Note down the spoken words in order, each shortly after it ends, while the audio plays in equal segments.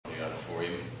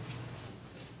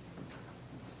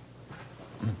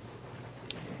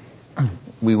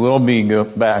We will be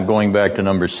going back to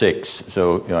number 6.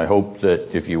 So I hope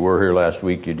that if you were here last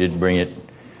week, you did bring it.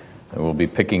 We'll be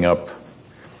picking up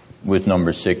with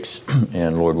number 6,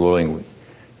 and Lord willing,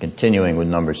 continuing with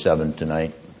number 7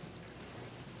 tonight.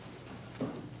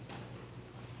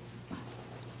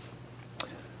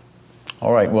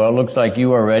 All right, well, it looks like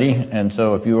you are ready, and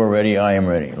so if you are ready, I am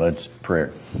ready. Let's pray.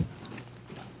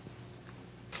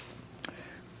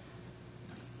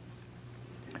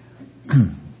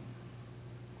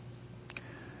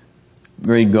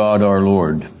 Great God, our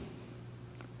Lord,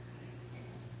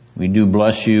 we do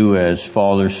bless you as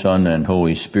Father, Son, and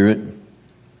Holy Spirit.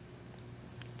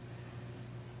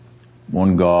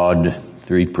 One God,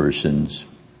 3 persons.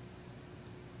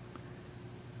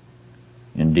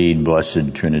 Indeed,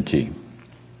 blessed Trinity.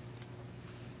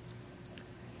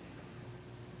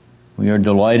 We are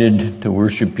delighted to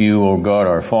worship you, O God,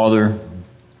 our Father,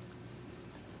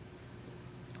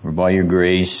 for by your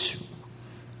grace,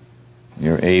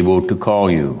 you're able to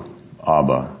call you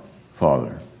Abba,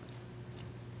 Father.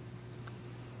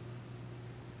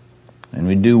 And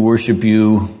we do worship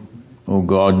you, O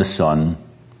God the Son,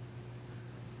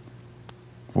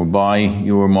 for by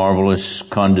your marvelous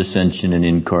condescension and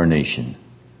incarnation,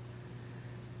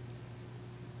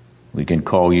 we can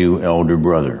call you Elder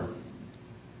Brother,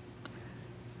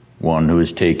 one who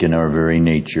has taken our very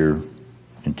nature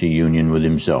into union with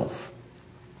himself.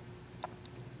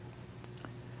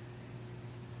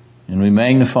 And we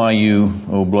magnify you,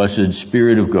 O blessed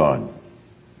Spirit of God,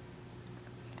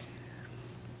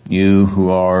 you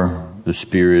who are the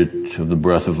Spirit of the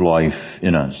breath of life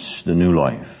in us, the new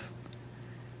life,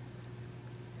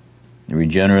 the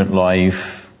regenerate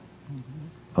life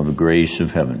of the grace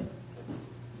of heaven.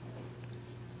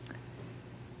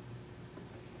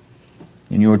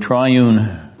 In your triune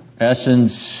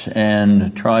essence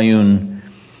and triune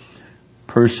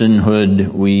personhood,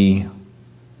 we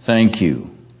thank you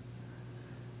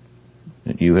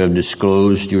that you have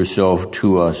disclosed yourself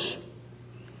to us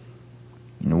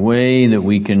in a way that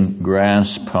we can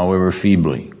grasp, however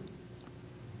feebly,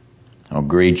 how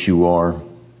great you are,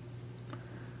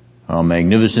 how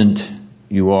magnificent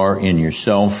you are in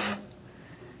yourself,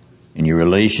 in your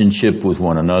relationship with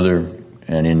one another,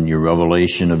 and in your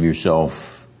revelation of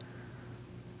yourself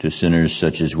to sinners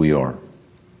such as we are.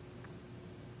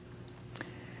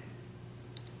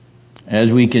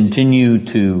 As we continue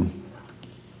to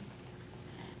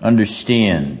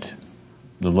understand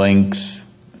the length,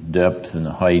 depth, and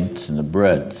the height, and the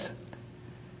breadth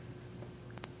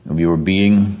of your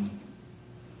being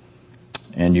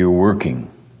and your working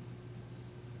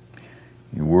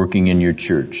in your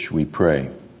church, we pray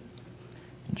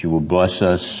that you will bless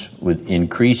us with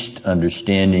increased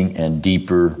understanding and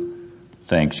deeper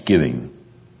thanksgiving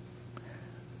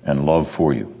and love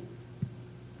for you.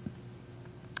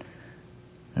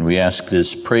 And we ask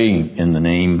this praying in the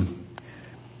name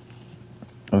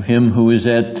of him who is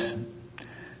at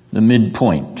the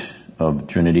midpoint of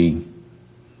Trinity,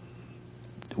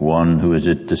 the one who is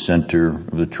at the center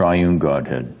of the triune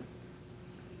Godhead,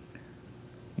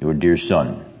 your dear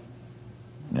Son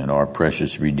and our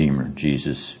precious Redeemer,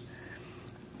 Jesus.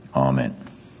 Amen.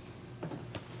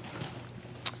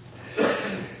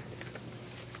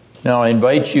 Now I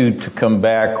invite you to come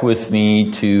back with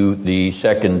me to the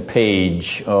second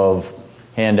page of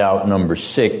handout number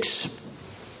 6,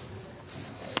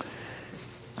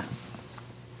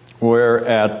 where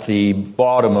at the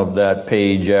bottom of that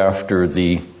page, after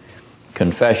the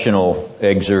confessional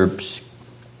excerpts,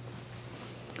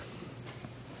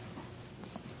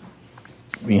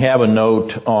 we have a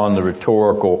note on the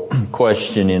rhetorical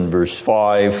question in verse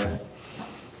 5,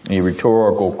 a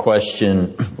rhetorical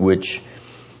question which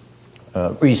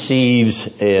receives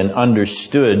an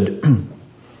understood,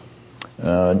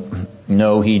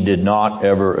 no, he did not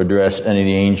ever address any of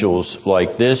the angels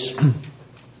like this,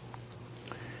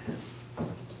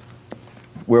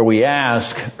 where we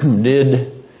ask,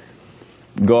 did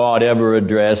God ever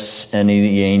address any of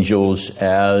the angels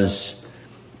as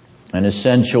an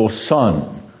essential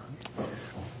son?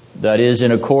 That is,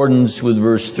 in accordance with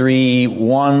verse 3,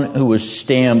 one who was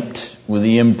stamped with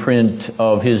the imprint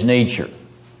of his nature,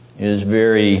 his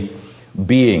very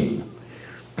being.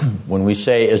 When we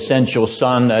say essential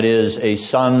son, that is a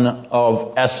son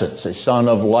of essence, a son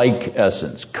of like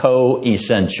essence,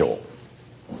 co-essential.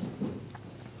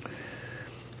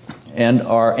 And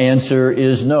our answer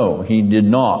is no, he did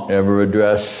not ever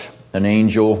address an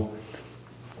angel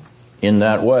in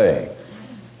that way.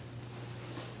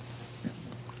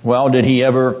 Well, did he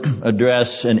ever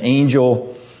address an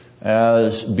angel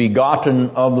as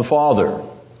begotten of the Father?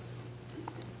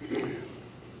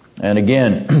 And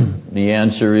again, The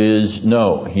answer is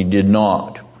no, he did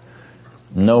not.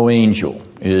 No angel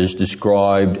is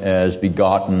described as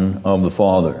begotten of the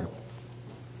Father.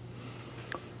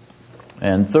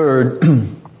 And third,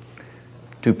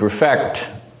 to perfect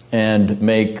and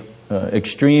make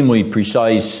extremely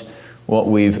precise what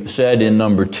we've said in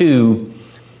number 2,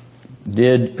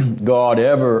 did God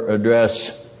ever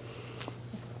address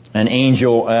an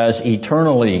angel as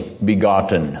eternally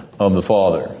begotten of the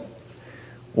Father,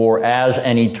 or as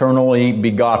an eternally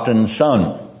begotten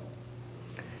Son?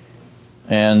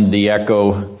 And the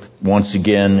echo, once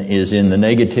again, is in the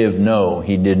negative. No,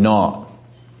 he did not.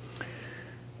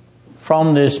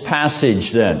 From this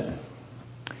passage, then,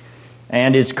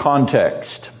 and its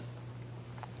context,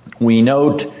 we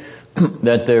note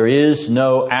that there is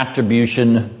no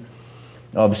attribution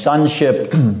of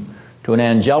sonship to an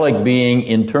angelic being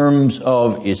in terms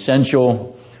of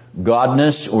essential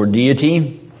godness or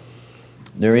deity.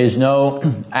 There is no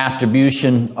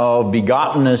attribution of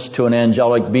begottenness to an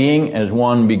angelic being as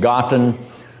one begotten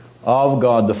of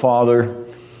God the Father,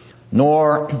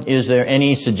 nor is there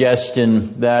any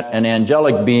suggestion that an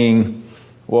angelic being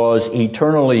was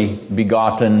eternally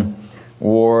begotten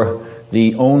or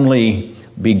the only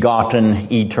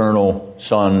begotten eternal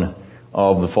Son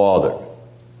of the Father.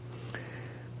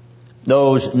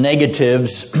 Those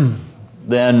negatives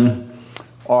then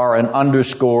are an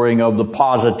underscoring of the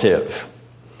positive.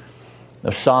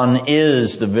 The Son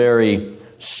is the very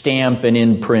stamp and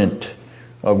imprint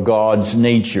of God's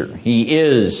nature. He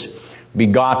is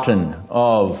begotten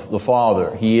of the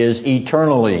Father. He is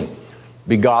eternally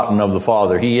begotten of the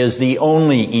Father. He is the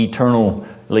only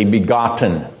eternally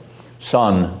begotten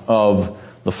Son of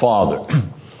the Father.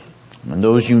 And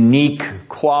those unique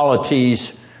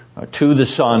qualities to the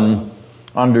Son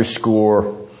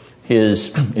underscore his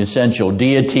essential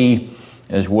deity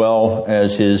as well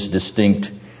as his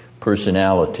distinct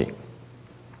personality.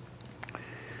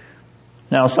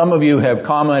 Now, some of you have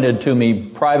commented to me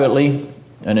privately,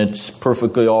 and it's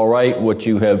perfectly all right what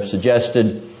you have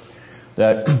suggested,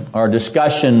 that our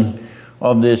discussion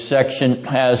of this section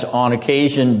has on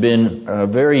occasion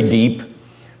been very deep,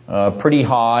 pretty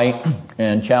high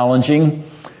and challenging,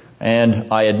 and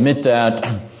I admit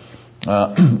that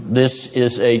this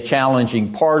is a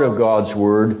challenging part of God's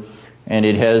Word, and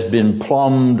it has been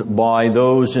plumbed by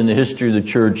those in the history of the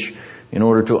church in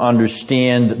order to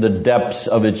understand the depths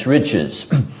of its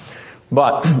riches.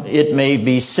 But it may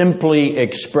be simply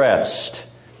expressed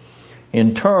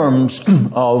in terms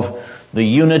of the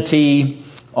unity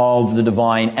of the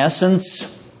divine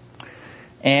essence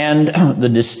and the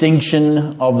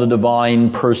distinction of the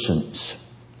divine persons.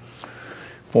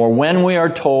 For when we are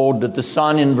told that the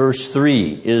Son in verse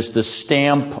 3 is the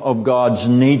stamp of God's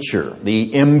nature,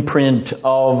 the imprint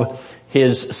of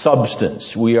His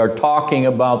substance, we are talking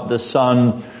about the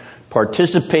Son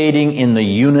participating in the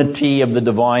unity of the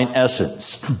divine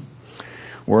essence.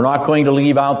 We're not going to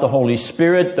leave out the Holy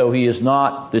Spirit, though He is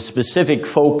not the specific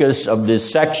focus of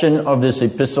this section of this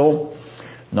epistle.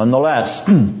 Nonetheless,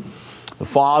 the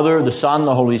Father, the Son,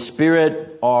 the Holy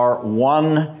Spirit are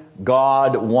one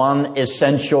God, one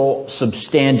essential,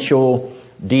 substantial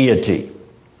deity.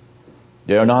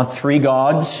 They are not three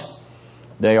gods.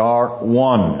 They are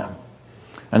one.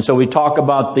 And so we talk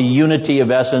about the unity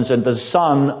of essence, and the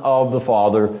Son of the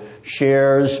Father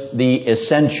shares the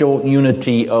essential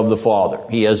unity of the Father.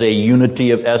 He has a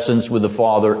unity of essence with the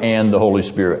Father and the Holy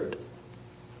Spirit.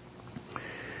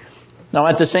 Now,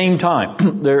 at the same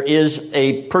time, there is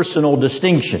a personal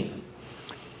distinction.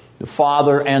 The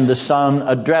Father and the Son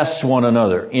address one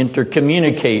another,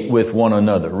 intercommunicate with one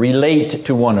another, relate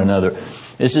to one another.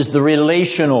 This is the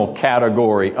relational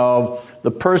category of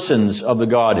the persons of the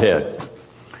Godhead.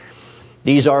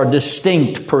 These are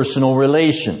distinct personal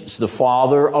relations. The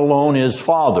Father alone is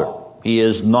Father. He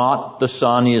is not the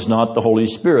Son. He is not the Holy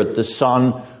Spirit. The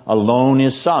Son alone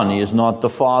is Son. He is not the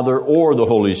Father or the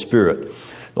Holy Spirit.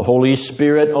 The Holy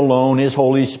Spirit alone is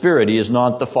Holy Spirit. He is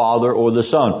not the Father or the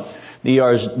Son.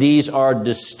 These are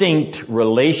distinct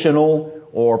relational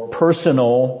or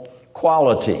personal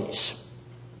qualities.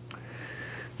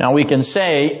 Now we can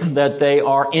say that they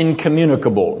are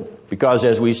incommunicable because,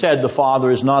 as we said, the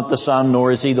Father is not the Son,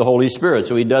 nor is He the Holy Spirit.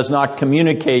 So He does not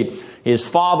communicate His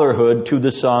fatherhood to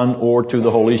the Son or to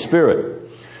the Holy Spirit.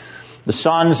 The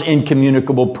Son's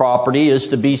incommunicable property is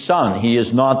to be Son. He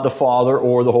is not the Father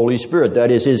or the Holy Spirit. That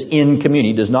is His incommunicable.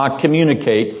 He does not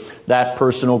communicate that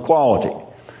personal quality.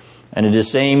 And it is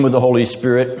the same with the Holy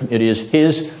Spirit. It is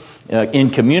His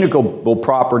incommunicable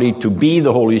property to be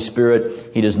the Holy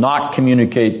Spirit. He does not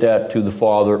communicate that to the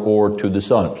Father or to the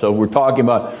Son. So we're talking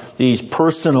about these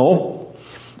personal,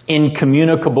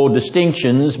 incommunicable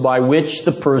distinctions by which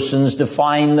the persons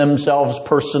define themselves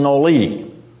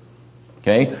personally.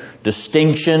 Okay?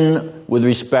 Distinction with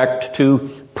respect to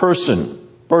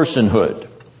personhood.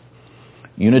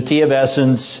 Unity of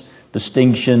essence,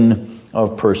 distinction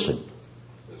of person.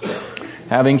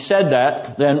 Having said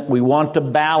that, then we want to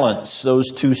balance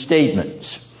those two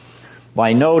statements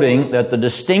by noting that the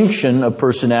distinction of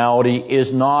personality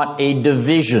is not a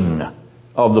division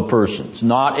of the persons,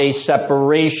 not a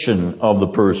separation of the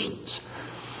persons.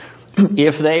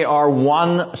 If they are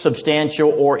one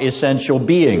substantial or essential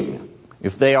being,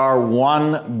 if they are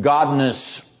one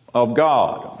godness of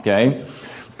God, okay,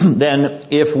 then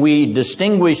if we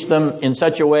distinguish them in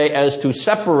such a way as to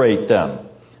separate them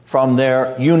from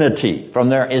their unity, from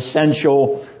their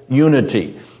essential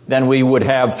unity, then we would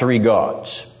have three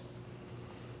gods.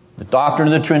 The doctrine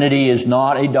of the Trinity is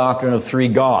not a doctrine of three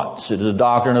gods. It is a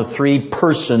doctrine of three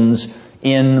persons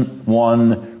in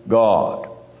one God.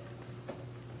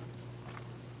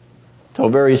 So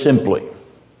very simply,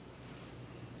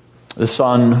 the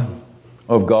Son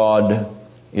of God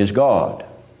is God,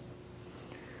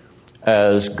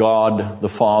 as God the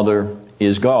Father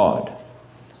is God,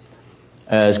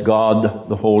 as God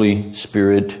the Holy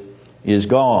Spirit is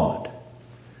God.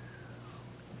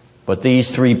 But these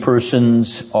three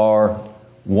persons are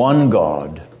one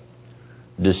God,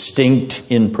 distinct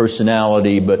in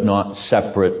personality but not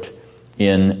separate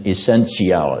in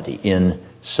essentiality, in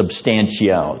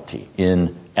substantiality,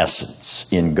 in essence,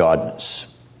 in godness.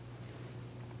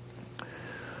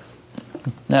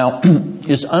 Now,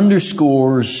 this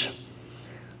underscores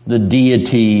the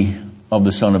deity of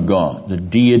the Son of God, the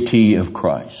deity of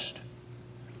Christ.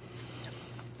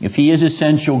 If He is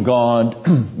essential God,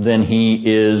 then He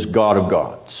is God of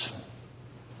gods.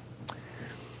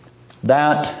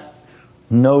 That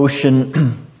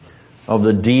notion of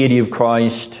the deity of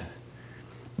Christ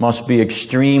must be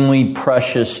extremely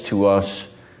precious to us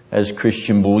as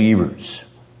Christian believers.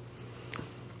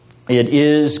 It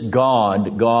is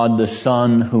God, God the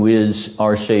Son, who is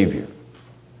our Savior.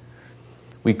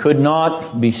 We could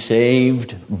not be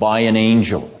saved by an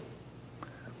angel.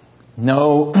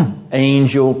 No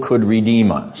angel could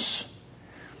redeem us.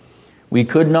 We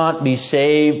could not be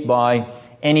saved by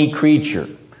any creature,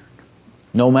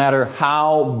 no matter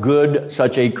how good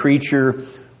such a creature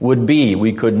would be.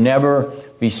 We could never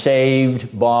be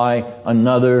saved by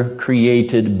another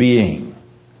created being.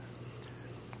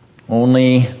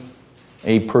 Only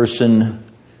a person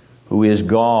who is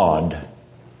God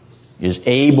is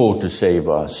able to save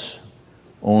us.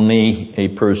 Only a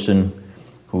person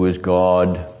who is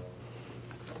God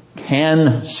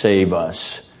can save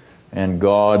us. And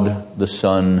God the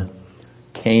Son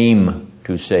came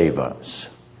to save us.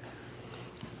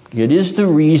 It is the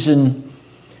reason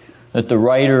that the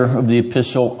writer of the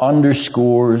epistle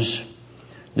underscores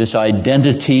this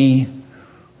identity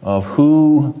of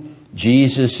who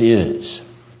Jesus is.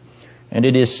 And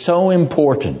it is so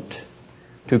important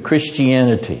to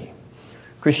Christianity.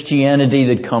 Christianity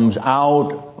that comes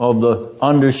out of the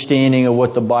understanding of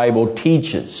what the Bible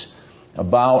teaches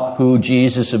about who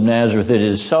Jesus of Nazareth is. It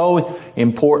is so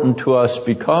important to us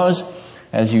because,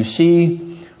 as you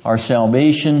see, our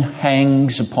salvation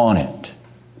hangs upon it.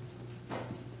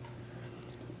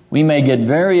 We may get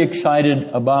very excited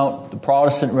about the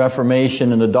Protestant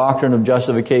Reformation and the doctrine of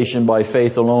justification by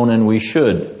faith alone, and we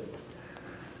should.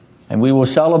 And we will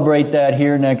celebrate that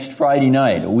here next Friday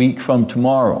night, a week from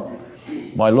tomorrow,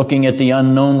 by looking at the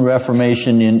unknown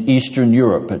Reformation in Eastern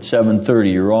Europe at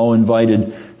 7:30. You're all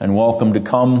invited and welcome to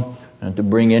come and to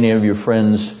bring any of your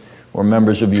friends or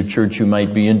members of your church who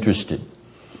might be interested.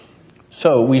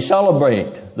 So we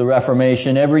celebrate the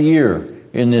Reformation every year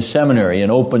in this seminary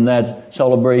and open that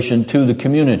celebration to the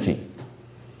community.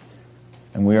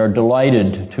 And we are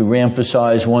delighted to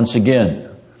reemphasize once again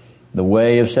the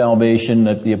way of salvation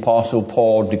that the Apostle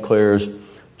Paul declares: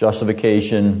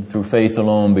 justification through faith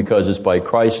alone, because it's by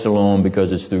Christ alone,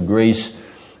 because it's through grace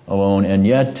alone. And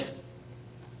yet,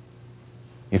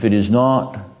 if it is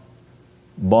not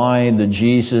by the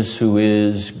Jesus who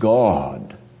is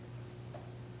God,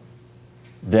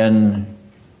 then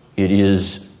it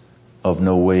is of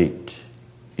no weight.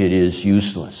 It is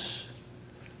useless.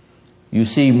 You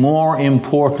see, more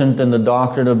important than the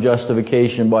doctrine of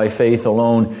justification by faith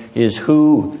alone is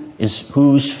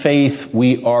whose faith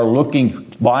we are looking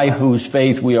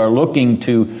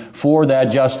to for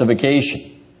that justification.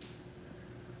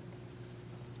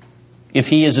 If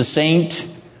He is a saint,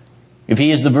 if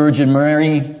He is the Virgin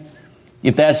Mary,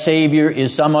 if that Savior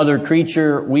is some other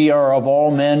creature, we are of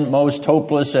all men most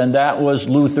hopeless, and that was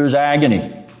Luther's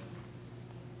agony.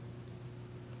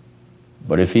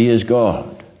 But if He is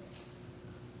God,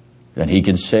 that He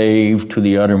can save to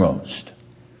the uttermost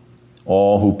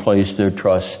all who place their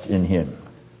trust in Him.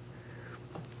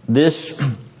 This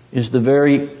is the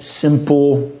very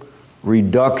simple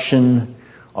reduction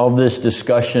of this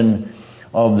discussion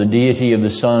of the deity of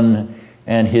the Son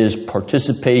and His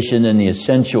participation in the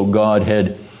essential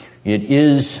Godhead. It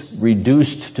is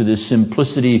reduced to this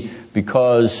simplicity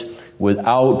because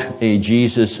without a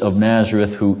Jesus of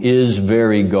Nazareth who is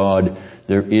very God,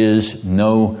 there is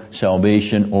no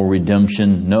salvation or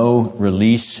redemption, no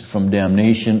release from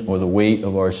damnation or the weight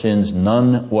of our sins,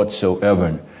 none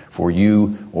whatsoever for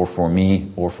you or for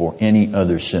me or for any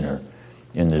other sinner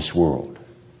in this world.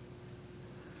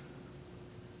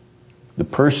 The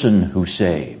person who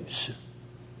saves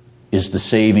is the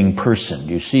saving person.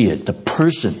 You see it. The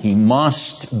person. He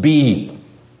must be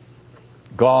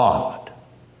God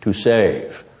to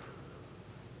save.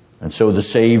 And so the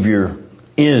Savior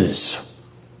is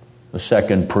the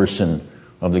second person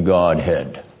of the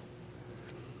Godhead.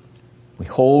 We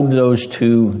hold those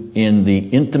two in the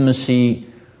intimacy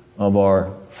of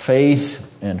our faith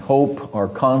and hope, our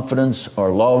confidence, our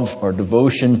love, our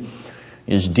devotion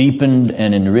is deepened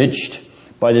and enriched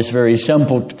by this very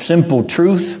simple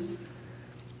truth.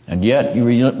 And yet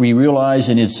we realize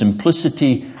in its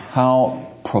simplicity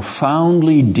how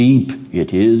profoundly deep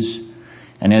it is.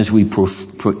 And as we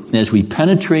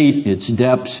penetrate its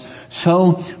depths,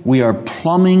 so we are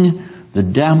plumbing the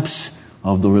depths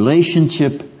of the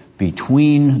relationship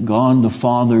between God the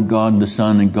Father, God the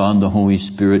Son, and God the Holy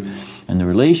Spirit, and the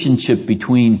relationship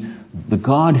between the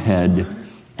Godhead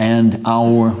and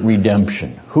our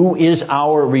redemption. Who is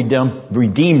our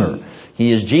Redeemer?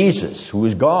 He is Jesus, who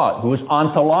is God, who is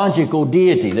ontological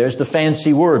deity. There's the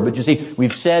fancy word, but you see,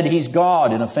 we've said He's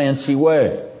God in a fancy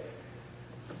way.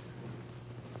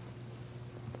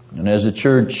 And as the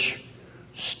church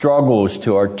struggles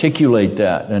to articulate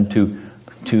that and to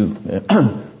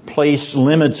place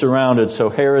limits around it so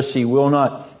heresy will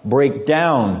not break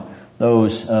down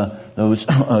those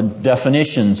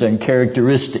definitions and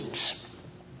characteristics.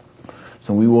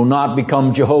 So we will not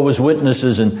become Jehovah's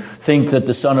Witnesses and think that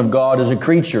the Son of God is a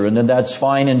creature and that that's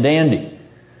fine and dandy.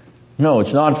 No,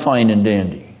 it's not fine and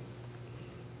dandy.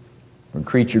 A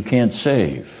creature can't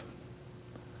save.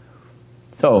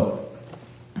 So,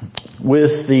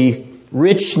 with the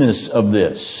richness of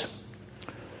this,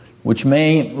 which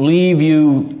may leave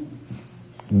you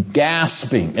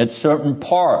gasping at certain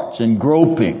parts and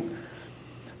groping,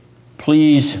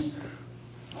 please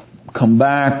come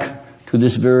back to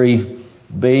this very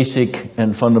basic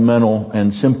and fundamental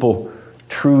and simple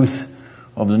truth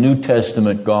of the New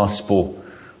Testament gospel.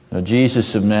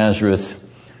 Jesus of Nazareth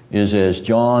is,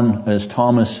 as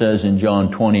Thomas says in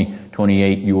John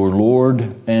 20:28, your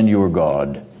Lord and your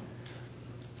God.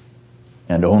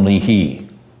 And only He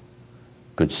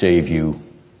could save you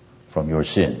from your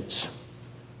sins.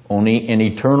 Only an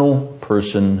eternal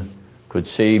person could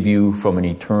save you from an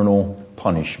eternal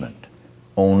punishment.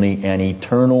 Only an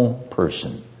eternal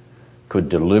person could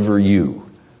deliver you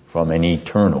from an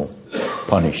eternal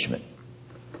punishment.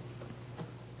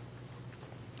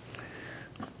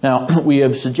 Now, we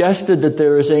have suggested that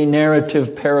there is a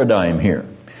narrative paradigm here.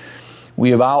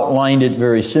 We have outlined it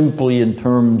very simply in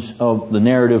terms of the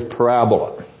narrative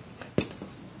parabola.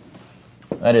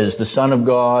 That is, the Son of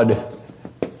God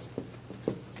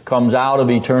comes out of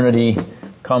eternity,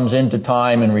 comes into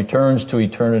time, and returns to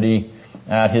eternity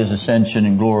at His ascension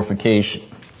and glorification.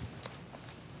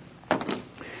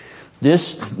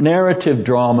 This narrative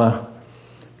drama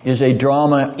is a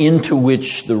drama into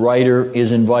which the writer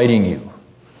is inviting you.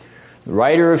 The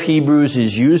writer of Hebrews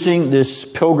is using this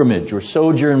pilgrimage or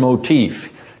sojourn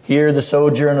motif. Here, the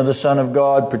sojourn of the Son of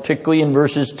God, particularly in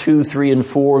verses 2, 3, and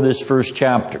 4 of this first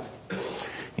chapter.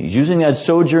 He's using that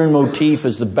sojourn motif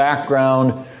as the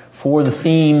background for the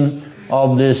theme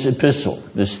of this epistle,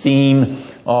 this theme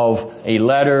of a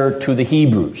letter to the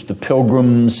Hebrews, the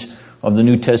pilgrims of the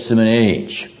New Testament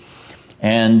age.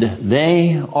 And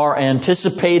they are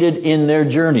anticipated in their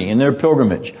journey, in their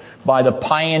pilgrimage, by the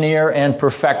pioneer and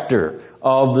perfecter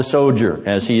of the sojourn,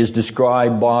 as he is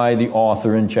described by the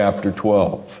author in chapter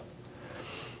 12.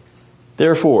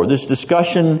 Therefore, this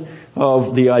discussion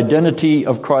of the identity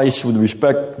of Christ with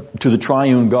respect to the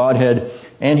triune Godhead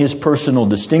and His personal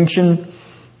distinction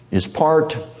is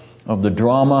part of the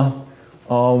drama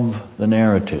of the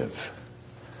narrative.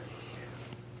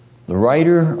 The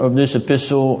writer of this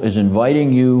epistle is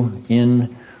inviting you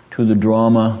into the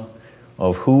drama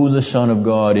of who the Son of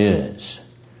God is.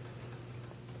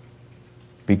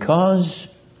 Because,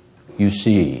 you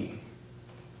see,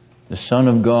 the Son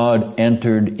of God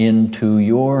entered into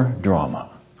your drama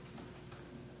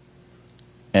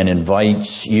and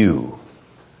invites you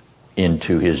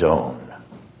into his own.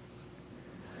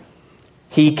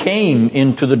 He came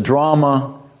into the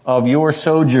drama of your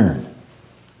sojourn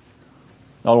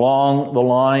along the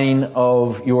line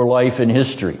of your life and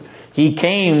history. He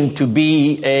came to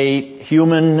be a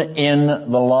human in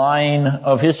the line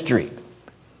of history.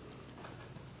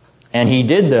 And he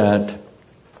did that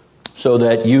so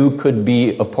that you could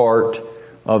be a part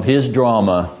of his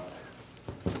drama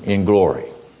in glory.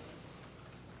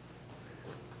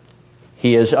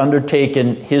 He has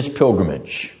undertaken his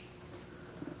pilgrimage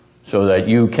so that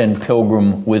you can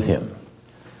pilgrim with him.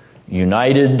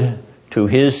 United to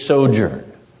his sojourn,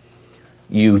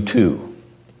 you too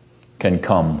can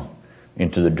come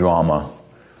into the drama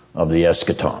of the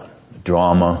eschaton, the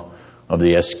drama of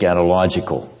the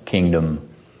eschatological kingdom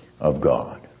of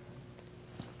God.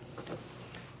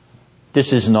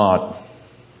 This is not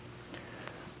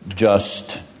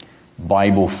just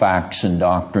Bible facts and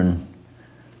doctrine.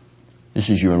 This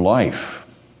is your life.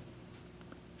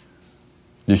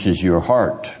 This is your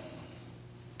heart.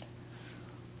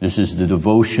 This is the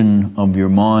devotion of your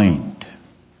mind.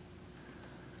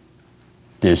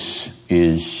 This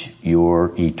is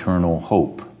your eternal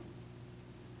hope,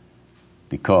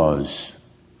 because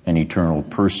an eternal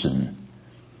person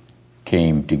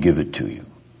came to give it to you.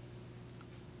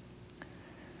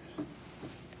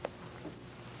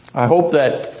 I hope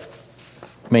that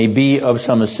may be of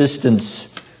some assistance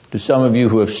to some of you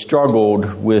who have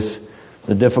struggled with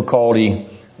the difficulty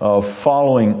of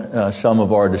following some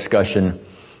of our discussion.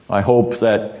 I hope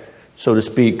that, so to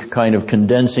speak, kind of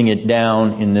condensing it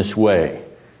down in this way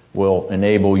will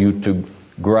enable you to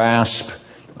grasp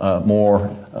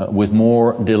with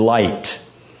more delight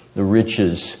the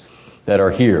riches that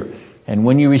are here. And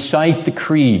when you recite the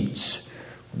creeds,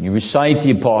 when you recite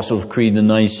the Apostles' Creed, the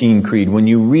Nicene Creed, when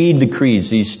you read the creeds,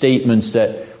 these statements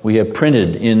that we have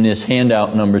printed in this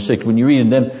handout number 6, when you read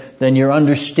them, then your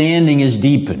understanding is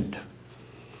deepened.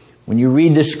 When you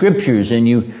read the Scriptures and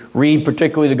you read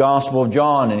particularly the Gospel of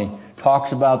John, and he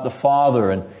talks about the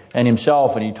Father and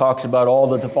himself, and he talks about all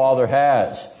that the Father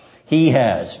has, he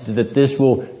has, that this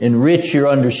will enrich your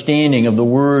understanding of the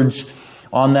words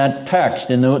on that text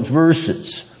in those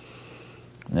verses.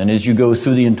 And as you go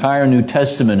through the entire New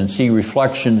Testament and see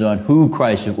reflections on who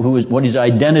Christ is, what his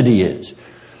identity is,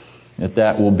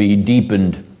 that will be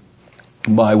deepened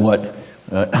by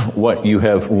what you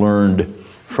have learned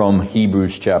from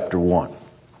Hebrews chapter 1.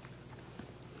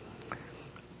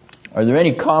 Are there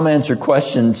any comments or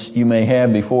questions you may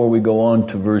have before we go on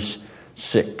to verse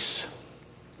 6?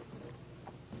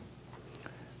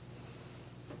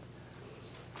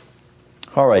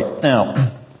 All right, now,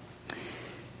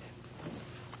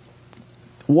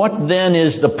 what then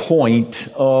is the point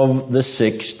of the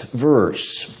 6th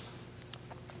verse?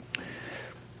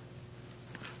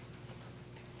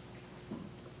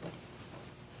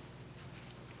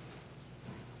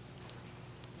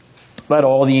 Let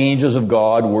all the angels of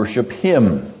God worship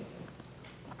him.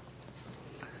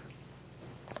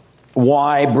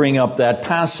 Why bring up that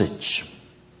passage?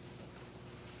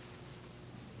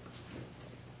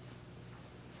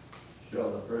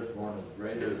 Show the firstborn is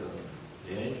greater than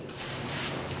the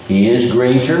angels. He is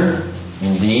greater,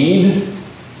 indeed.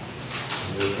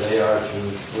 That they are to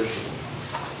worship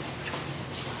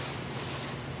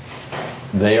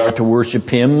him. They are to worship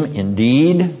him,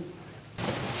 indeed.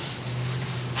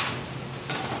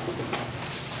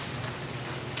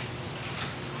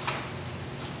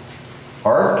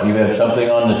 Art, you have something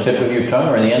on the tip of your tongue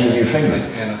or the end of your finger.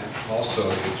 And also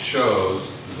it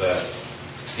shows that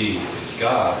he is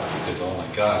God, because only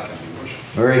God can be worshipped.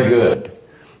 Very good.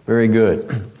 Very good.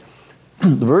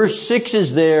 Verse 6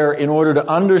 is there in order to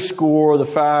underscore the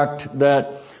fact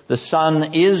that the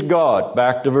Son is God.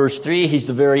 Back to verse 3, he's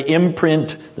the very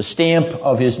imprint, the stamp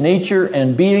of his nature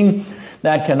and being.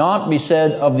 That cannot be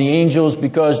said of the angels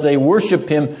because they worship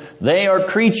him. They are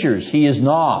creatures. He is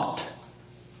not.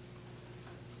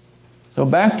 So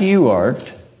back to you, Art.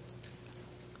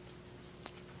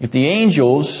 If the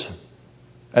angels,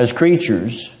 as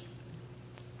creatures,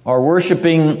 are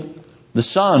worshiping the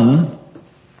Son,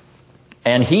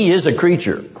 and he is a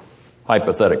creature,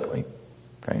 hypothetically,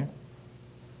 okay,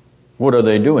 what are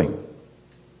they doing?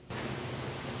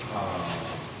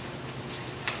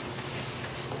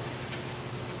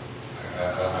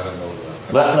 I don't know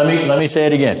that. Let me say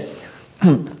it again.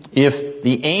 If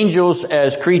the angels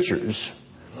as creatures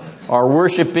are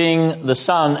worshiping the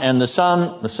Son, and the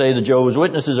Son, let's say the Jehovah's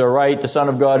Witnesses are right, the Son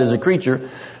of God is a creature,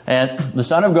 and the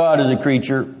Son of God is a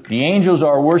creature, the angels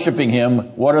are worshiping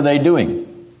him, what are they doing?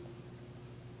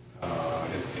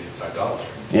 It's idolatry.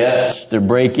 Yes, they're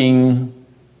breaking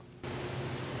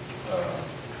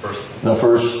the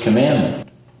first commandment.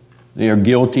 They are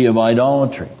guilty of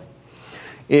idolatry.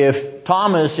 If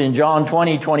Thomas in John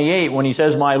 20:28, when he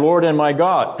says, my Lord and my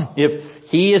God, if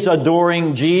he is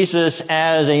adoring Jesus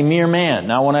as a mere man.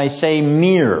 Now when I say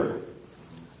mere,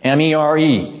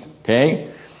 M-E-R-E,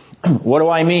 okay? What do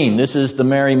I mean? This is the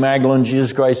Mary Magdalene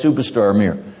Jesus Christ Superstar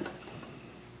mirror.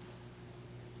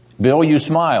 Bill, you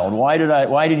smiled. Why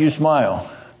did you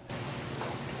smile?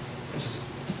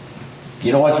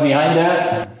 You know what's behind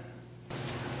that?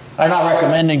 I'm not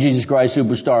recommending Jesus Christ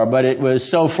Superstar, but it was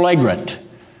so flagrant.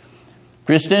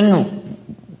 Kristen,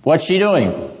 what's she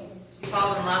doing? She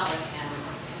falls in love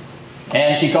with him.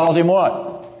 And she calls him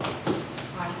what?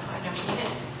 I've never seen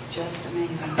it. Just a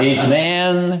man. He's a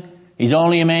man. He's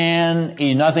only a man.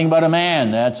 He's nothing but a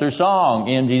man. That's her song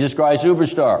in Jesus Christ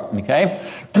Superstar. Okay?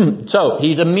 So,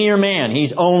 he's a mere man.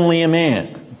 He's only a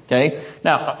man. Okay?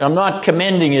 Now, I'm not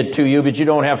commending it to you, but you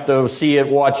don't have to see it,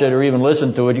 watch it, or even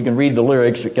listen to it. You can read the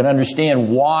lyrics. You can understand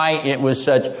why it was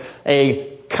such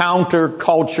a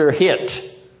counterculture hit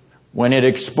when it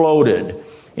exploded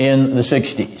in the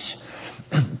 60s.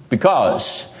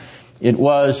 Because it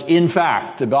was, in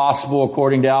fact, the gospel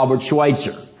according to Albert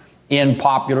Schweitzer in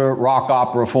popular rock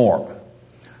opera form.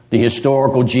 The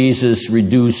historical Jesus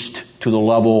reduced to the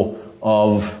level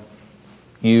of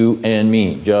you and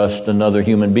me, just another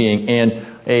human being, and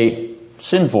a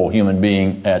sinful human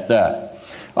being at that.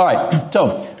 All right,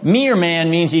 so mere man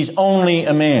means he's only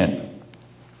a man.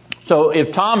 So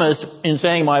if Thomas, in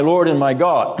saying my Lord and my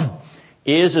God,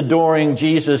 is adoring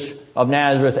Jesus of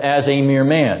Nazareth as a mere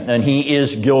man, then he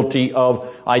is guilty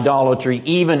of idolatry,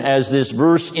 even as this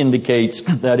verse indicates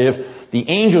that if the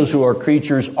angels who are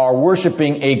creatures are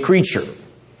worshiping a creature,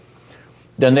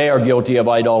 then they are guilty of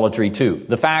idolatry too.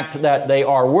 The fact that they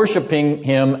are worshiping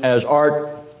him, as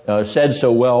Art said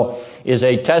so well, is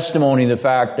a testimony to the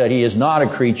fact that he is not a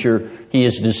creature. He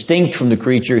is distinct from the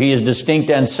creature. He is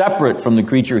distinct and separate from the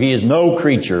creature. He is no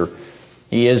creature.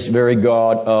 He is very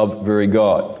God of very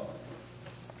God.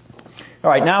 All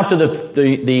right, now to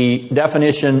the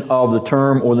definition of the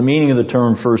term, or the meaning of the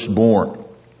term firstborn.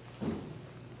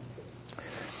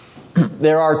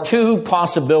 There are two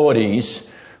possibilities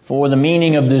for the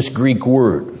meaning of this Greek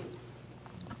word.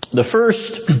 The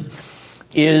first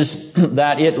is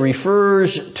that it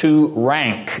refers to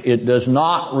rank. It does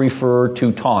not refer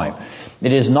to time.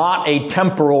 It is not a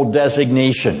temporal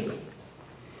designation.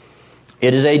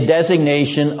 It is a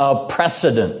designation of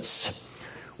precedence.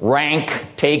 Rank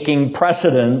taking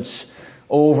precedence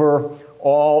over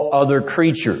all other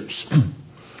creatures.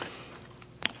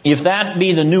 If that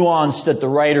be the nuance that the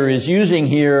writer is using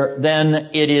here, then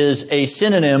it is a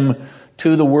synonym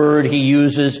to the word he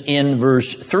uses in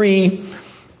verse 3.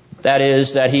 That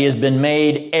is, that he has been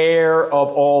made heir of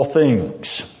all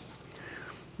things.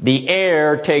 The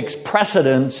heir takes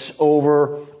precedence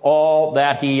over all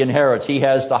that he inherits. He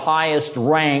has the highest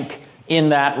rank in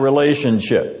that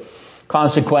relationship.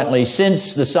 Consequently,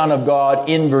 since the Son of God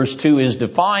in verse 2 is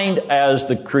defined as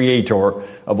the creator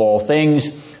of all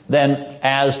things, then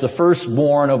as the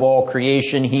firstborn of all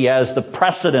creation, he has the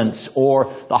precedence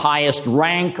or the highest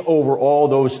rank over all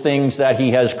those things that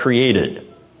he has created.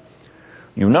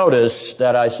 You notice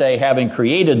that I say having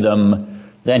created them,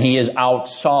 then he is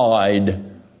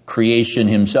outside creation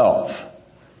himself.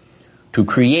 To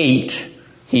create,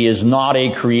 he is not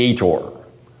a creator,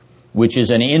 which is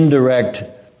an indirect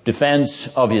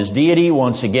defense of his deity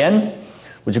once again,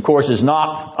 which of course is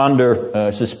not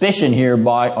under suspicion here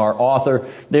by our author.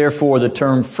 Therefore, the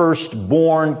term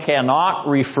firstborn cannot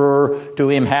refer to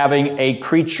him having a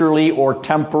creaturely or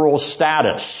temporal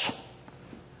status.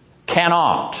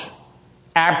 Cannot.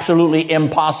 Absolutely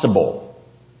impossible.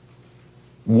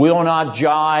 Will not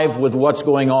jive with what's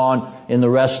going on in the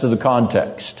rest of the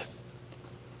context.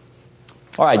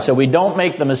 All right, so we don't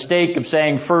make the mistake of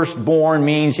saying firstborn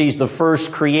means he's the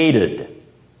first created.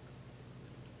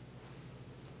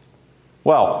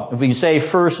 Well, if we say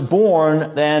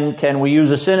firstborn, then can we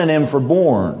use a synonym for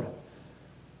born?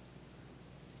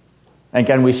 And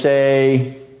can we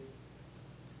say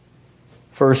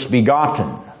first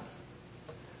begotten?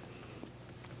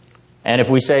 And if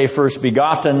we say first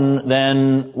begotten,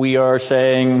 then we are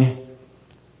saying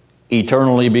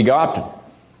eternally begotten.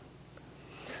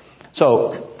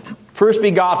 So, first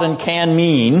begotten can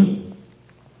mean,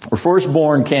 or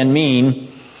firstborn can mean,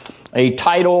 a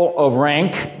title of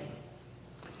rank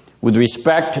with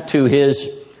respect to his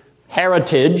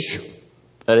heritage,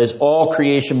 that is, all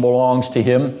creation belongs to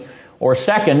him. Or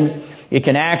second, it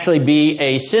can actually be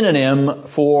a synonym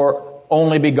for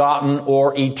only begotten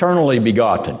or eternally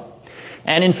begotten.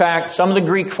 And in fact, some of the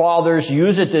Greek fathers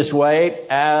use it this way,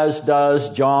 as does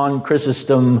John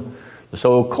Chrysostom the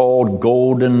so-called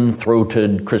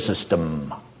golden-throated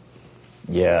Chrysostom.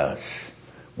 Yes,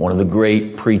 one of the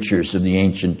great preachers of the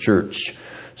ancient church.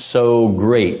 So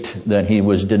great that he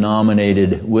was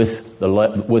denominated with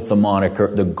the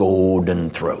moniker the Golden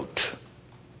Throat.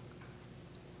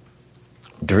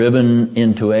 Driven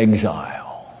into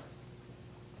exile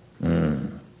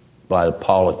by the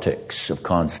politics of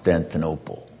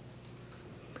Constantinople,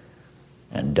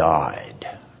 and died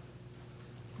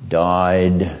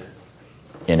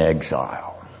in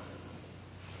exile.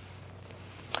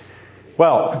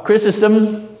 Well,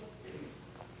 Chrysostom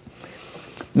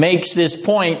makes this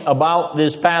point about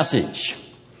this passage.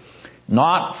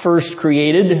 Not first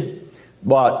created,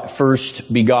 but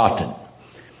first begotten.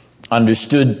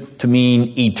 Understood to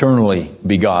mean eternally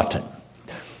begotten.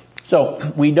 So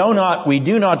we do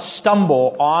not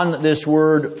stumble on this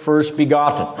word first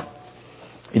begotten.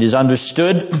 It is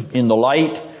understood in the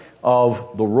light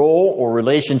of the role or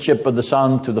relationship of the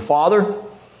Son to the Father.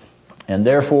 And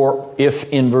therefore, if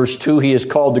in verse 2 he is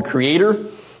called the Creator,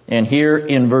 and here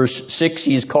in verse 6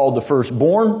 he is called the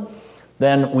firstborn,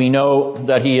 then we know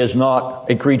that he is not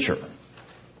a creature.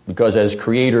 Because as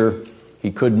Creator,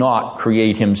 he could not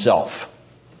create himself.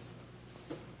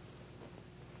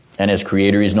 And as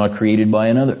Creator, he is not created by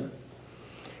another.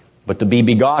 But to be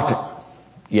begotten,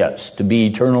 yes, to be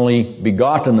eternally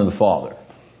begotten of the Father,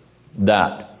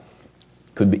 that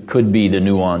could be the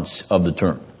nuance of the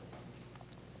term.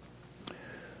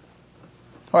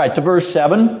 All right, to verse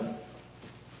 7,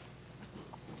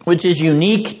 which is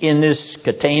unique in this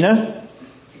catena.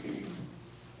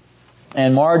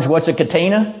 And Marge, what's a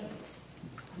catena?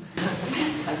 A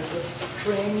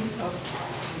string of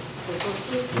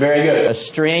quotations. Very good. A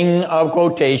string of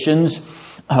quotations.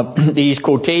 These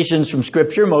quotations from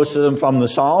Scripture, most of them from the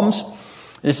Psalms.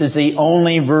 This is the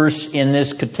only verse in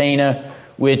this catena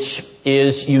which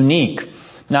is unique.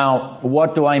 Now,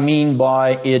 what do I mean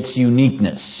by its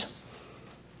uniqueness?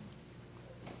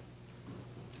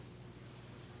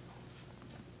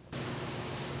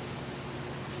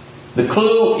 The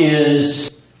clue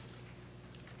is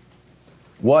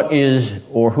what is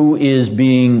or who is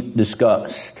being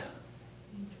discussed.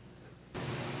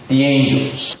 The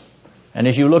angels. And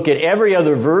as you look at every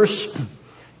other verse,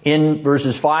 in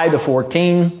verses 5 to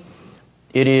 14,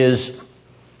 it is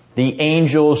the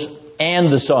angels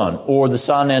and the Son, or the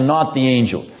Son and not the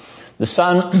angels. The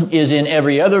Son is in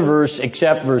every other verse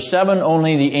except verse 7.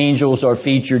 Only the angels are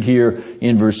featured here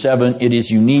in verse 7. It is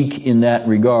unique in that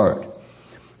regard.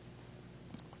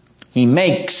 He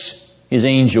makes his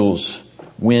angels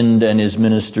wind and his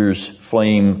ministers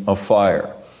flame of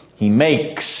fire. He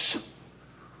makes.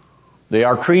 They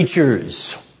are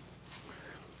creatures.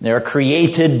 They are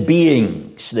created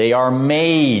beings. They are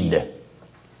made.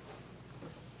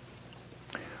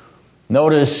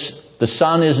 Notice the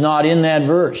Son is not in that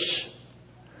verse.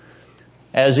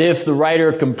 As if the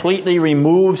writer completely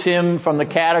removes him from the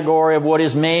category of what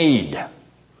is made.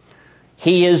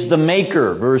 He is the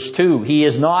maker, verse 2. He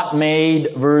is not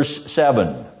made, verse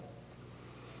 7.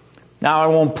 Now I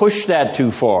won't push that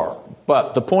too far.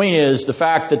 But the point is the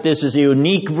fact that this is a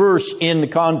unique verse in the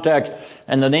context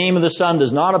and the name of the Son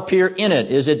does not appear in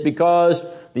it. Is it because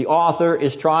the author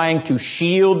is trying to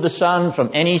shield the Son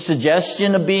from any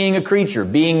suggestion of being a creature,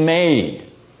 being made?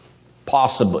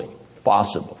 Possibly.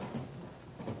 Possible.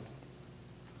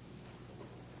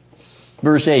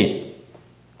 Verse 8.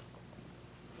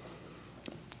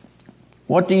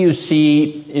 What do you see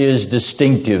is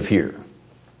distinctive here?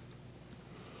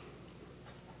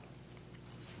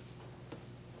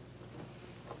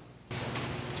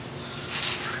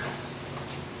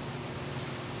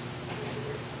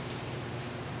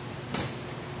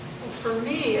 For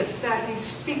me, it's that he's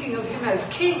speaking of him as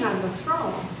king on the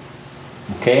throne.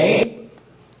 Okay.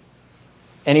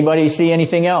 Anybody see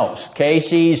anything else? Okay,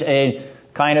 sees a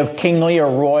kind of kingly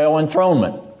or royal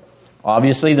enthronement.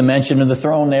 Obviously, the mention of the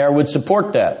throne there would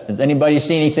support that. Does anybody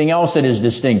see anything else that is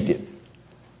distinctive?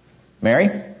 Mary?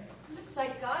 It looks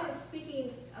like God is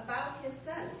speaking about his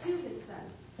Son, to his Son.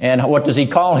 And what does he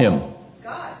call him?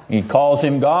 God. He calls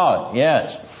him God,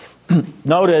 yes.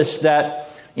 Notice that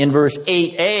in verse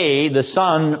 8a, the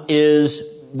Son is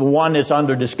the one that's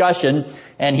under discussion,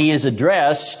 and he is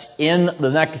addressed in the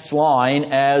next line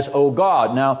as, O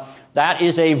God. Now, that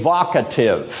is a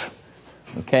vocative.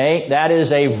 Okay, that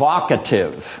is a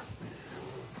vocative.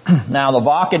 Now, the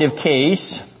vocative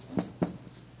case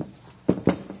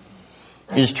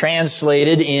is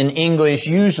translated in English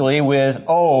usually with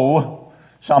 "O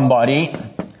somebody,"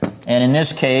 and in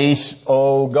this case,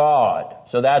 "O God."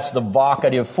 So that's the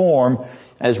vocative form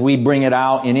as we bring it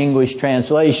out in English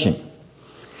translation.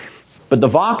 But the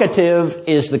vocative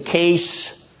is the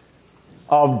case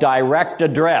of direct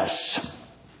address.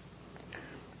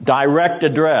 Direct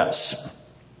address.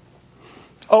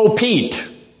 Oh, Pete.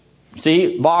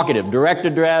 See, vocative, direct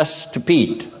address to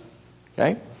Pete.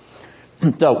 Okay?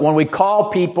 So when we call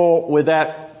people with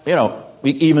that,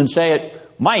 we even say it,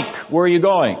 Mike, where are you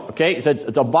going? Okay? It's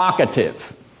a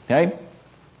vocative. Okay?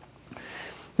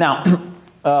 Now,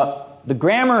 the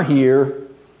grammar here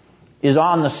is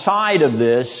on the side of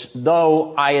this,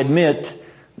 though I admit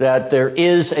that there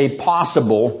is a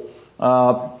possible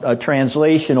a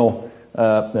translational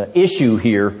issue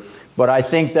here. But I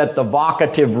think that the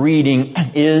vocative reading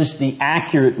is the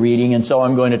accurate reading, and so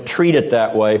I'm going to treat it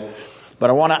that way. But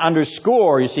I want to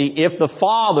underscore, you see, if the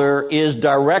Father is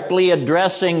directly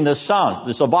addressing the Son,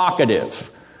 this is a vocative,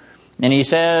 and He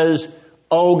says,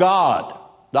 O God,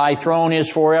 Thy throne is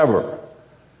forever.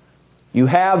 You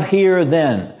have here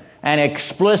then an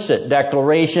explicit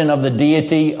declaration of the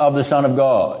deity of the Son of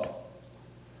God.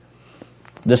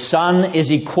 The Son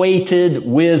is equated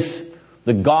with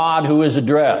the God who is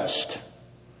addressed.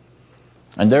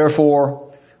 And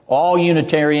therefore, all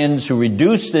Unitarians who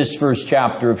reduce this first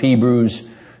chapter of Hebrews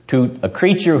to a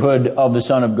creaturehood of the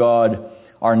Son of God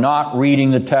are not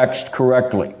reading the text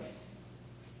correctly,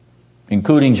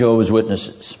 including Jehovah's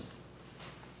Witnesses.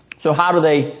 So how do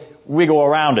they wiggle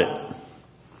around it?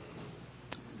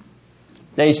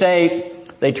 They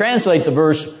translate the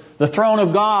verse, the throne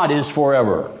of God is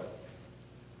forever.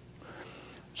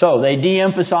 So they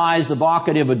de-emphasize the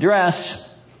vocative address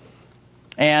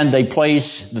and they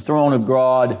place the throne of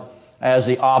God as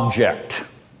the object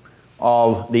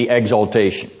of the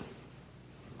exaltation.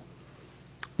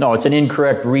 No, it's an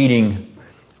incorrect reading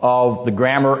of the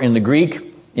grammar in the Greek,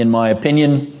 in my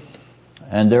opinion,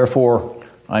 and therefore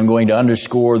I'm going to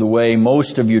underscore the way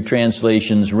most of your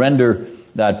translations render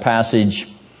that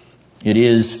passage. It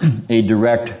is a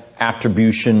direct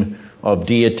attribution of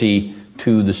deity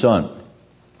to the Son.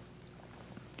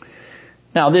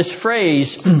 Now this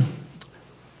phrase,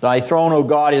 Thy throne, O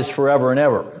God, is forever and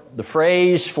ever. The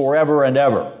phrase forever and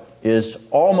ever is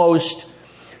almost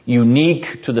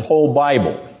unique to the whole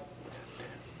Bible.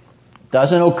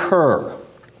 Doesn't occur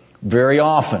very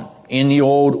often in the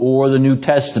Old or the New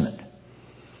Testament.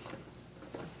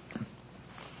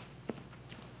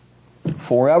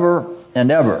 Forever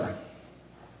and ever.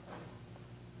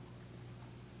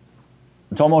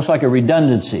 It's almost like a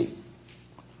redundancy,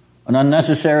 an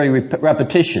unnecessary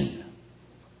repetition.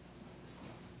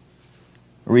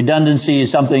 Redundancy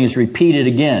is something that's repeated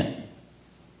again.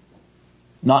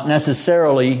 Not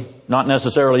necessarily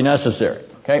necessary.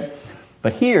 Okay?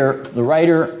 But here, the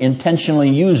writer intentionally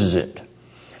uses it.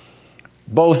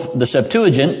 Both the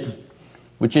Septuagint,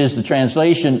 which is the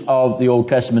translation of the Old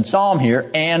Testament Psalm here,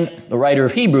 and the writer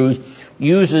of Hebrews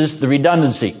uses the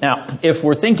redundancy. Now, if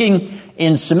we're thinking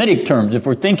in Semitic terms, if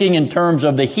we're thinking in terms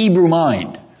of the Hebrew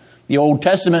mind, the Old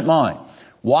Testament mind,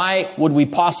 why would we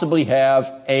possibly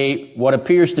have what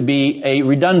appears to be a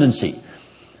redundancy,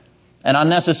 an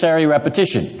unnecessary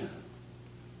repetition?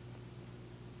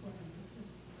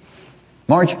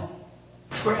 Marge?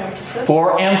 For emphasis.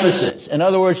 For emphasis. In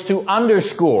other words, to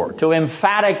underscore, to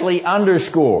emphatically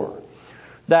underscore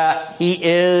that He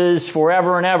is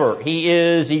forever and ever. He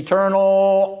is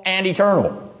eternal and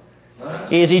eternal.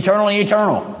 He is eternally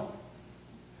eternal.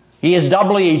 He is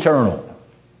doubly eternal.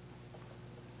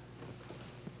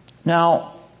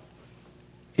 Now,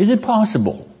 is it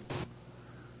possible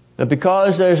that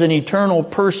because there's an eternal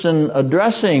person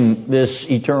addressing this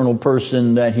eternal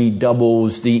person that He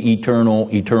doubles the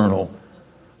eternal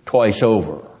twice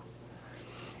over?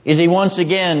 Is He once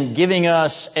again giving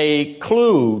us a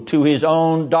clue to His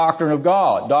own doctrine of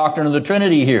God, doctrine of the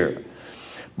Trinity here,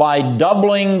 by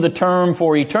doubling the term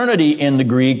for eternity in the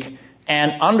Greek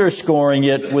and underscoring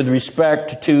it with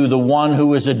respect to the one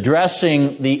who is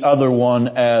addressing the other one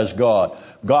as God.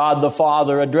 God the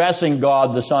Father addressing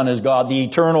God the Son as God. The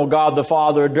eternal God the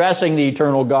Father addressing the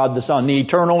eternal God the Son. The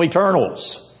eternal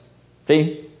eternals.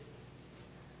 See?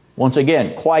 Once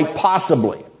again, quite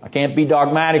possibly, I can't be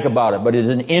dogmatic about it, but it's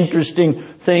an interesting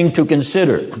thing to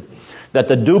consider. That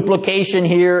the duplication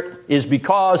here is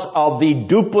because of the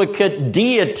duplicate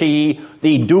deity,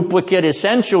 the duplicate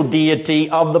essential deity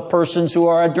of the persons who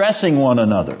are addressing one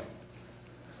another.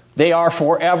 They are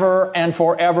forever and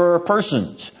forever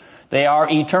persons. They are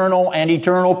eternal and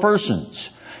eternal persons.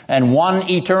 And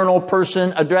one eternal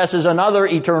person addresses another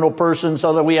eternal person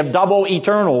so that we have double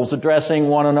eternals addressing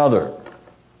one another.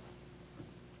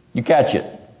 You catch it.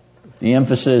 The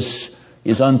emphasis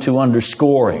is unto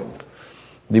underscoring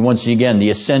once again, the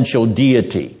essential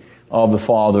deity of the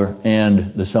Father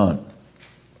and the Son.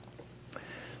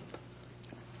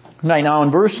 Now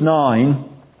in verse 9,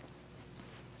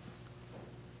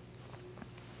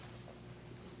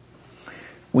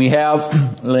 We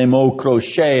have le mot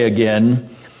crochet again.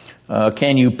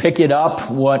 Can you pick it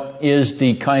up? What is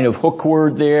the kind of hook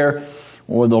word there,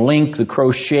 or the link, the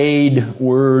crocheted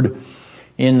word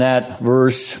in that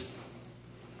verse?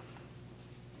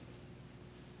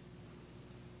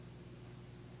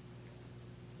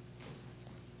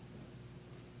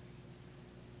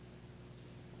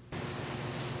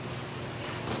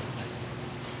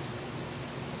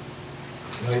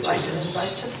 Righteous and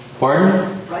righteous.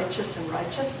 Pardon? Righteous and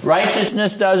righteous.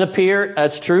 Righteousness does appear.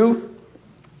 That's true.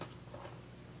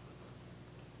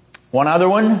 One other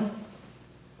one?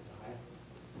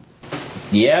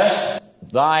 Yes.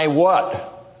 Thy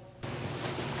what?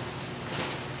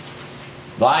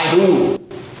 Thy who?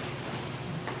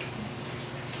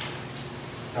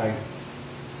 Thy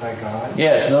God?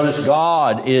 Yes, notice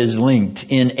God is linked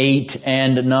in 8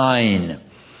 and 9.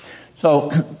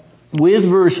 So, with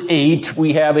verse 8,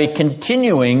 we have a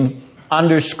continuing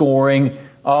underscoring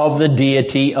of the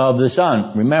deity of the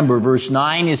Son. Remember, verse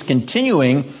 9 is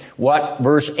continuing what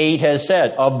verse 8 has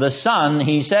said. Of the Son,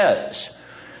 he says,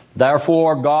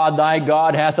 therefore God thy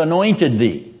God hath anointed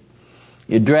thee.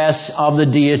 The address of the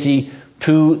deity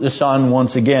to the Son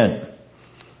once again.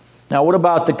 Now, what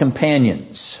about the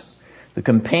companions? The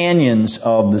companions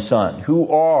of the Son. Who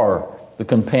are the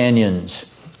companions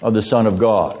of the Son of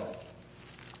God?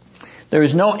 There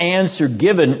is no answer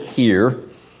given here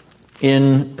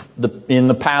in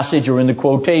the passage or in the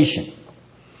quotation.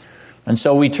 And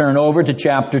so we turn over to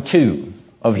chapter 2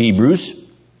 of Hebrews,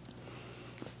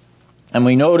 and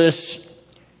we notice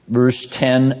verse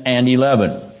 10 and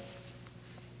 11.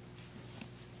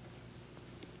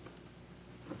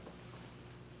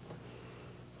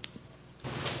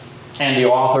 And the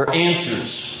author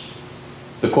answers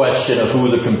the question of who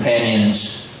the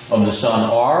companions of the Son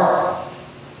are.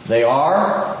 They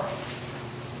are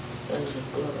Sons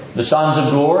of glory. the sons of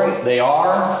glory. They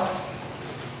are,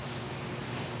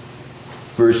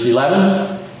 verse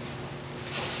 11,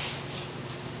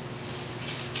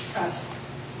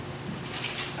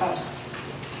 Us.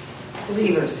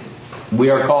 Believers. we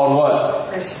are called what?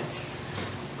 Christians.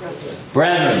 Brethren.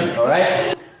 Brethren. All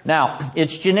right? Now,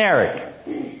 it's generic.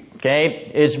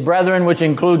 Okay? It's brethren, which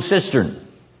includes sistern.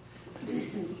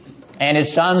 And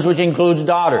it's sons, which includes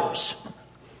daughters.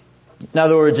 In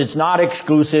other words, it's not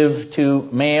exclusive to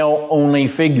male-only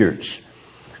figures.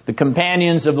 The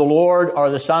companions of the Lord are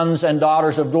the sons and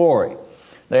daughters of glory.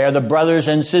 They are the brothers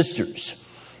and sisters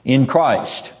in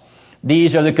Christ.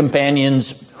 These are the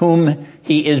companions whom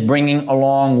he is bringing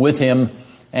along with him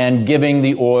and giving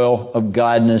the oil of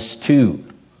gladness to.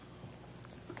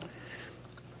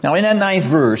 Now, in that 9th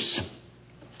verse,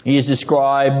 he is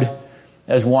described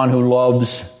as one who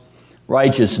loves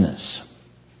righteousness.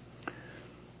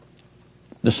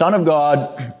 The Son of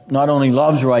God not only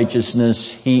loves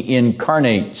righteousness, he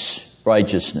incarnates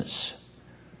righteousness.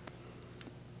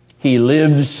 He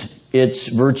lives its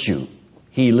virtue.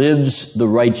 He lives the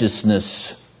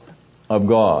righteousness of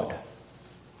God.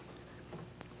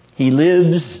 He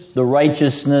lives the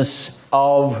righteousness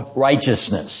of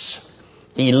righteousness.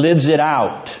 He lives it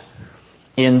out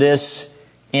in this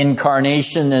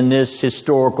incarnation, in this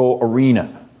historical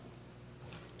arena.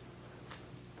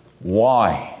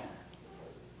 Why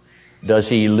does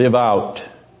he live out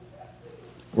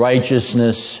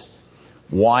righteousness?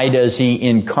 Why does he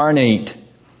incarnate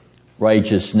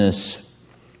righteousness?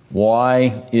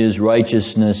 Why is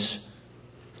righteousness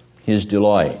his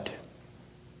delight?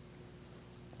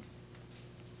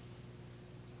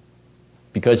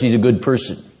 Because he's a good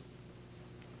person.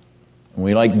 And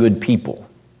we like good people.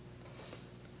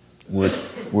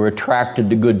 We're attracted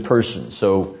to good persons.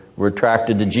 So we're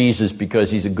attracted to Jesus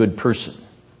because he's a good person.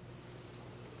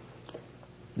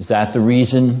 Is that the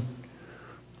reason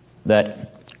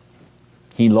that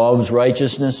he loves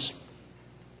righteousness?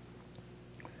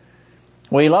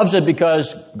 Well, he loves it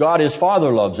because God his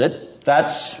Father loves it.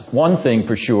 That's one thing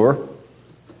for sure.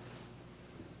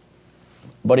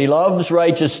 But he loves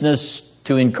righteousness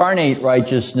to incarnate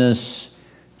righteousness,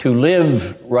 to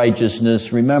live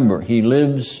righteousness. Remember, he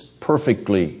lives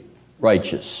perfectly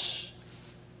righteous.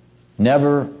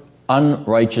 Never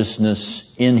unrighteousness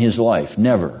in his life.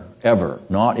 Never, ever.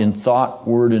 Not in thought,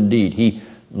 word, and deed. He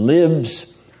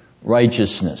lives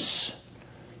righteousness.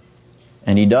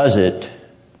 And he does it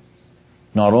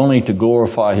not only to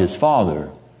glorify his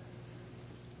Father,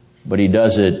 but he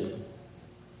does it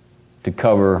to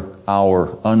cover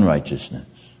our unrighteousness.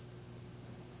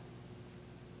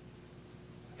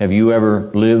 Have you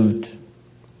ever lived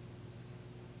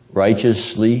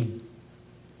righteously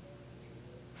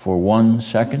for 1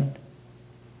 second?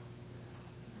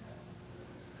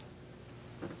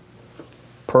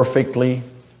 Perfectly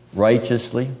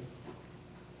righteously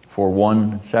for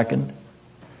 1 second?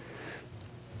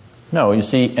 No, you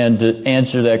see, and to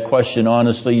answer that question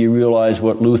honestly, you realize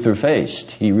what Luther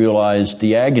faced. He realized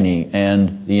the agony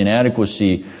and the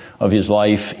inadequacy of his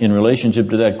life in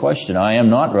relationship to that question. I am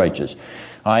not righteous.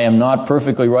 I am not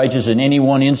perfectly righteous in any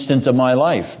one instant of my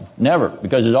life. Never.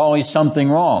 Because there's always something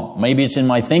wrong. Maybe it's in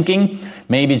my thinking.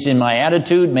 Maybe it's in my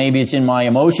attitude. Maybe it's in my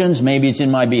emotions. Maybe it's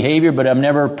in my behavior. But I'm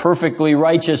never perfectly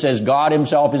righteous as God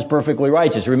Himself is perfectly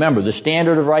righteous. Remember, the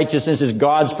standard of righteousness is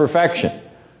God's perfection.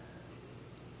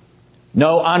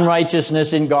 No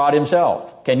unrighteousness in God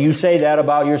Himself. Can you say that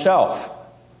about yourself?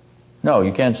 No,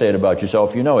 you can't say it about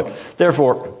yourself. You know it.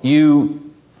 Therefore, you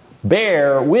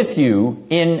bear with you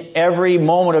in every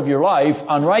moment of your life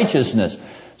unrighteousness.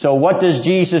 So what does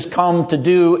Jesus come to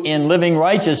do in living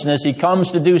righteousness? He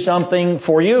comes to do something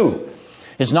for you.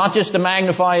 It's not just to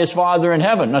magnify His Father in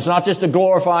heaven. It's not just to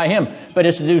glorify Him, but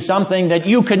it's to do something that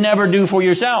you could never do for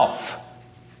yourself.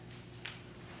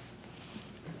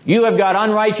 You have got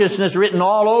unrighteousness written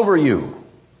all over you.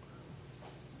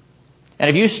 And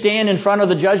if you stand in front of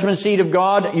the judgment seat of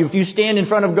God, if you stand in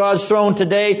front of God's throne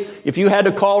today, if you had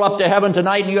to call up to heaven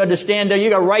tonight and you had to stand there,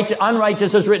 you got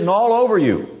unrighteousness written all over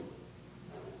you.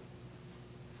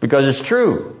 Because it's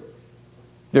true.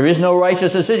 There is no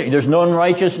righteousness in you. There's none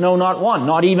righteous, no, not one.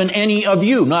 Not even any of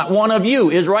you. Not one of you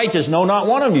is righteous, no, not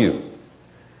one of you.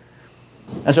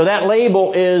 And so that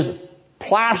label is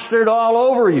plastered all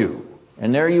over you.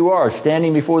 And there you are,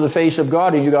 standing before the face of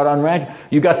God, and you got unrighteous.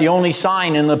 You got the only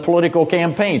sign in the political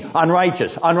campaign: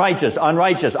 unrighteous, unrighteous,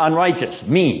 unrighteous, unrighteous.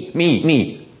 Me, me,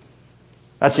 me.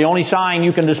 That's the only sign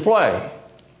you can display.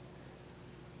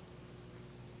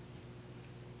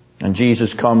 And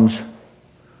Jesus comes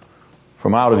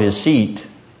from out of His seat,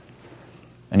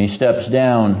 and He steps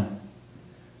down,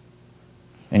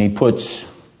 and He puts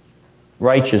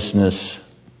righteousness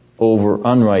over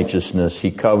unrighteousness. He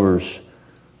covers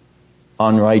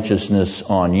unrighteousness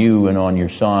on you and on your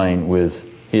sign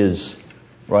with His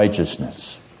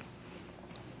righteousness.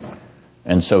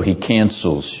 And so He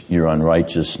cancels your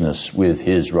unrighteousness with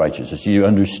His righteousness. You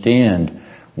understand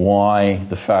why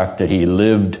the fact that He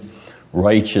lived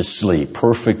righteously,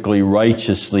 perfectly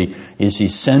righteously, is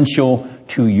essential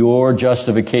to your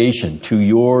justification, to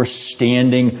your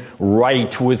standing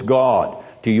right with God,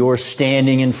 to your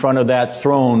standing in front of that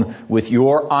throne with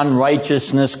your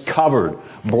unrighteousness covered,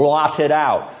 blotted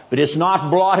out. But it's not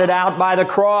blotted out by the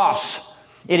cross.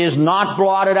 It is not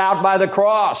blotted out by the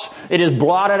cross. It is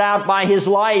blotted out by His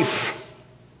life.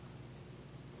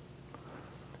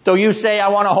 So you say, I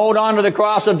want to hold on to the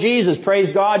cross of Jesus.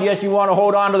 Praise God. Yes, you want to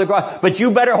hold on to the cross. But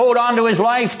you better hold on to His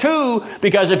life too,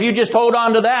 because if you just hold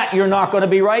on to that, you're not going to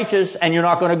be righteous, and you're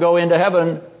not going to go into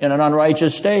heaven in an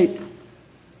unrighteous state.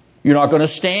 You're not going to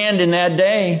stand in that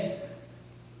day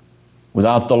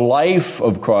without the life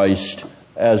of Christ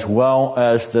as well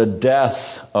as the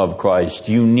death of Christ.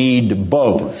 You need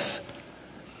both.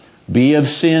 Be of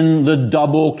sin the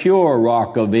double cure,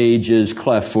 Rock of Ages,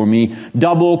 cleft for me.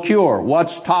 Double cure.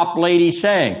 What's Top Lady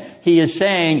saying? He is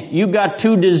saying, you got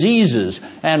two diseases,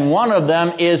 and one of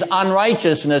them is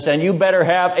unrighteousness, and you better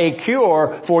have a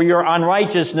cure for your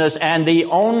unrighteousness, and the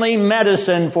only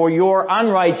medicine for your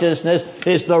unrighteousness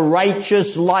is the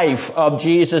righteous life of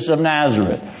Jesus of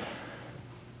Nazareth.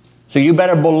 So you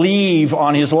better believe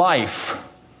on His life.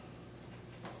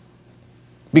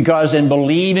 Because in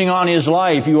believing on His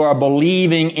life, you are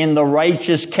believing in the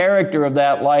righteous character of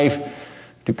that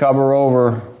life to cover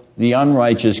over the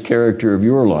unrighteous character of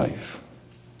your life.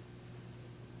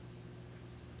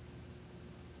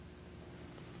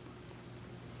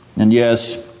 And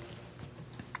yes,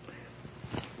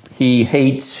 He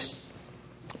hates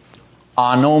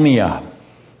anomia.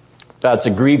 That's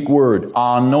a Greek word,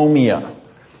 anomia.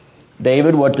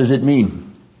 David, what does it mean?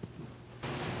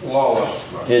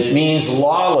 Lawless. It means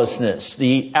lawlessness.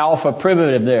 The alpha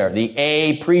privative there, the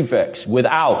A prefix,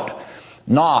 without,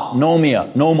 not,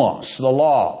 nomia, nomos, the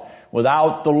law.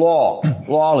 Without the law,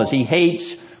 lawless. He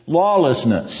hates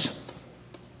lawlessness.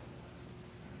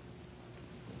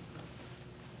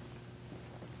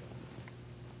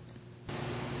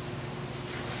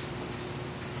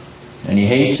 And He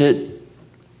hates it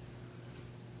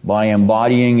by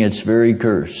embodying its very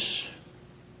curse.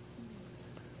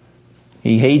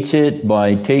 He hates it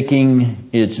by taking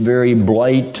its very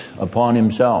blight upon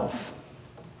Himself.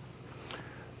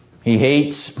 He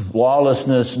hates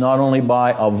lawlessness not only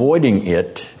by avoiding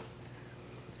it,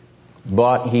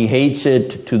 but He hates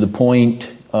it to the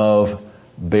point of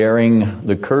bearing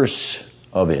the curse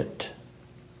of it.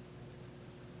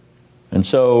 And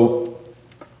so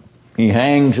He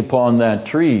hangs upon that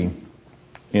tree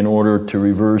in order to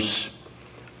reverse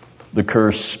the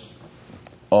curse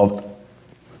of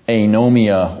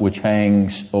anomia which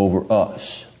hangs over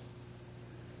us.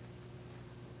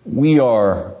 We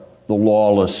are the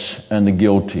lawless and the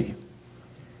guilty.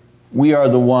 We are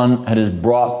the one that has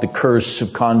brought the curse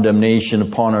of condemnation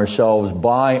upon ourselves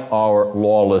by our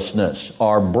lawlessness,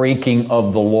 our breaking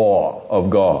of the law of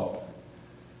God.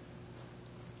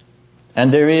 And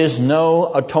there is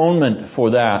no atonement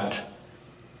for that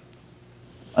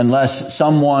unless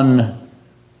someone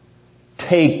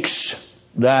takes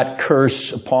that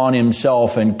curse upon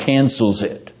himself and cancels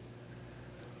it.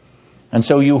 And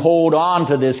so you hold on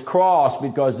to this cross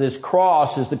because this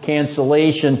cross is the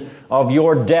cancellation of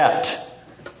your debt,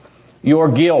 your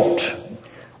guilt,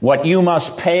 what you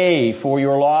must pay for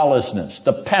your lawlessness,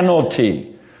 the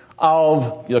penalty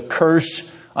of the curse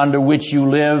under which you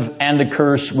live and the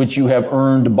curse which you have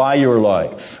earned by your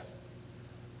life.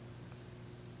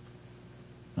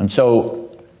 And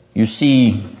so you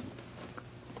see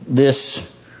this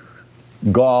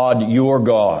God, your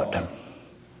God,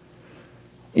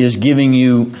 is giving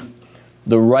you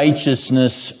the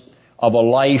righteousness of a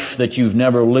life that you've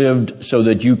never lived so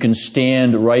that you can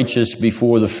stand righteous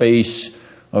before the face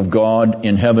of God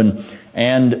in heaven.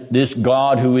 And this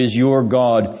God who is your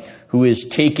God, who is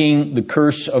taking the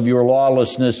curse of your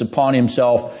lawlessness upon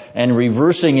himself and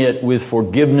reversing it with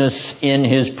forgiveness in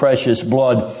his precious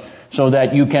blood so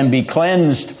that you can be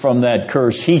cleansed from that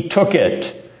curse. He took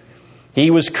it. He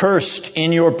was cursed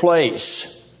in your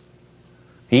place.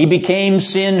 He became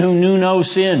sin who knew no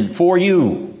sin for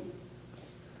you,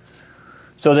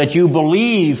 so that you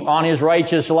believe on his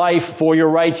righteous life for your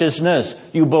righteousness.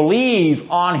 You believe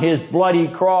on his bloody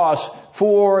cross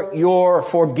for your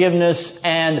forgiveness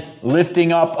and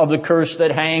lifting up of the curse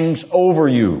that hangs over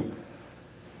you.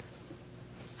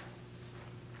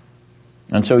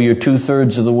 And so you're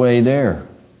 2/3 of the way there.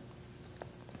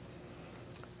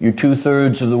 You're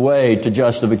 2/3 of the way to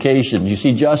justification. You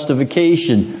see,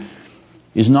 justification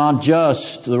is not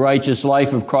just the righteous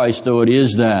life of Christ, though it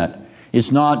is that.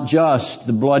 It's not just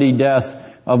the bloody death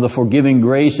of the forgiving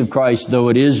grace of Christ, though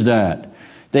it is that.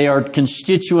 They are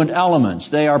constituent elements.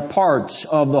 They are parts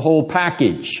of the whole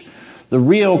package. The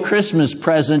real Christmas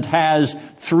present has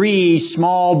 3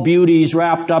 small beauties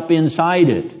wrapped up inside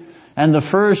it. And the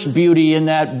first beauty in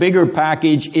that bigger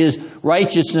package is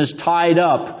righteousness tied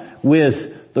up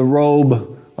with the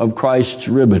robe of Christ's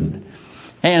ribbon.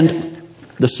 And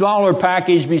the smaller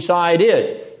package beside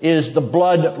it is the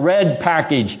blood red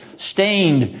package,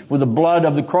 stained with the blood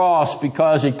of the cross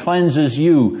because it cleanses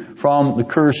you from the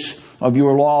curse of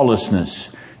your lawlessness.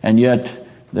 And yet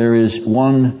there is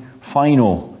one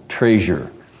final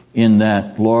treasure in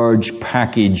that large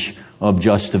package of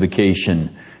justification.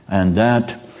 And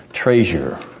that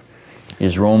treasure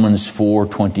is Romans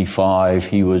 4:25.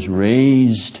 He was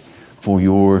raised for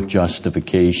your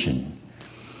justification.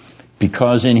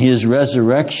 Because in his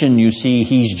resurrection, you see,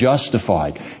 he's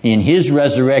justified. In his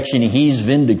resurrection, he's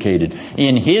vindicated.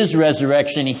 In his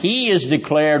resurrection, he is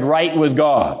declared right with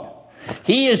God.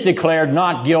 He is declared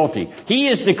not guilty. He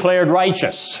is declared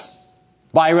righteous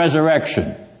by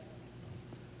resurrection.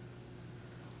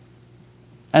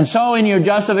 And so in your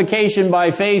justification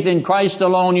by faith in Christ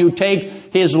alone, you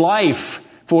take his life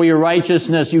for your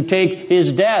righteousness. You take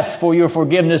his death for your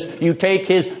forgiveness. You take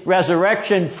his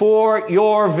resurrection for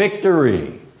your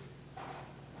victory.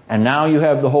 And now you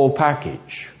have the whole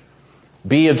package.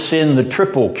 Be of sin the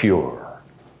triple cure.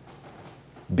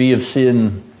 Be of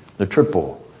sin the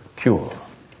triple cure.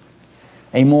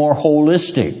 A more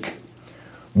holistic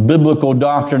biblical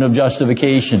doctrine of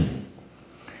justification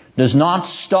does not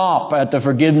stop at the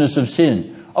forgiveness of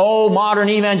sin. Oh, modern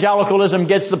evangelicalism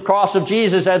gets the cross of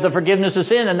Jesus as the forgiveness of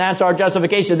sin, and that's our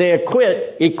justification. They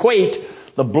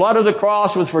equate the blood of the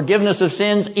cross with forgiveness of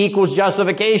sins equals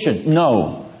justification.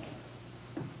 No.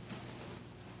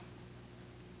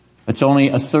 It's only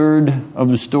a third of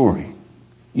the story.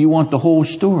 You want the whole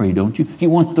story, don't you? You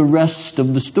want the rest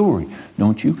of the story,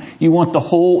 don't you? You want the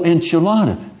whole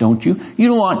enchilada, don't you? You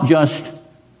don't want just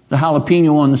the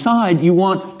jalapeno on the side. You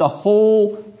want the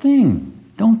whole thing,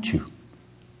 don't you?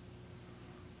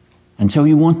 And so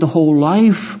you want the whole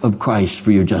life of Christ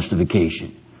for your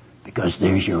justification, because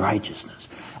there's your righteousness.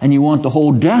 And you want the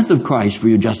whole death of Christ for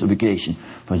your justification,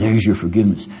 for there's your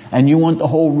forgiveness. And you want the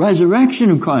whole resurrection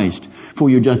of Christ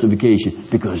for your justification,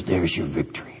 because there's your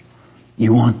victory.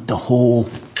 You want the whole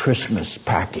Christmas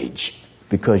package,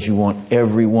 because you want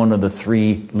every one of the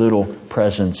 3 little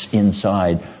presents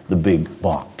inside the big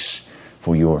box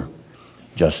for your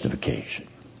justification.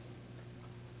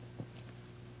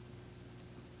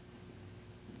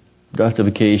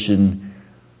 Justification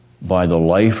by the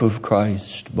life of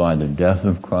Christ, by the death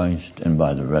of Christ, and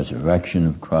by the resurrection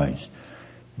of Christ.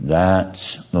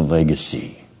 That's the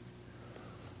legacy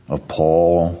of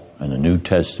Paul and the New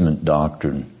Testament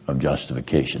doctrine of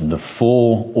justification. The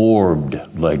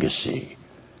full-orbed legacy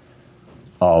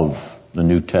of the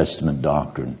New Testament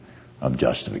doctrine of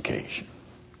justification.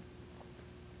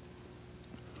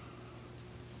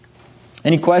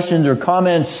 Any questions or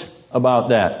comments about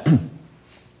that?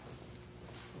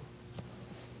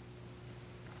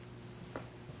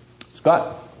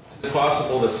 Scott? Is it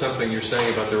possible that something you're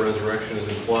saying about the resurrection is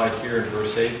implied here in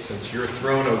verse 8, since your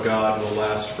throne, O God, will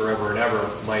last forever and ever,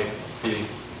 might be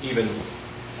even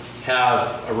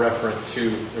have a reference to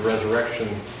the resurrection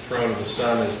throne of the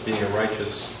Son as being a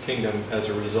righteous kingdom as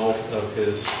a result of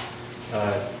his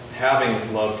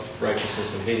having loved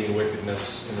righteousness and hating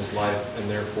wickedness in his life, and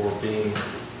therefore being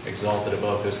exalted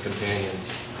above his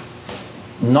companions?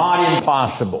 Not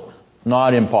impossible.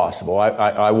 Not impossible.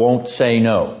 I won't say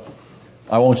no.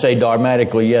 I won't say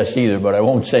dogmatically yes either, but I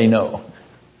won't say no.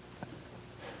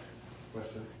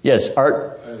 Question? Yes,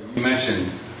 Art? You mentioned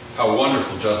how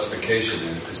wonderful justification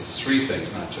is, because it's three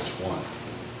things, not just one.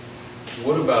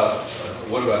 What about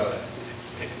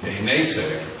a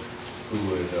naysayer who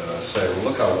would say, well,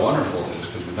 look how wonderful it is,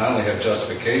 because we not only have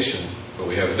justification, but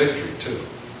we have victory too.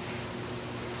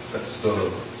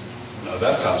 So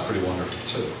that sounds pretty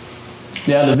wonderful too.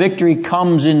 Yeah, the victory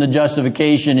comes in the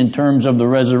justification in terms of the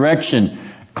resurrection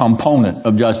component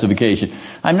of justification.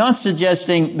 I'm not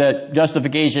suggesting that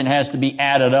justification has to be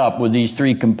added up with these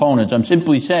three components. I'm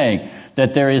simply saying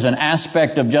that there is an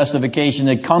aspect of justification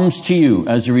that comes to you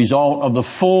as a result of the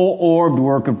full-orbed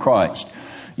work of Christ.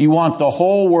 You want the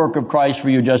whole work of Christ for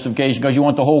your justification because you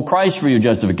want the whole Christ for your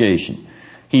justification.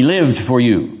 He lived for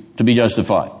you to be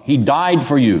justified. He died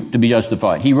for you to be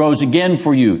justified. He rose again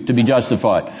for you to be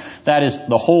justified. That is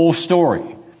the whole story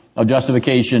of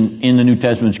justification in the New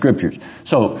Testament Scriptures.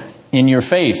 So, in your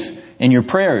faith, in your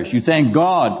prayers, you thank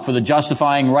God for the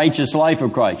justifying righteous life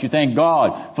of Christ. You thank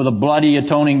God for the bloody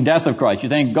atoning death of Christ. You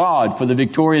thank God for the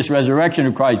victorious resurrection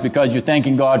of Christ because you're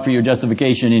thanking God for your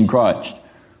justification in Christ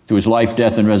through His life,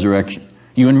 death, and resurrection.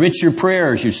 You enrich your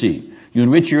prayers, you see. You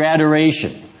enrich your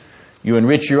adoration. You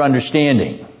enrich your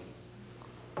understanding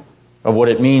of what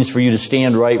it means for you to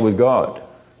stand right with God. When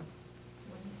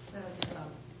he says,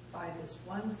 by this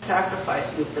one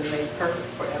sacrifice you've been made perfect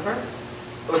forever,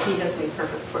 or he has made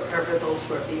perfect forever those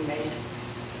who are being made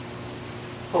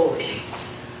holy.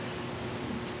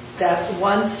 That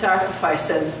one sacrifice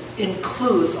then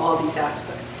includes all these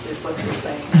aspects, is what you're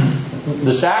saying.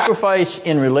 The sacrifice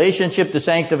in relationship to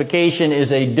sanctification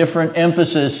is a different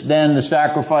emphasis than the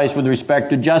sacrifice with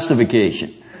respect to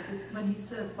justification. When he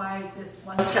says, by this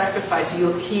one sacrifice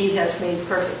he has made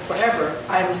perfect forever,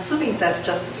 I'm assuming that's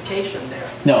justification there.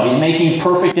 No, He's making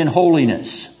perfect in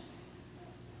holiness.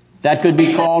 That could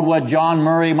be called what John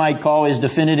Murray might call his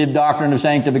definitive doctrine of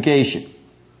sanctification.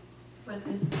 But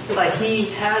it's like He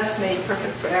has made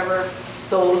perfect forever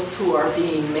those who are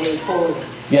being made holy.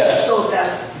 Yes. So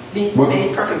that being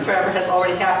made perfect forever has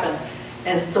already happened,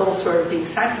 and those who are being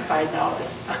sanctified now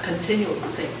is a continual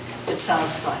thing, it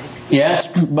sounds like. Yes,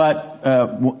 but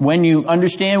when you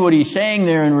understand what he's saying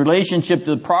there in relationship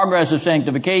to the progress of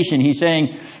sanctification, he's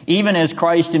saying, even as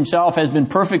Christ Himself has been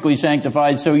perfectly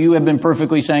sanctified, so you have been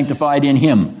perfectly sanctified in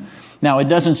Him. Now, it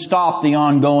doesn't stop the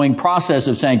ongoing process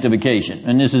of sanctification,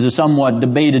 and this is a somewhat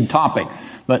debated topic,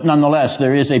 but nonetheless,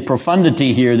 there is a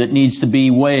profundity here that needs to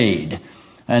be weighed.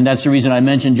 And that's the reason I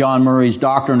mentioned John Murray's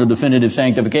doctrine of definitive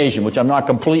sanctification, which I'm not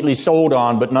completely sold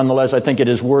on, but nonetheless I think it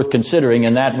is worth considering,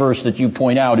 and that verse that you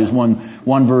point out is one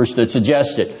verse that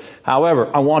suggests it. However,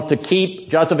 I want to keep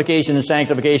justification and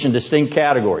sanctification distinct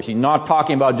categories. He's not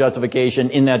talking about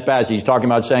justification in that passage. He's talking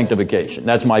about sanctification.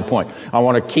 That's my point. I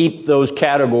want to keep those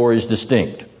categories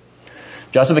distinct.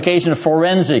 Justification is a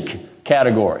forensic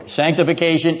category.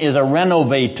 Sanctification is a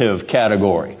renovative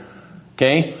category.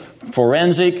 Okay?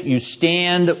 Forensic, you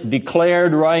stand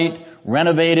declared right.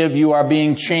 Renovative, you are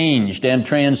being changed and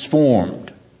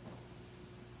transformed.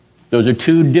 Those are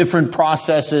two different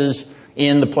processes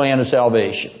in the plan of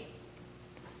salvation.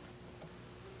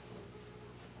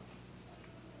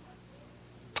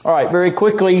 All right, very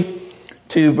quickly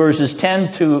to verses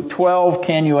 10 to 12.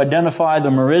 Can you identify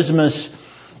the merismus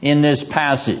in this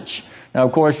passage? Now,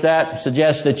 of course, that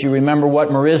suggests that you remember what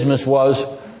merismus was.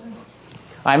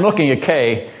 I'm looking at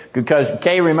Kay, because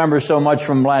Kay remembers so much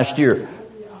from last year.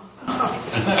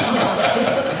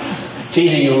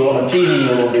 Teasing you a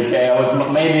little bit,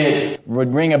 Kay. Maybe it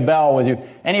would ring a bell with you.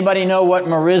 Anybody know what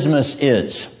merismus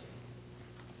is?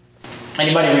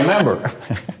 Anybody remember?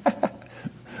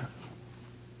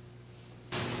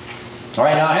 All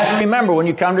right, now I have to remember when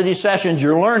you come to these sessions,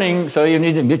 you're learning, so you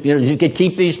need to you can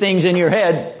keep these things in your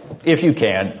head if you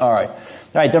can. All right.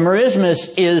 The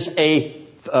merismus is a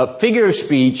figure of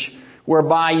speech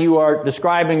whereby you are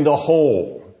describing the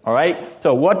whole. All right.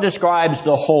 So what describes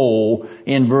the whole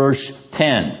in verse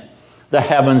 10? The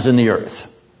heavens and the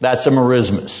earth. That's a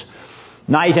merismus.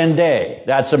 Night and day.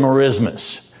 That's a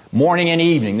merismus. Morning and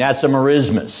evening. That's a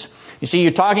merismus. You see,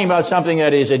 you're talking about something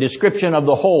that is a description of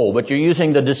the whole, but you're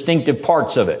using the distinctive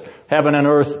parts of it. Heaven and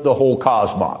earth, the whole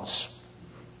cosmos.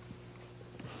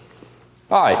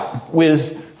 All right.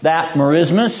 With that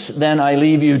merismus, then I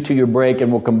leave you to your break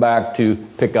and we'll come back to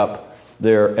pick up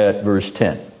there at verse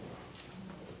 10.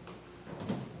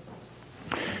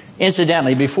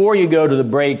 Incidentally, before you go to the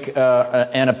break,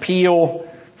 an appeal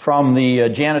from the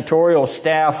janitorial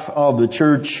staff of the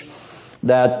church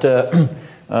that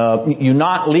you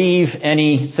not leave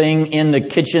anything in the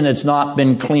kitchen that's not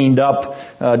been cleaned up,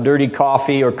 dirty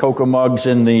coffee or cocoa mugs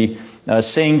in the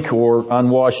sink or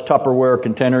unwashed Tupperware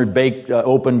containers, baked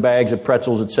open bags of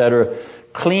pretzels, etc.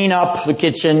 Clean up the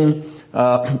kitchen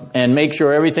and make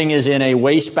sure everything is in a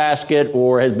wastebasket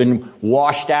or has been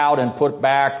washed out and put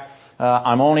back.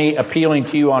 I'm only appealing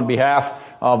to you on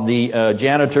behalf of the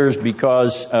janitors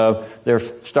because they're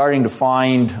starting to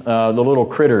find the little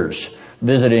critters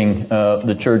visiting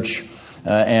the church,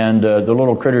 and the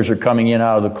little critters are coming in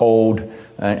out of the cold,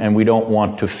 and we don't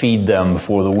want to feed them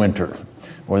before the winter,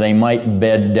 or they might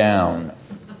bed down.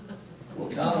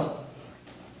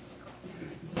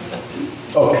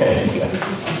 Okay.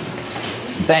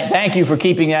 Thank you for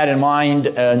keeping that in mind.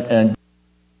 And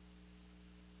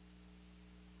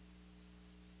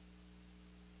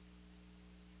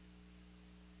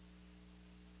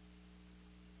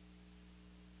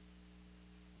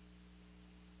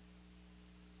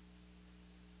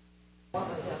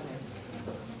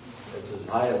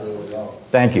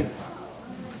thank you.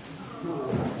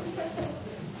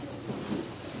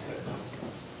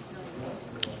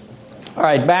 All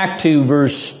right, back to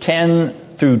verse 10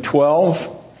 through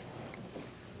 12.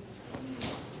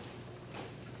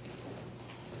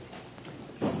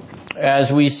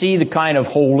 As we see the kind of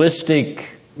holistic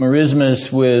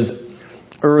merismus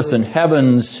with earth and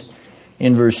heavens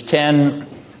in verse 10,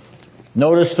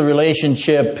 notice the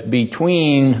relationship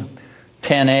between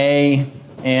 10a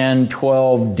and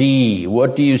 12d.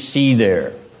 What do you see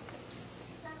there?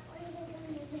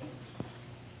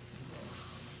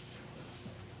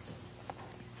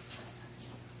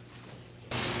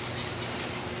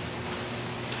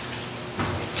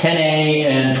 (10a)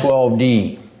 and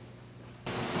 12d.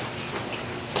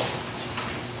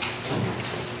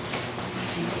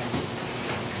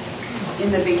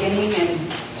 In the beginning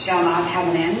and shall not have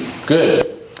an end. Good.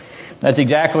 That's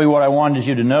exactly what I wanted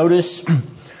you to notice.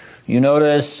 You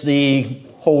notice the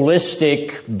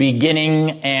holistic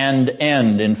beginning and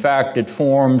end. In fact, it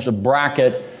forms a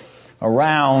bracket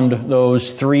around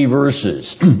those three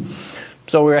verses.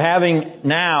 So we're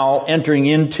entering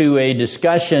into a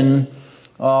discussion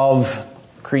of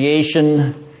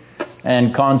creation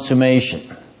and consummation.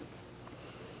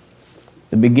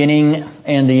 The beginning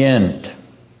and the end.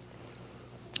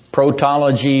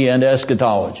 Protology and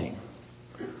eschatology.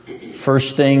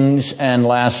 First things and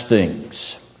last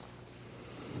things.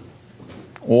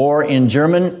 Or in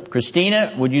German,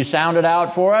 Christina, would you sound it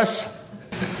out for us?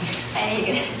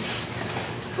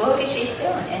 Vorgeschichte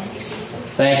und Endgeschichte.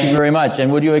 Thank you very much.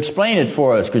 And would you explain it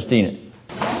for us, Christina?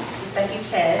 Like you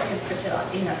said,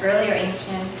 earlier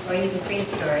ancient or even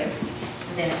prehistory, and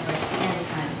then of course the end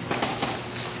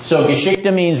times. So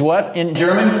Geschichte means what in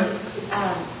German?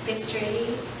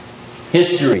 History.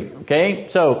 History, okay?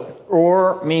 So,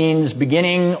 or means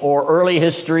beginning or early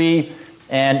history,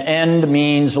 and end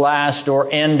means last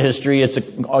or end history.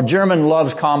 German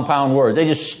loves compound words. They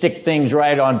just stick things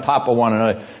right on top of one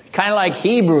another. Kind of like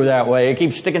Hebrew that way. It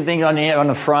keeps sticking things on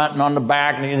the front and on the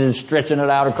back and then stretching it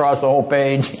out across the whole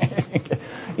page.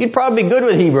 You'd probably be good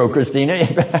with Hebrew, Christina.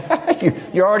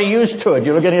 You're already used to it.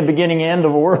 You're looking at the beginning and end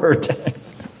of a word.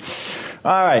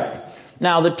 All right.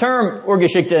 Now, the term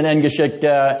Urgeschichte and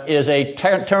Endgeschichte is a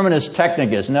terminus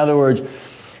technicus. In other words,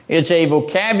 it's a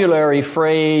vocabulary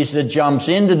phrase that jumps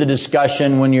into the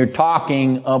discussion when you're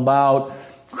talking about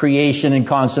creation and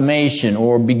consummation,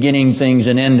 or beginning things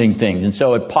and ending things. And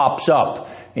so it pops up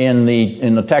in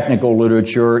the technical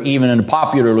literature, even in the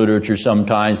popular literature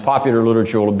sometimes. Popular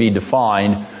literature will be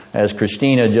defined, as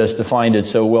Christina just defined it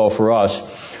so well for us.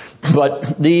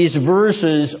 But these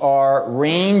verses are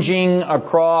ranging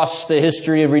across the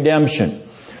history of redemption.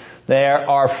 They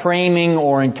are framing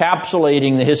or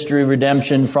encapsulating the history of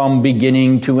redemption from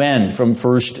beginning to end, from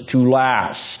first to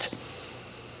last.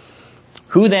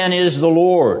 Who then is the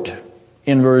Lord?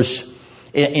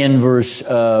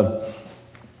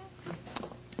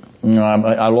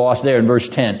 I lost there in verse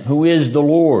 10. Who is the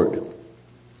Lord?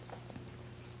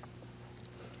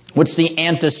 What's the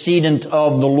antecedent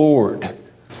of the Lord?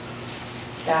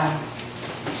 Thou.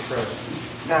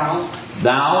 Thou? It's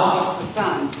the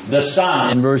Son. The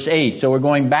Son in verse 8. So we're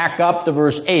going back up to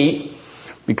verse 8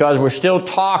 because we're still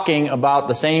talking about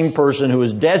the same person who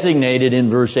is designated in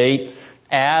verse 8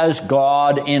 as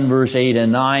God in verse 8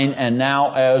 and 9 and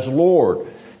now as Lord.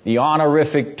 The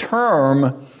honorific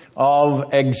term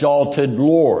of exalted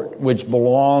Lord, which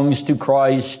belongs to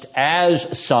Christ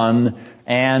as Son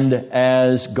and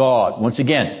as God. Once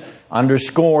again,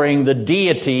 underscoring the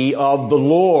deity of the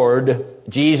Lord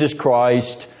Jesus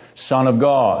Christ, Son of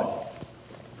God.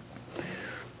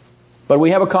 But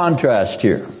we have a contrast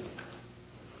here.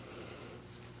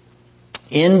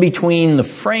 In between the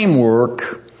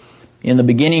framework, in the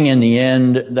beginning and the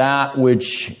end, that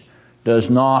which does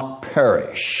not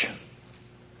perish.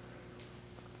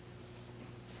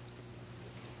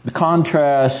 The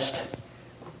contrast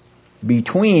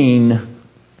between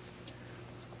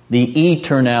the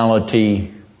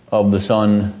eternality of the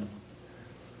Son,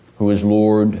 who is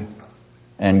Lord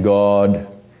and God,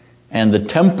 and the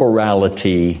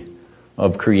temporality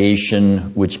of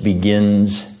creation, which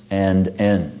begins and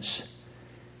ends.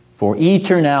 For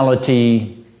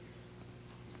eternality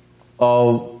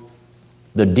of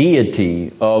the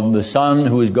deity of the Son,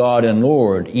 who is God and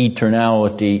Lord,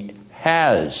 eternality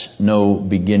has no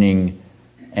beginning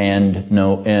and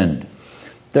no end.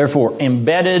 Therefore,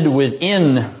 embedded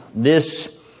within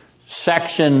this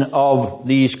section of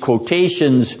these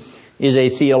quotations is a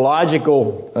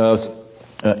theological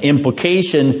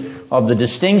implication of the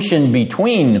distinction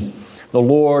between the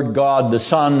Lord, God, the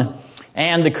Son,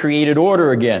 and the created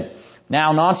order again.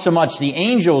 Now, not so much the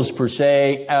angels per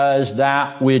se as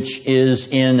that which is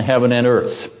in heaven and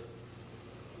earth.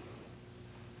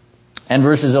 And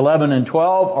verses 11 and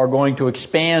 12 are going to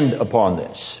expand upon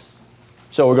this.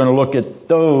 So we're going to look at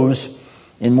those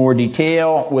in more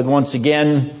detail with, once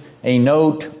again, a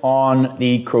note on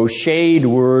the crocheted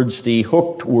words, the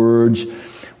hooked words.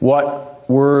 What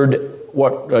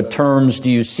terms do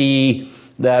you see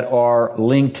that are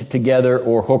linked together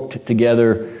or hooked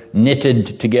together,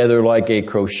 knitted together like a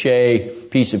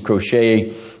piece of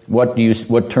crochet?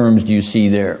 What terms do you see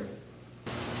there?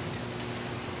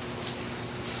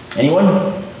 Anyone?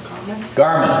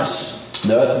 Garments.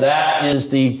 That is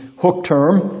the hook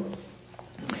term.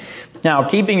 Now,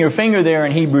 keeping your finger there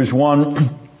in Hebrews 1,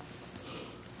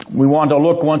 we want to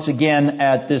look once again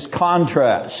at this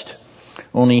contrast.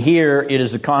 Only here it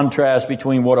is the contrast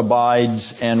between what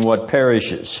abides and what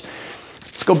perishes.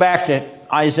 Let's go back to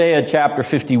Isaiah chapter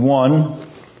 51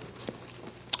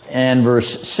 and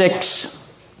verse 6.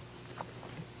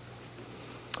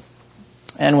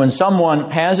 And when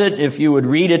someone has it, if you would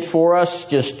read it for us,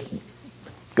 just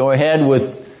go ahead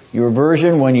with your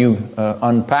version when you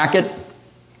unpack it.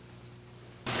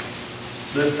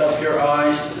 Lift up your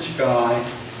eyes to the sky,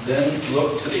 then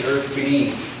look to the earth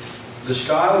beneath. The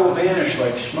sky will vanish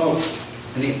like smoke,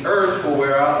 and the earth will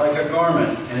wear out like a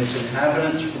garment, and its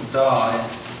inhabitants will die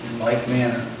in like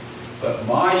manner. But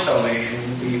my salvation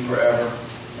will be forever,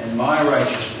 and my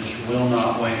righteousness will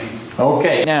not wane.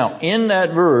 Okay, now in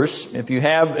that verse, if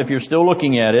you're still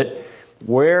looking at it,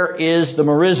 where is the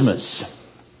merismus?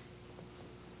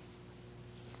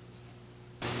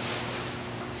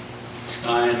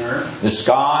 Sky and earth. The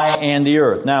sky and the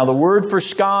earth. Now the word for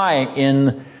sky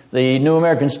in the New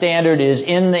American Standard is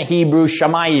in the Hebrew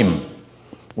shamayim.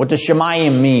 What does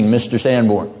shamayim mean, Mr.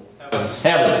 Sanborn? Heavens.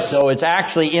 Heavens. So it's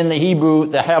actually in the Hebrew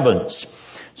the heavens.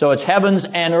 So it's heavens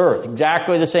and earth.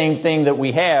 Exactly the same thing that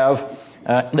we have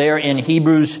there in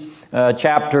Hebrews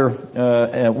chapter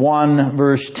 1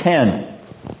 verse 10.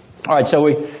 Alright, so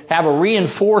we have a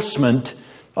reinforcement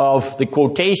of the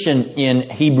quotation in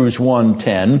Hebrews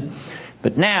 1:10.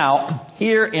 But now,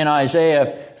 here in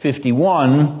Isaiah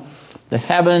 51, the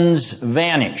heavens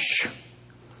vanish.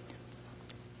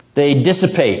 They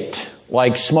dissipate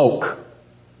like smoke,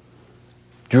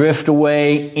 drift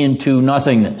away into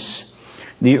nothingness.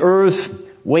 The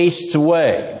earth wastes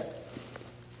away.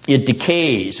 It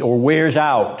decays or wears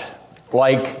out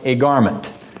like a garment.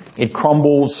 It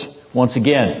crumbles once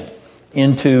again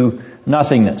into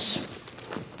nothingness.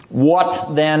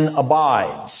 What then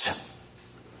abides?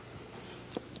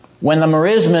 When the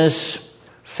merismus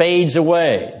fades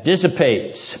away,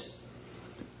 dissipates,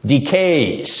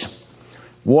 decays,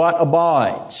 what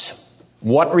abides?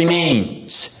 What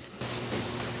remains?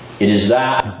 It is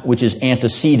that which is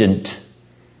antecedent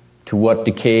to what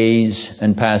decays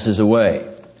and passes away.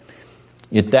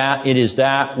 It is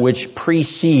that which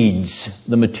precedes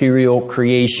the material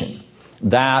creation.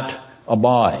 That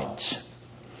abides.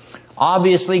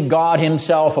 Obviously, God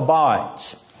himself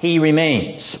abides. He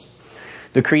remains.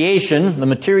 The creation, the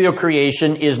material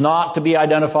creation, is not to be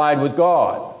identified with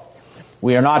God.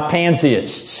 We are not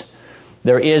pantheists.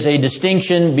 There is a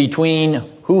distinction between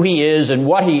who he is and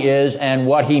what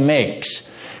he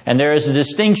makes. And there is a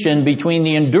distinction between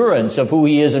the endurance of who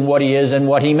he is and what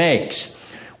he makes.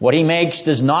 What he makes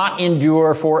does not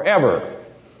endure forever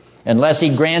unless he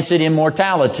grants it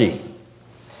immortality.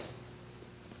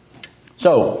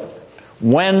 So,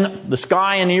 when the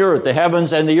sky and the earth, the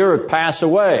heavens and the earth pass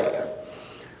away,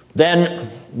 then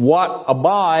what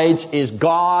abides is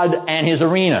God and his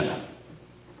arena.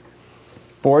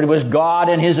 For it was God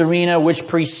and his arena which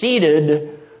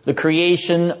preceded the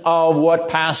creation of what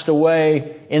passed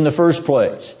away in the first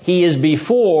place. He is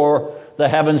before the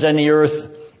heavens and the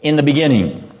earth in the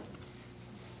beginning.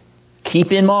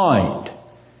 Keep in mind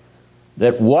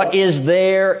that what is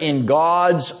there in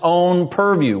God's own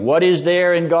purview, what is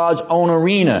there in God's own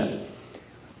arena,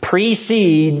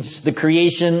 precedes the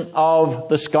creation of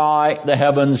the sky, the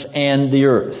heavens, and the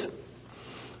earth.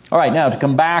 All right, now to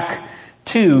come back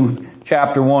to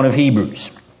chapter 1 of Hebrews.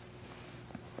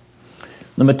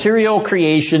 The material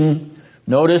creation,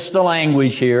 notice the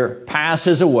language here,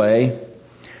 passes away,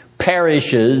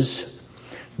 perishes,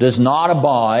 does not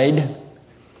abide,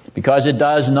 because it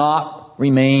does not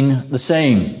remain the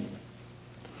same.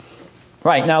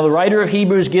 Right, now the writer of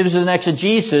Hebrews gives an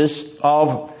exegesis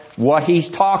of what he's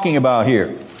talking about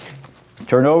here.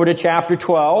 Turn over to chapter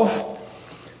 12.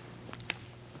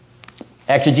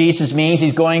 Exegesis means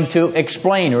he's going to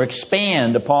explain or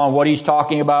expand upon what he's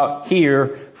talking about here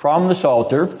from the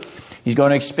Psalter. He's going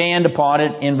to expand upon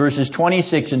it in verses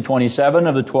 26 and 27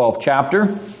 of the 12th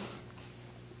chapter.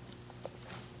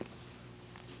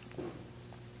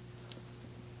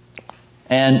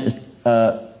 And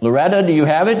Loretta, do you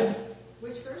have it?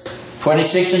 Which verse?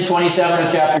 26 and 27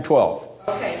 of chapter 12.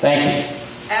 Okay. Thank you.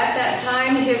 At that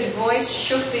time his voice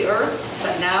shook the earth,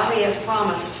 but now he has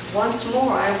promised, once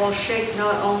more I will shake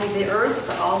not only the earth,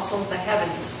 but also the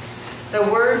heavens. The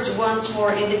words once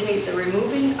more indicate the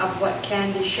removing of what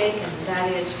can be shaken,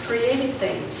 that is, created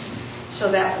things,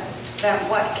 so that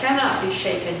what cannot be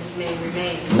shaken may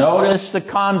remain. Notice the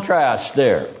contrast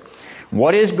there.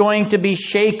 What is going to be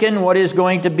shaken, what is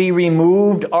going to be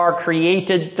removed are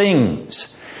created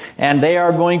things. And they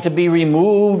are going to be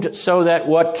removed so that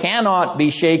what cannot be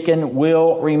shaken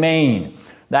will remain.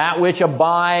 That which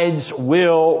abides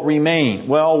will remain.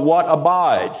 Well, what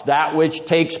abides? That which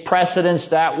takes precedence,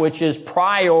 that which is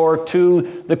prior to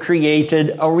the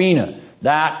created arena.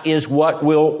 That is what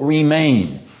will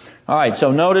remain. All right,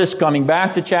 so notice, coming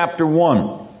back to chapter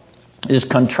 1, is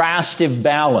contrastive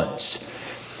balance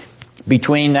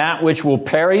between that which will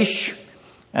perish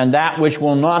and that which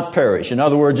will not perish. In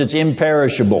other words, it's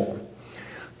imperishable.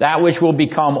 That which will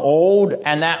become old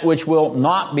and that which will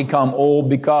not become old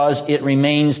because it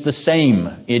remains the same.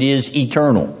 It is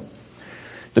eternal.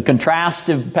 The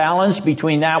contrastive balance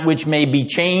between that which may be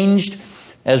changed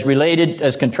as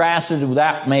contrasted with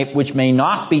that which may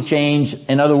not be changed.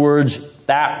 In other words,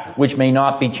 that which may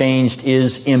not be changed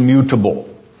is immutable.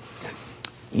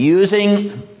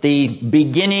 Using the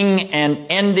beginning and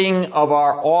ending of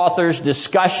our author's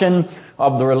discussion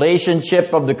of the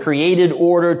relationship of the created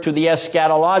order to the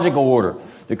eschatological order,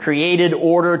 the created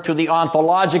order to the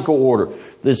ontological order,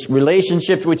 this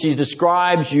relationship which he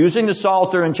describes using the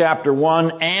Psalter in chapter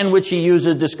 1 and which he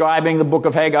uses describing the book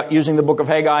of Haggai, using the book of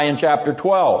Haggai in chapter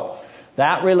 12.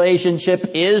 That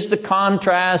relationship is the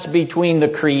contrast between the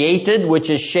created, which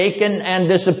is shaken and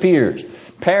disappears,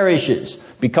 perishes,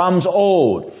 becomes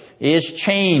old, is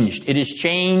changed. It is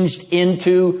changed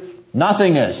into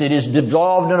nothingness. It is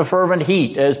dissolved in a fervent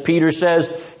heat, as Peter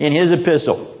says in his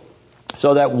epistle.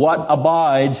 So that what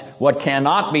abides, what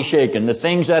cannot be shaken, the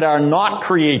things that are not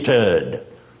created,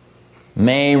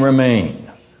 may remain.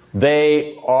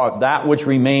 That which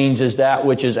remains is that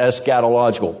which is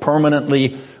eschatological,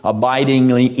 permanently,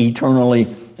 abidingly, eternally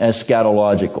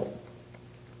eschatological.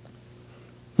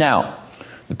 Now,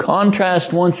 the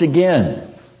contrast once again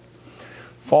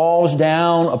falls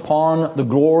down upon the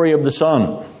glory of the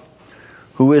Son,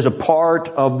 who is a part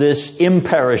of this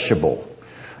imperishable,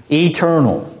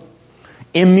 eternal,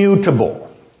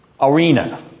 immutable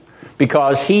arena,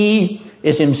 because he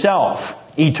is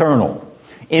himself eternal,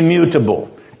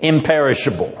 immutable,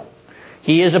 imperishable.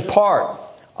 He is a part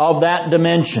of that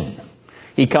dimension.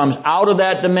 He comes out of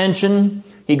that dimension.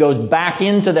 He goes back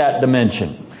into that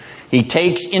dimension. He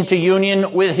takes into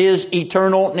union with his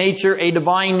eternal nature, a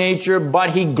divine nature, but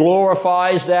he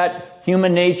glorifies that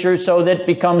human nature so that it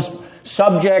becomes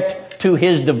subject to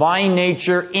His divine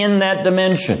nature in that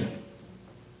dimension.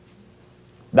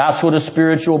 That's what a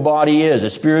spiritual body is. A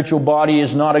spiritual body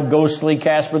is not a ghostly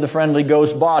Casper the Friendly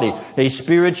Ghost body. A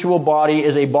spiritual body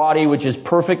is a body which is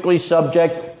perfectly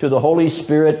subject to the Holy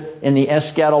Spirit in the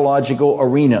eschatological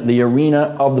arena, the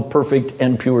arena of the perfect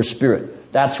and pure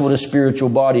Spirit. That's what a spiritual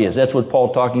body is. That's what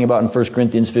Paul's talking about in 1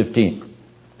 Corinthians 15.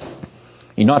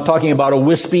 He's not talking about a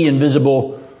wispy,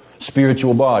 invisible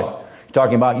spiritual body. He's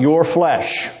talking about your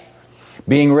flesh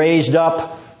being raised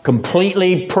up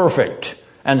completely perfect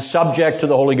and subject to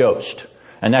the Holy Ghost.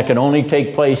 And that can only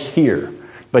take place here.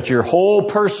 But your whole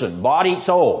person, body,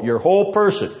 soul, your whole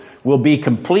person will be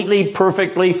completely,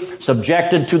 perfectly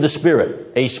subjected to the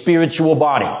Spirit, a spiritual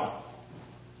body.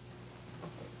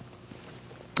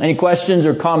 Any questions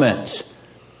or comments?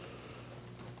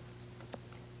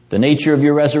 The nature of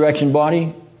your resurrection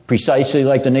body, precisely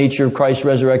like the nature of Christ's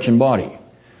resurrection body.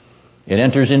 It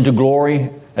enters into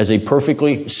glory as a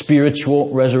perfectly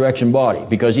spiritual resurrection body,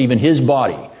 because even His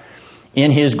body,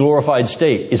 in His glorified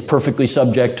state, is perfectly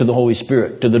subject to the Holy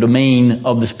Spirit, to the domain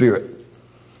of the Spirit.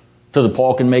 So that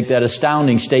Paul can make that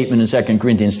astounding statement in 2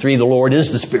 Corinthians 3, the Lord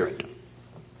is the Spirit.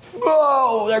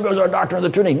 Whoa, there goes our doctrine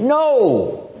of the Trinity.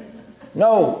 No.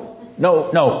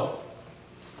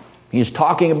 He is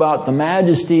talking about the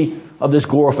majesty of this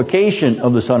glorification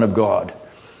of the Son of God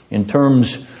in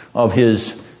terms of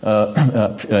His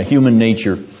human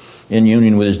nature in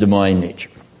union with His divine nature.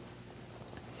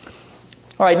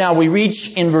 All right, now we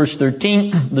reach in verse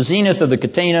 13 the zenith of the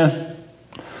catena,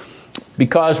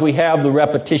 because we have the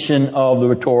repetition of the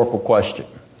rhetorical question.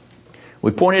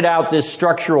 We pointed out this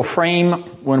structural frame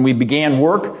when we began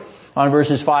work on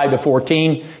verses 5 to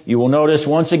 14. You will notice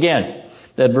once again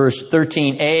that verse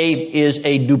 13a is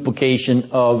a duplication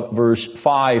of verse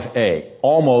 5a.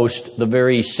 Almost the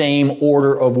very same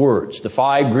order of words. The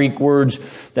 5 Greek words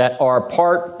that are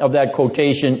part of that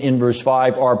quotation in verse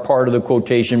 5 are part of the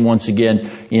quotation once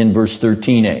again in verse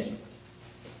 13a.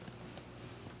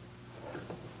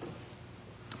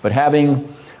 But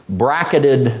having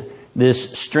bracketed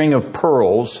this string of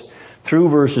pearls through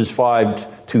verses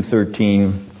 5 to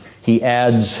 13, he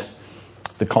adds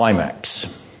the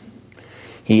climax.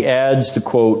 He adds the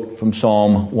quote from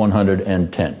Psalm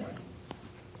 110.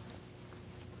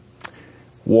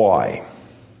 Why?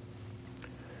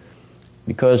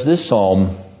 Because this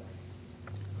psalm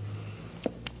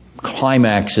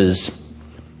climaxes,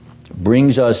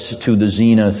 brings us to the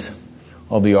zenith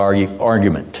of the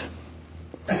argument.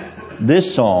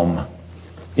 This psalm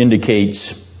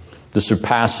indicates the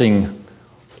surpassing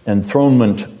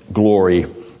enthronement glory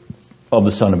of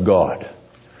the Son of God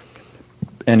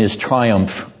and His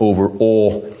triumph over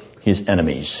all His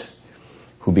enemies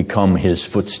who become His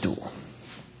footstool.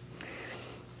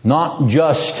 Not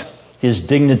just His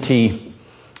dignity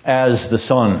as the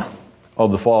Son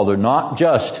of the Father, not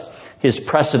just His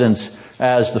precedence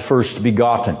as the first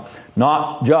begotten,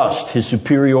 not just His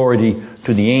superiority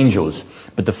to the angels,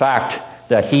 but the fact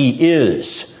that He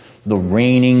is the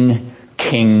reigning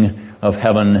King of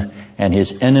heaven and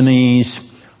His enemies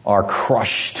are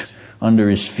crushed under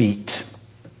His feet.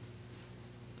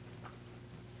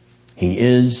 He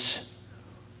is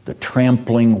the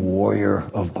trampling warrior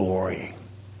of glory,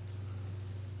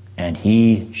 and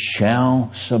He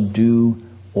shall subdue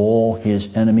all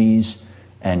His enemies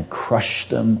and crush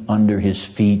them under His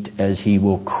feet as He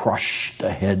will crush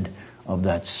the head of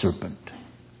that serpent.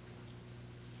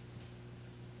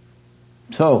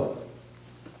 So,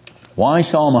 why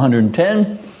Psalm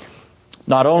 110?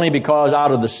 Not only because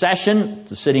out of the session,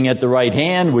 the sitting at the right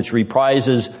hand, which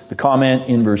reprises the comment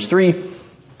in verse 3,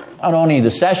 not only the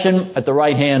session at the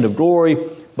right hand of glory,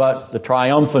 but the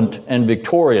triumphant and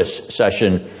victorious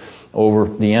session over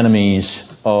the enemies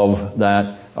of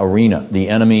that arena, the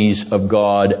enemies of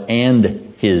God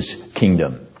and His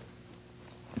kingdom.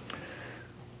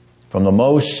 From the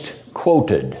most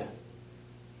quoted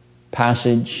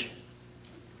passage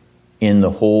in the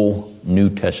whole New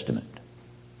Testament.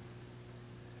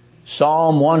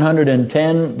 Psalm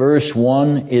 110 verse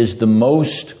 1 is the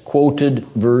most quoted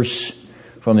verse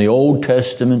from the Old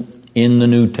Testament in the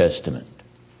New Testament.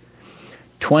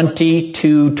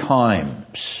 22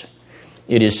 times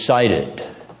it is cited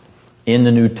in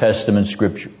the New Testament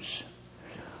scriptures.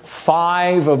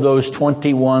 5 of those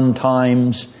 21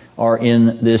 times are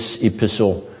in this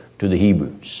epistle to the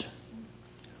Hebrews.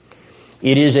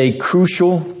 It is a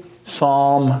crucial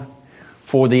psalm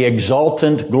for the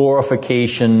exultant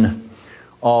glorification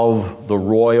of the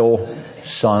royal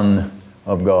Son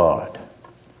of God,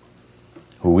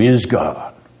 who is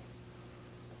God,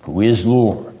 who is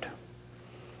Lord,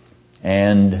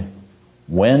 and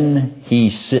when he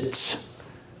sits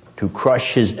to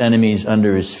crush his enemies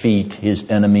under his feet, his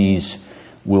enemies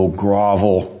will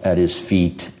grovel at his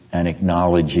feet and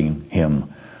acknowledging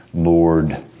him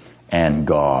Lord and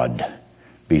God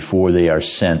before they are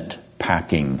sent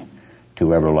packing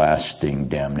to everlasting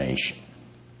damnation.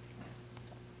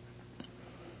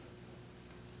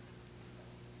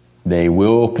 They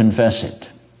will confess it.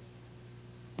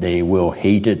 They will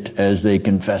hate it as they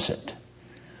confess it.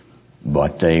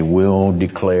 But they will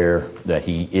declare that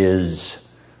he is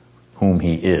whom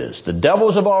he is. The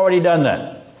devils have already done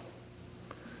that.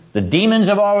 The demons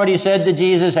have already said to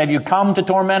Jesus, have you come to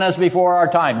torment us before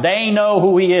our time? They know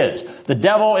who he is. The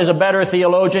devil is a better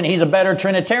theologian. He's a better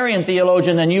Trinitarian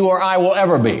theologian than you or I will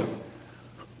ever be.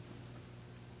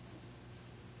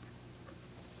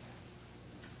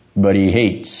 But he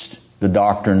hates the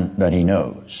doctrine that he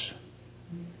knows.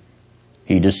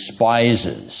 He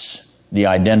despises the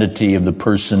identity of the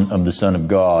person of the Son of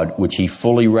God, which he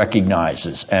fully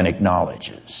recognizes and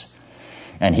acknowledges.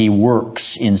 And he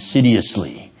works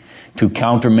insidiously to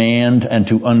countermand and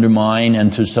to undermine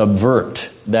and to subvert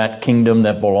that kingdom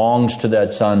that belongs to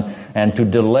that Son, and to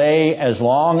delay as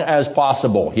long as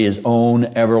possible his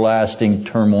own everlasting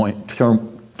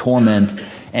torment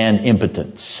and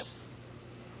impotence.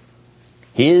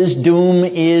 His doom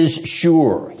is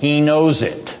sure. He knows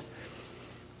it.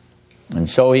 And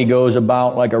so he goes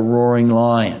about like a roaring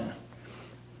lion,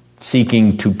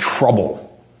 seeking to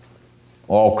trouble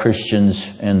all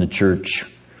Christians and the church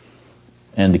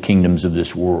and the kingdoms of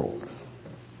this world.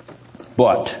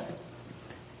 But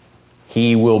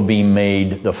he will be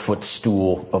made the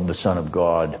footstool of the Son of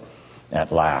God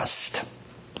at last.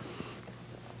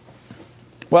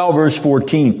 Well, verse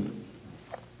 14.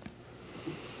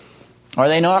 Are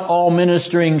they not all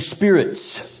ministering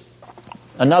spirits?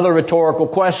 Another rhetorical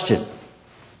question.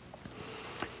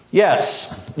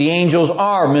 Yes, the angels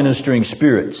are ministering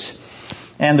spirits.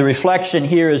 And the reflection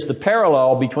here is the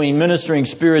parallel between ministering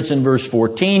spirits in verse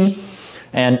 14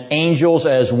 and angels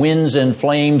as winds and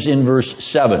flames in verse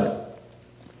 7.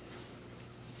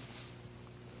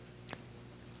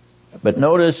 But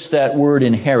notice that word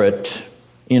inherit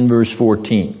in verse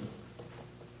 14.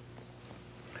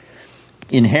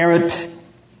 Inherit,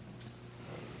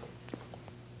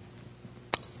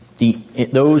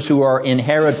 those who are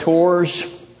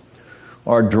inheritors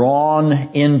are drawn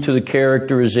into the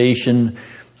characterization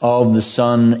of the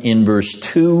Son in verse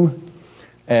 2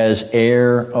 as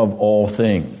heir of all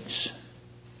things.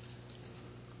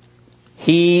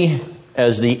 He,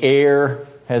 as the heir,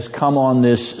 has come on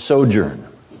this sojourn,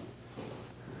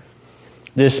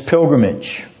 this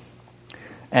pilgrimage,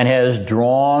 and has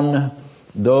drawn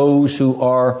those who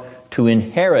are to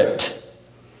inherit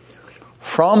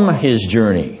from his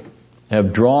journey,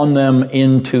 have drawn them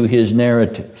into his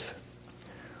narrative.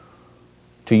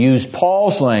 To use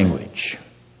Paul's language,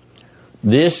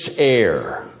 this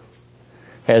heir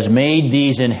has made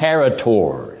these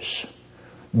inheritors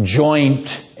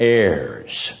joint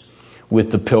heirs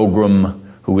with the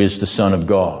pilgrim who is the Son of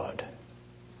God.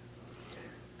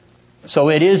 So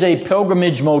it is a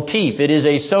pilgrimage motif. It is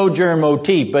a sojourn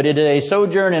motif, but it is a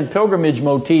sojourn and pilgrimage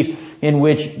motif in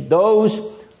which those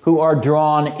who are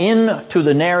drawn into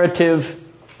the narrative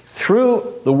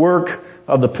through the work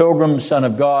of the pilgrim Son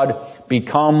of God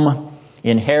become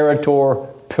inheritor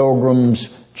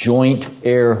pilgrims, joint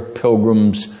heir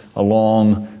pilgrims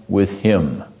along with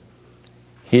him.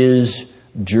 His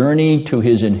journey to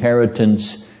his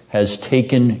inheritance has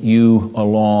taken you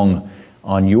along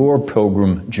on your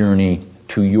pilgrim journey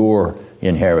to your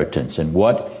inheritance. And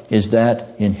what is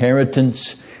that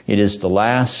inheritance? It is the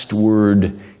last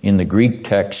word in the Greek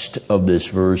text of this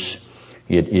verse.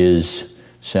 It is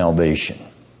salvation.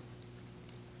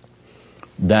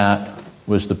 That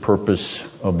was the purpose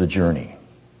of the journey.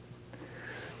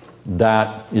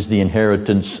 That is the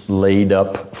inheritance laid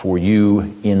up for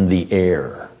you in the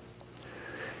air.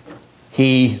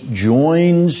 He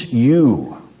joins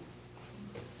you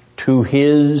to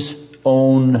his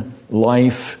own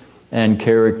life and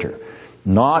character,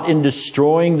 not in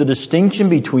destroying the distinction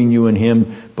between you and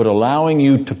him, but allowing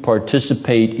you to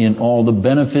participate in all the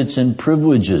benefits and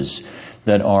privileges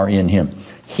that are in him.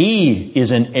 He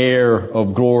is an heir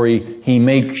of glory. He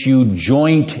makes you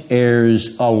joint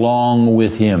heirs along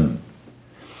with him.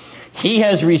 He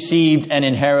has received an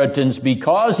inheritance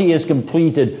because he has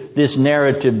completed this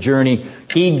narrative journey.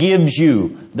 He gives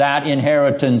you that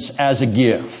inheritance as a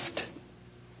gift.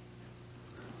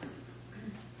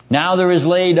 Now there is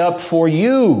laid up for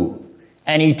you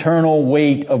an eternal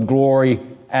weight of glory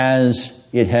as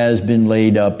it has been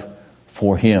laid up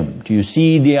for him. Do you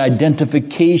see the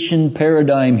identification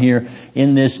paradigm here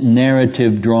in this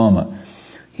narrative drama?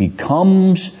 He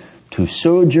comes to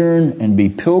sojourn and be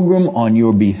pilgrim on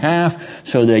your behalf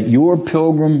so that your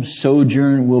pilgrim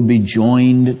sojourn will be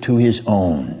joined to His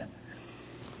own.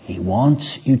 He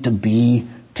wants you to be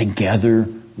together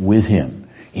with Him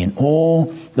in all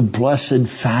the blessed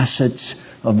facets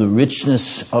of the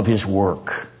richness of His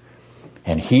work.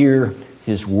 And here,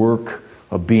 His work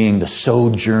of being the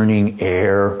sojourning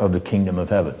heir of the kingdom of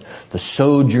heaven, the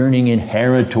sojourning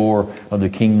inheritor of the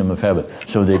kingdom of heaven,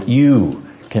 so that you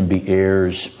can be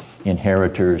heirs,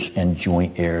 inheritors, and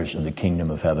joint heirs of the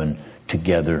kingdom of heaven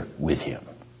together with Him.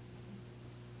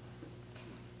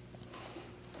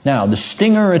 Now, the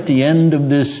stinger at the end of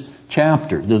this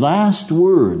chapter, the last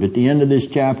word at the end of this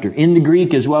chapter, in the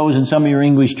Greek as well as in some of your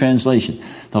English translation,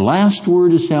 the last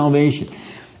word is salvation.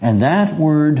 And that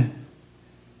word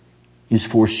is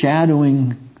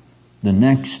foreshadowing the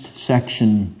next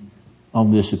section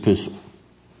of this epistle.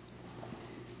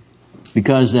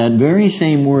 Because that very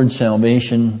same word,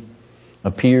 salvation,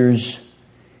 appears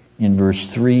in verse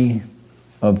 3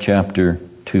 of chapter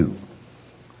 2.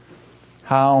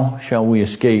 How shall we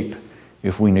escape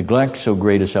if we neglect so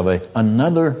great a salvation?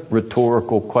 Another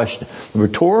rhetorical question. The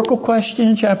rhetorical question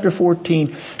in chapter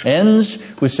 14 ends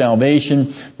with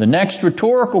salvation. The next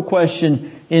rhetorical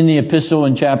question in the epistle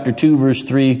in chapter 2 verse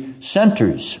 3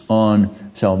 centers on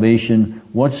salvation.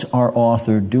 What's our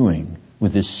author doing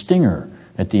with this stinger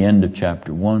at the end of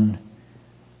chapter 1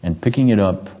 and picking it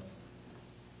up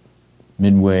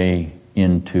midway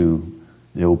into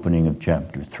the opening of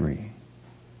chapter 3?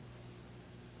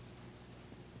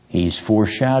 He's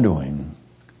foreshadowing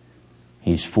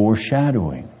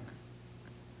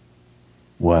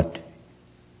what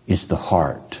is the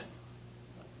heart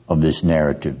of this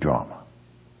narrative drama.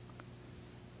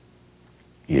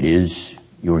 It is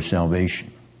your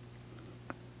salvation.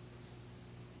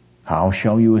 How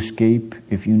shall you escape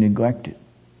if you neglect it?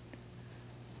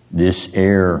 This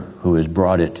heir who has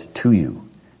brought it to you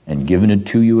and given it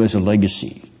to you as a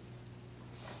legacy,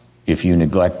 if you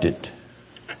neglect it,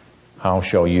 how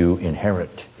shall you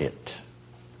inherit it?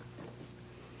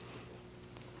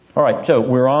 All right, so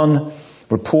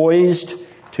we're poised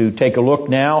to take a look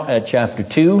now at chapter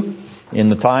 2 in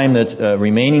the time that's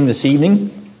remaining this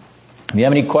evening. If you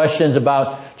have any questions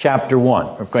about chapter 1,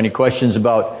 or any questions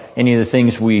about any of the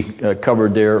things we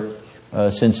covered there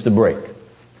since the break.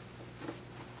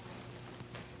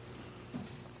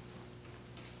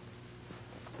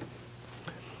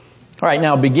 All right,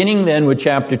 now beginning then with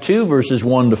chapter 2, verses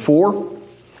 1 to 4.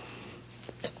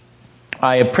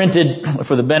 I have printed,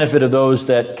 for the benefit of those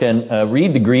that can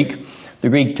read the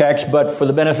Greek text, but for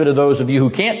the benefit of those of you who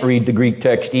can't read the Greek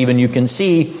text even, you can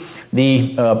see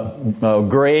the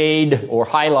grayed or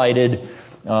highlighted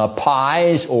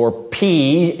pies or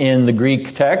P in the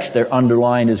Greek text. They're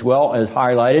underlined as well as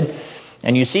highlighted.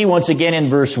 And you see once again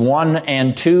in verse 1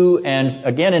 and 2 and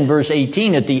again in verse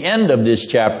 18 at the end of this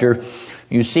chapter,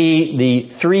 you see the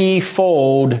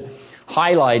threefold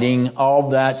highlighting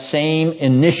of that same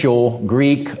initial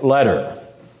Greek letter.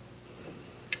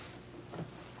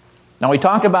 Now we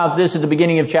talk about this at the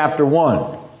beginning of chapter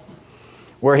 1,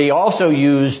 where he also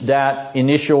used that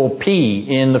initial P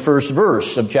in the first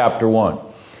verse of chapter 1.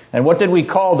 And what did we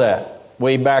call that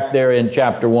way back there in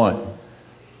chapter 1?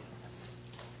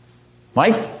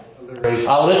 Mike?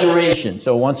 Alliteration.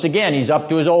 So once again, he's up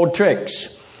to his old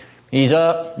tricks. He's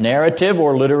a narrative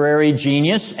or literary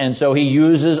genius, and so he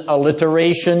uses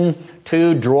alliteration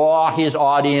to draw his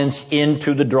audience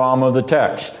into the drama of the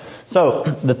text. So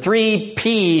the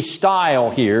 3P style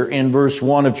here in verse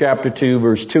 1 of chapter 2,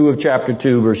 verse 2 of chapter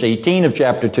 2, verse 18 of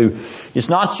chapter 2 is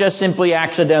not just simply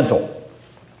accidental.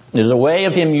 There's a way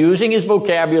of him using his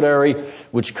vocabulary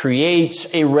which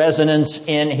creates a resonance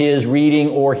in his reading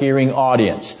or hearing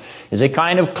audience. It's a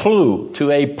kind of clue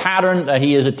to a pattern that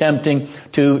he is attempting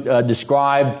to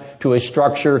describe, to a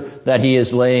structure that he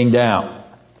is laying down.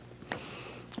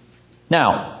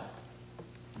 Now,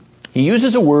 he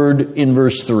uses a word in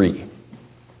verse 3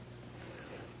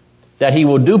 that he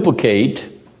will duplicate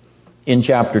in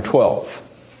chapter 12.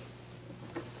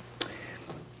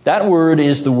 That word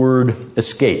is the word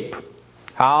escape.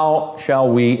 How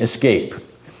shall we escape?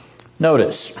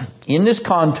 Notice, in this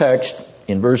context,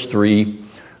 in verse 3,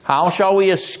 how shall we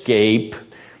escape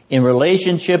in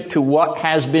relationship to what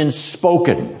has been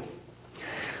spoken?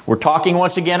 We're talking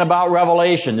once again about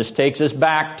revelation. This takes us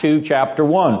back to chapter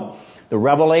 1. The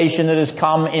revelation that has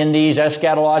come in these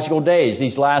eschatological days,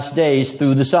 these last days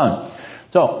through the Son.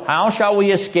 So, how shall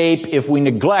we escape if we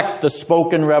neglect the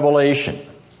spoken revelation?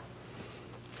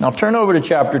 Now turn over to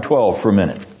chapter 12 for a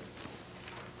minute.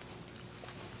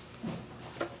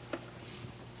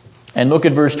 And look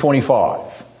at verse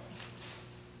 25.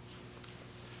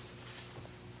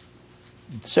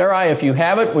 Sarah, if you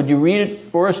have it, would you read it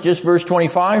for us? Just verse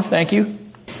 25. Thank you.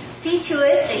 See to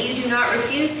it that you do not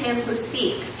refuse him who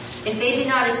speaks. If they did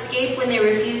not escape when they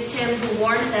refused him who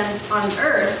warned them on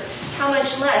earth, how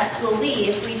much less will we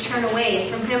if we turn away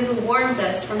from him who warns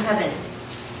us from heaven?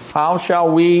 How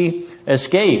shall we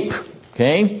escape?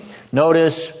 Okay.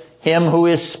 Notice him who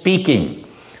is speaking.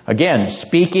 Again,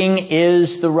 speaking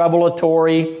is the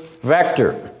revelatory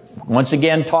vector. Once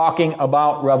again, talking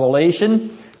about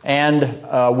revelation,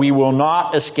 and we will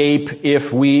not escape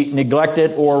if we neglect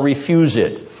it or refuse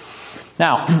it.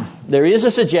 Now, there is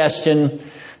a suggestion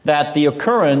that the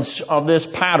occurrence of this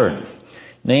pattern,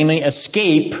 namely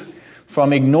escape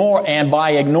from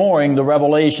by ignoring the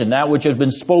revelation, that which has been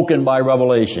spoken by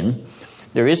revelation,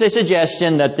 there is a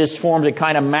suggestion that this forms a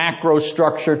kind of macro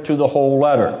structure to the whole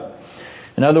letter.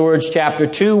 In other words, chapter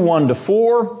 2, 1 to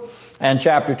 4, and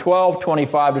chapter 12,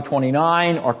 25 to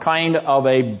 29 are kind of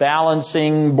a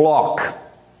balancing block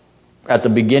at the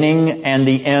beginning and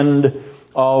the end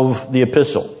of the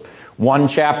epistle. One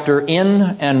chapter in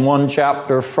and one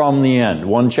chapter from the end.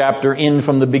 One chapter in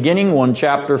from the beginning, one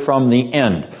chapter from the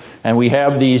end. And we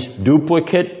have these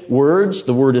duplicate words.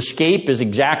 The word escape is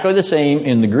exactly the same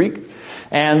in the Greek.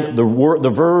 And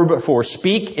the verb for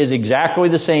speak is exactly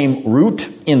the same root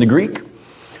in the Greek.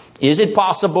 Is it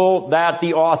possible that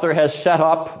the author has set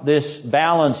up this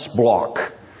balance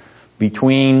block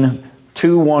between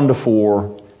 2, 1 to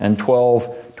 4 and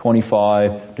 12,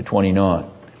 25 to 29?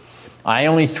 I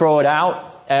only throw it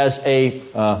out as a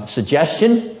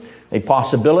suggestion, a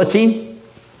possibility.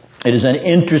 It is an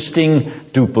interesting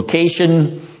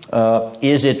duplication.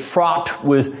 Is it fraught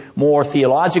with more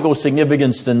theological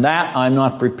significance than that? I'm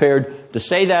not prepared to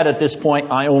say that at this point.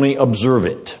 I only observe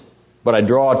it. But I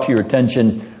draw it to your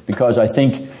attention because I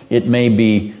think it may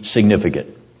be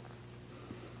significant.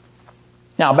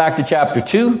 Now back to chapter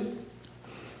 2,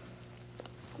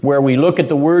 where we look at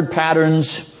the word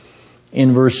patterns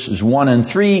in verses 1 and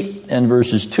 3 and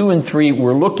verses 2 and 3.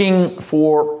 We're looking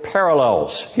for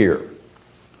parallels here.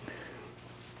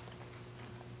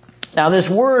 Now this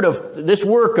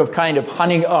work of kind of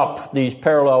hunting up these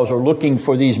parallels or looking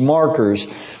for these markers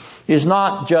is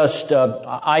not just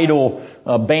idle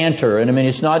banter. And I mean,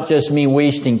 it's not just me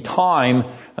wasting time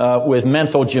with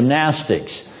mental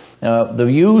gymnastics. The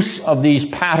use of these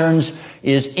patterns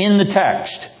is in the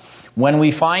text. When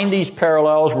we find these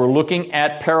parallels, we're looking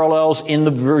at parallels in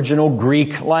the original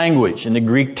Greek language, in the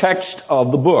Greek text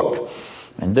of the book.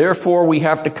 And therefore, we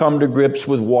have to come to grips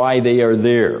with why they are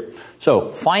there.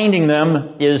 So, finding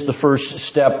them is the first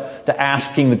step to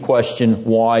asking the question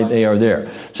why they are there.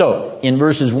 So, in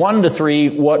verses 1 to 3,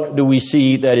 what do we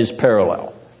see that is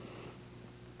parallel?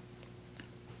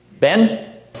 Ben?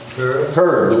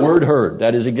 Heard. The word heard.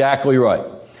 That is exactly right.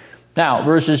 Now,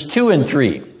 verses 2 and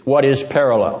 3, what is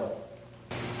parallel?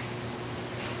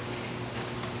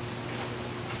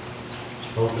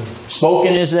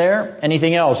 Spoken is there.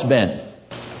 Anything else, Ben?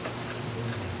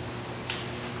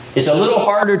 It's a little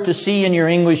harder to see in your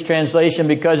English translation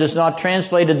because it's not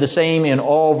translated the same in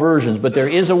all versions, but there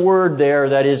is a word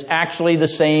there that is actually the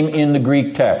same in the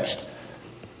Greek text.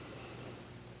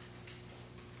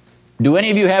 Do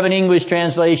any of you have an English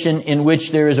translation in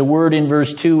which there is a word in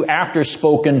verse 2 after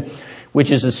spoken,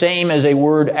 which is the same as a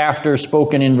word after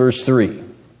spoken in verse 3?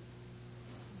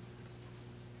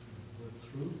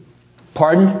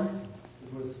 Pardon?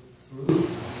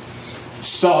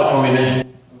 Spell it for me, man.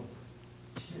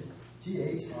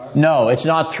 No, it's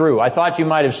not through. I thought you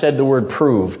might have said the word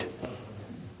proved.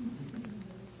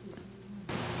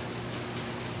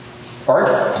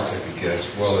 Art? I'll take a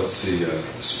guess. Well, let's see.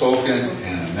 Spoken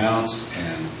and announced,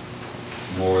 and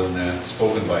more than that,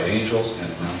 spoken by angels and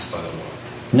announced by the Lord.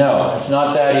 No, it's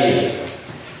not that either.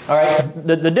 All right.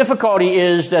 The difficulty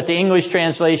is that the English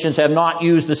translations have not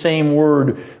used the same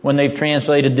word when they've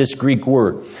translated this Greek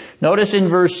word. Notice in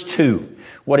verse 2,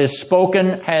 what is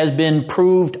spoken has been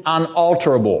proved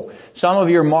unalterable. Some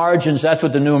of your margins, that's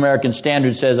what the New American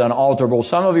Standard says, unalterable.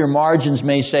 Some of your margins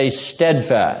may say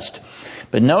steadfast.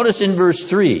 But notice in verse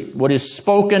 3, what is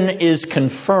spoken is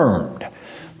confirmed.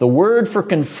 The word for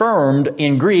confirmed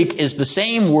in Greek is the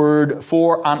same word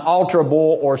for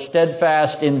unalterable or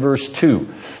steadfast in verse 2.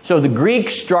 So the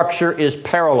Greek structure is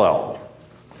parallel.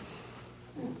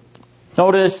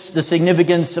 Notice the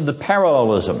significance of the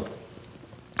parallelism.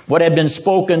 What had been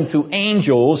spoken through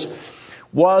angels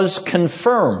was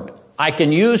confirmed. I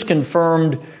can use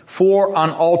confirmed for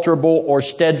unalterable or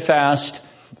steadfast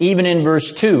even in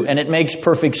verse 2, and it makes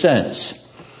perfect sense.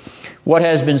 What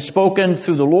has been spoken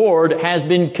through the Lord has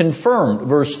been confirmed,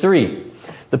 verse 3.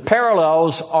 The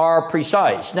parallels are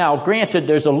precise. Now, granted,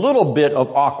 there's a little bit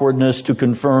of awkwardness to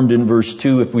confirmed in verse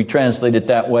 2 if we translate it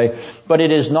that way, but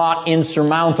it is not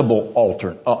insurmountable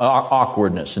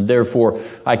awkwardness, and therefore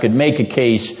I could make a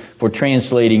case for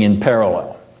translating in parallel.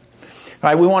 All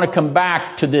right, we want to come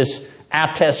back to this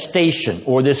attestation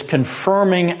or this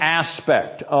confirming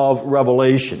aspect of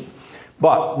Revelation.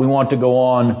 But we want to go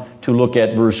on to look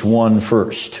at verse 1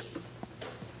 first.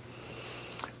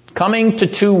 Coming to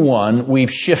 2:1,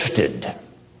 we've shifted.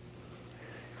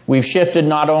 We've shifted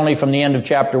not only from the end of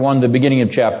chapter 1 to the beginning of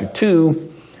chapter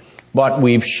 2, but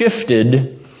we've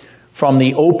shifted from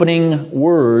the opening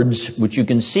words, which you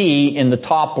can see in the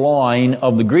top line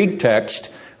of the Greek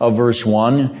text of verse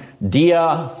 1,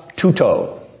 dia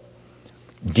tuto.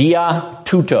 Dia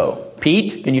tuto.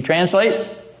 Pete, can you translate?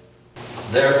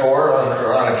 Therefore,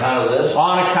 or on account of this?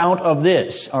 On account of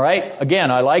this. All right.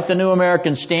 Again, I like the New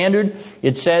American Standard.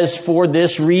 It says for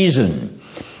this reason.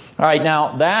 All right.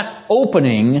 Now, that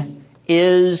opening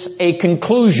is a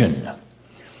conclusion.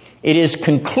 It is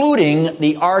concluding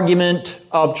the argument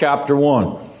of chapter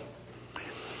 1.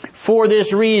 For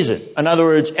this reason. In other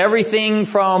words, everything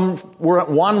from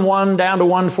 1:1 down to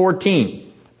 1:14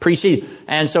 precede.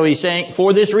 And so he's saying,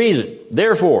 for this reason.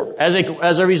 Therefore,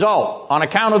 as a result, on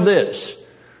account of this,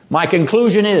 my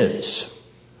conclusion is,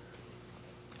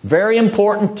 very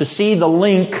important to see the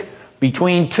link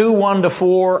between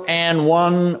 2:1-4 and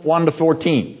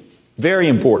 1:1-14. Very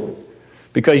important.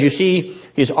 Because you see,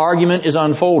 his argument is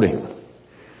unfolding.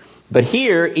 But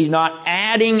here, he's not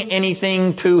adding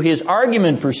anything to his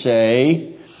argument per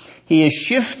se. He is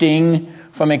shifting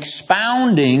from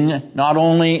expounding not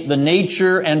only the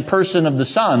nature and person of the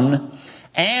Son,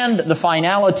 and the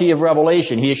finality of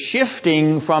Revelation. He is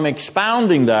shifting from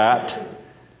expounding that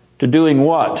to doing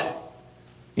what?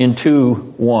 In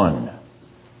 2:1.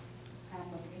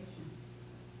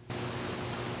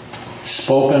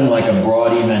 Spoken like a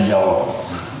broad evangelical.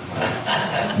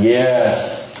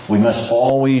 Yes, we must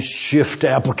always shift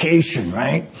application,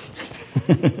 right?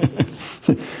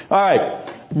 All right.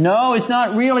 No, it's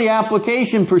not really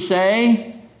application per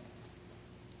se.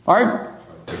 Art?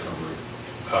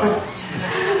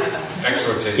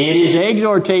 Exhortation. It is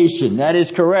exhortation. That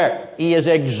is correct. He is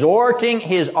exhorting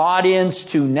his audience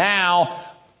to now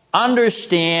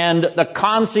understand the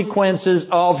consequences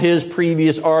of his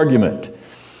previous argument.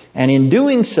 And in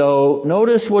doing so,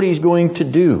 notice what he's going to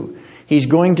do. He's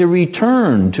going to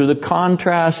return to the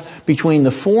contrast between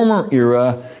the former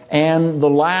era and the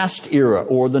last era,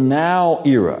 or the now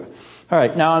era. All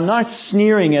right, now I'm not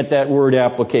sneering at that word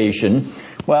application.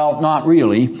 Well, not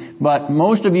really, but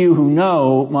most of you who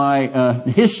know my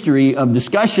history of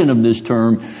discussion of this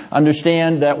term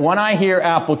understand that when I hear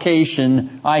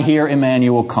application, I hear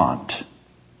Immanuel Kant.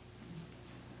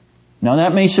 Now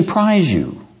that may surprise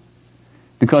you,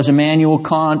 because Immanuel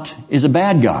Kant is a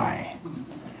bad guy.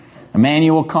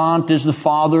 Immanuel Kant is the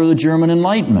father of the German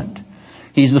Enlightenment.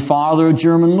 He's the father of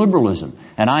German liberalism.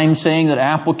 And I'm saying that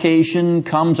application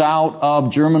comes out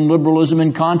of German liberalism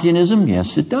and Kantianism?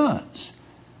 Yes, it does.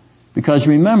 Because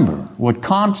remember, what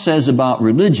Kant says about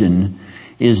religion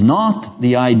is not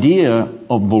the idea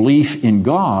of belief in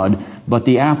God, but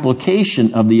the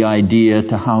application of the idea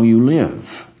to how you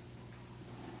live.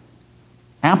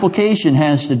 Application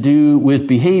has to do with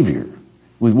behavior,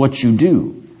 with what you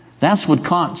do. That's what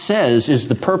Kant says is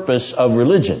the purpose of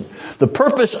religion. The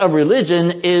purpose of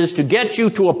religion is to get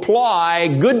you to apply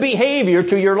good behavior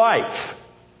to your life.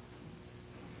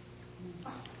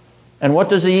 And what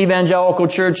does the evangelical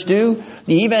church do?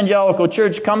 The evangelical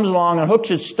church comes along and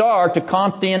hooks its star to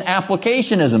Kantian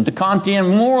applicationism, to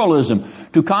Kantian moralism,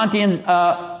 to Kantian...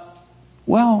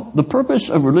 the purpose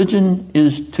of religion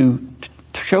is to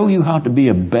show you how to be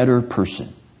a better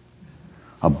person.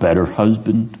 A better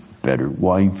husband, better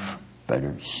wife,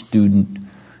 better student,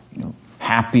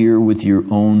 happier with your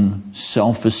own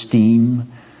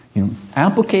self-esteem.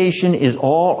 Application is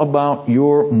all about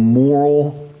your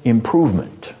moral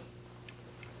improvement.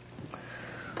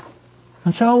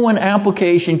 And so when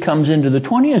application comes into the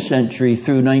 20th century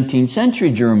through 19th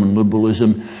century German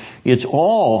liberalism, it's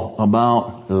all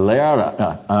about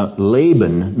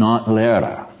Leben, not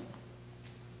Lehre.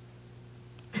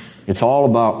 It's all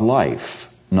about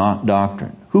life, not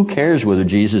doctrine. Who cares whether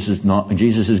Jesus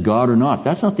is God or not?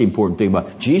 That's not the important thing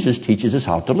about it. Jesus teaches us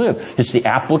how to live. It's the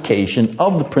application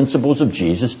of the principles of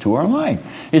Jesus to our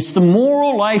life. It's the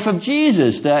moral life of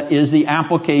Jesus that is the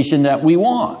application that we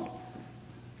want.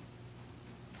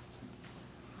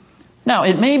 Now,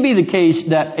 it may be the case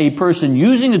that a person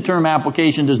using the term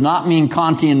application does not mean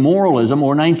Kantian moralism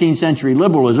or 19th century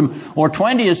liberalism or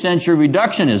 20th century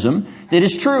reductionism. It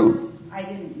is true. I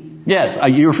didn't mean. Yes,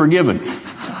 you're forgiven.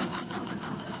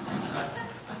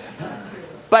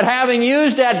 But having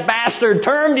used that bastard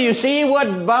term, do you see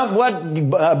what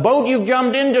boat you've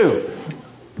jumped into?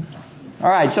 All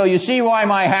right, so you see why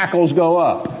my hackles go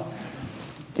up.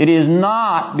 It is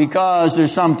not because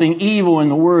there's something evil in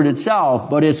the word itself,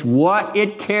 but it's what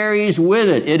it carries with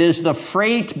it. It is the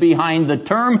freight behind the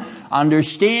term.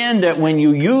 Understand that when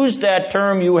you use that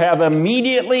term, you have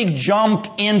immediately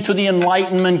jumped into the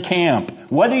Enlightenment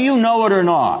camp, whether you know it or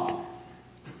not.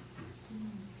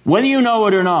 Whether you know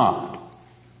it or not.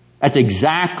 That's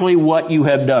exactly what you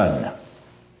have done.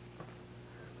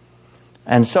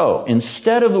 And so,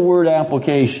 instead of the word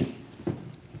application,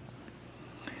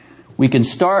 we can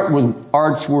start with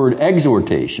Art's word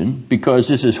exhortation, because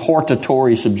this is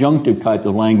hortatory subjunctive type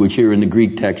of language here in the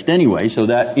Greek text anyway, so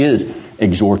that is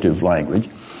exhortive language.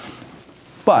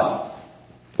 But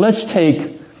let's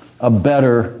take a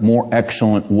better, more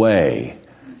excellent way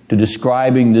to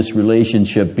describing this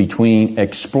relationship between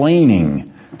explaining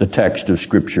the text of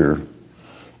Scripture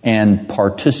and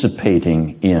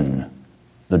participating in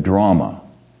the drama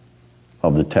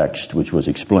of the text which was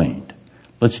explained.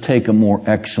 Let's take a more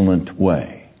excellent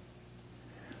way.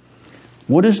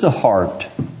 What is the heart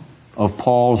of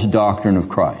Paul's doctrine of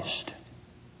Christ?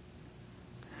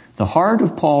 The heart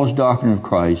of Paul's doctrine of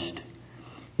Christ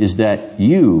is that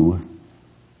you,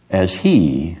 as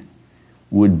he,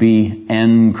 would be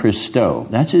en Christo.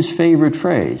 That's his favorite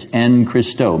phrase, en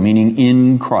Christo, meaning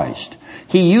in Christ.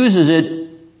 He uses it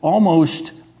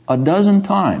almost a dozen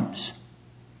times.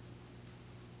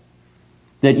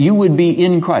 That you would be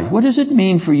in Christ. What does it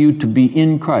mean for you to be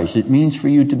in Christ? It means for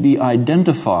you to be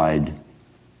identified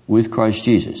with Christ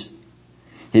Jesus.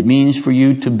 It means for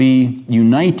you to be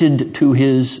united to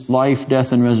his life,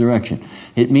 death, and resurrection.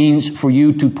 It means for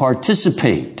you to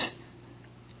participate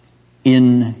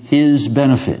in his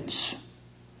benefits.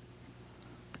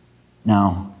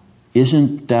 Now,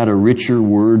 isn't that a richer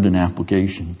word than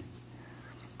application?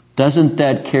 Doesn't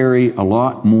that carry a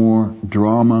lot more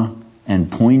drama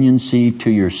and poignancy to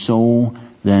your soul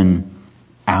than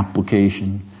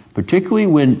application? Particularly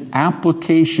when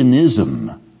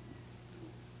applicationism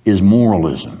is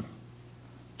moralism.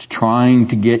 It's trying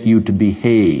to get you to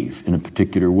behave in a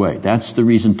particular way. That's the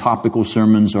reason topical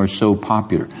sermons are so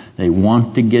popular. They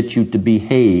want to get you to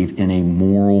behave in a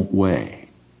moral way.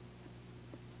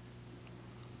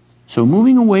 So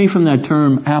moving away from that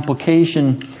term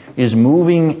application is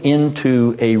moving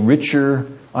into a richer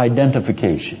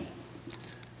identification.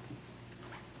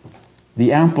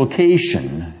 The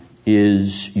application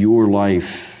is your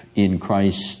life in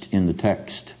Christ in the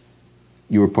text.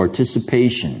 Your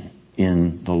participation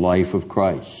in the life of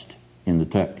Christ in the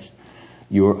text.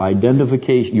 Your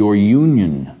identification, your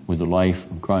union with the life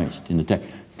of Christ in the text.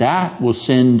 That will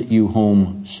send you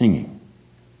home singing.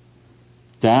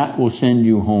 That will send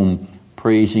you home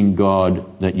praising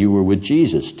God that you were with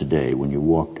Jesus today when you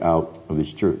walked out of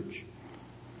his church.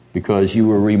 Because you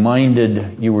were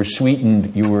reminded, you were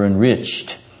sweetened, you were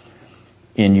enriched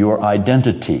in your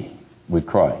identity with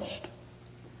Christ.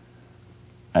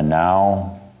 And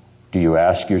now, do you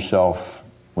ask yourself,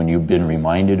 when you've been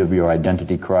reminded of your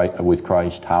identity with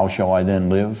Christ, how shall I then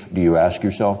live? Do you ask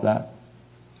yourself that?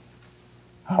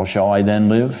 How shall I then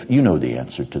live? You know the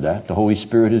answer to that. The Holy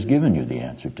Spirit has given you the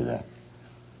answer to that.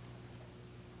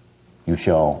 You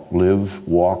shall live,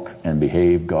 walk, and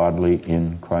behave godly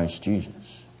in Christ Jesus.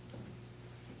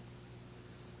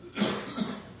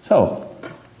 So,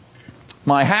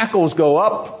 my hackles go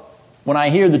up when I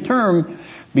hear the term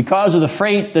because of the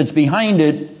freight that's behind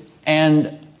it,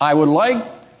 and I would like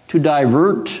to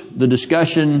divert the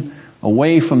discussion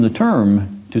away from the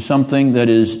term to something that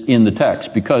is in the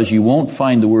text, because you won't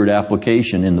find the word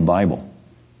application in the Bible.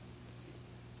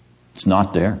 It's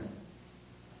not there.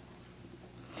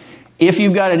 If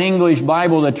you've got an English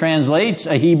Bible that translates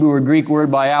a Hebrew or Greek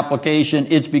word by application,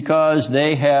 it's because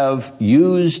they have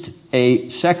used a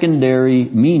secondary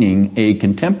meaning, a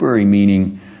contemporary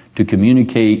meaning, to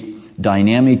communicate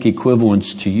dynamic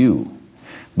equivalence to you.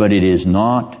 But it is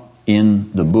not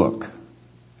in the book.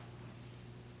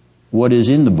 What is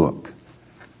in the book?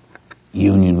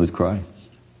 Union with Christ.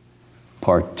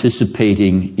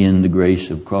 Participating in the grace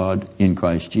of God in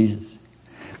Christ Jesus.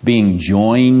 Being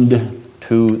joined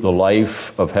to the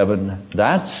life of heaven.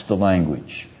 That's the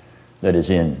language that is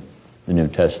in the New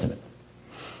Testament.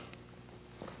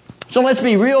 So let's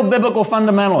be real biblical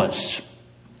fundamentalists.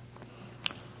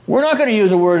 We're not going to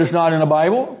use a word that's not in the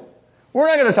Bible. We're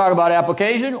not going to talk about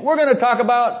application. We're going to talk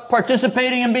about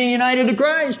participating and being united to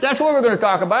Christ. That's what we're going to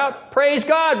talk about. Praise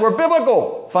God. We're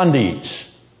biblical fundies.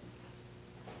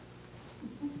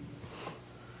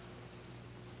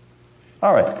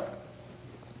 All right.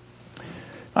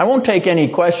 I won't take any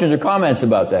questions or comments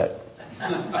about that.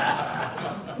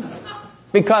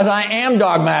 Because I am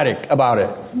dogmatic about it.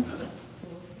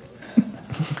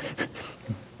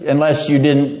 Unless you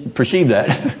didn't perceive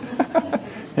that.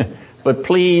 But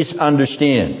please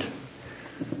understand,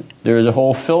 there is a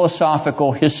whole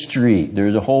philosophical history.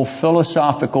 There's a whole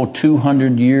philosophical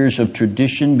 200 years of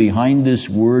tradition behind this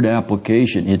word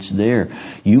application. It's there.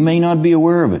 You may not be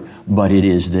aware of it, but it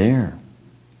is there.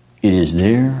 It is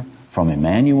there from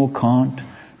Immanuel Kant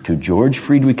to George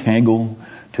Friedrich Hegel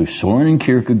to Soren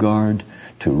Kierkegaard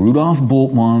to Rudolf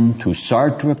Bultmann to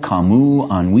Sartre,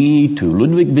 Camus, Ennui to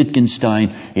Ludwig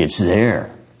Wittgenstein. It's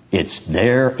there. It's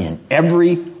there in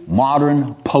every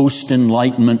modern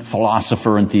post-Enlightenment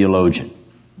philosopher and theologian.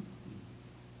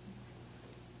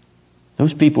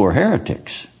 Those people are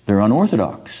heretics. They're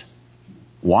unorthodox.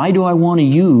 Why do I want to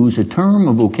use a term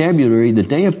of vocabulary that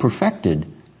they have perfected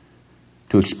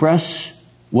to express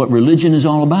what religion is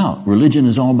all about? Religion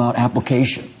is all about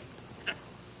application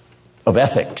of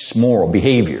ethics, moral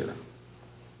behavior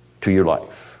to your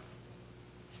life.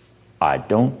 I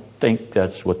don't think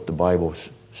that's what the Bible's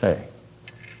saying.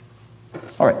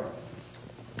 All right.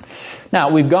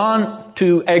 Now, we've gone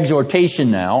to exhortation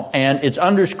now, and it's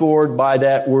underscored by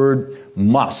that word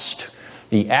must.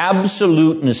 The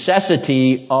absolute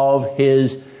necessity of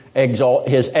his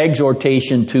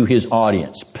exhortation to his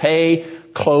audience. Pay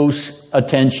close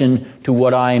attention to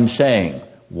what I am saying.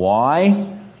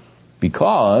 Why?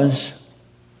 Because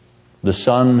the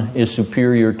Son is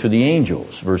superior to the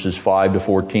angels, verses 5 to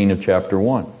 14 of chapter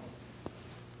 1.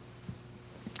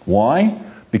 Why?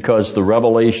 Because the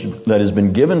revelation that has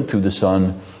been given through the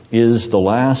Son is the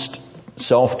last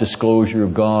self-disclosure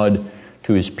of God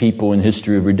to His people in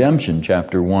history of redemption,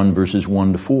 chapter 1, verses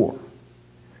 1 to 4.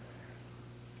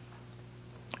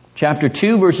 Chapter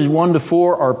 2, verses 1 to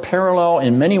 4 are parallel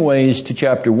in many ways to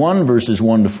chapter 1, verses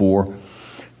 1 to 4.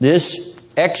 This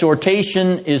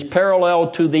exhortation is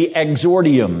parallel to the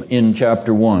exordium in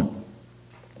chapter 1.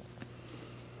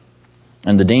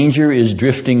 And the danger is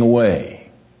drifting away.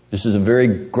 This is a very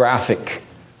graphic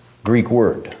Greek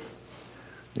word.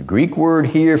 The Greek word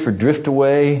here for drift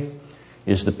away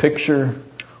is the picture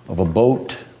of a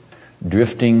boat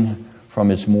drifting from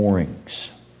its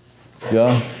moorings.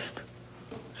 Just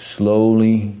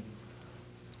slowly,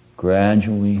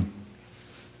 gradually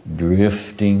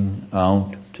drifting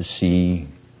out to sea,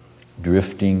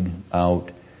 drifting out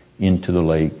into the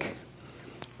lake,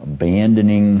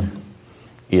 abandoning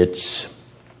its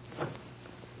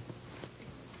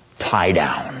tie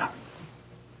down.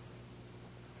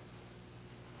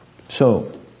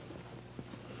 So,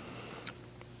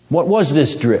 what was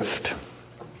this drift?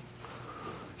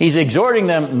 He's exhorting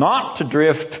them not to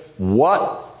drift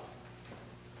what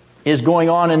is going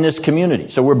on in this community.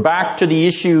 So we're back to the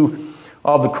issue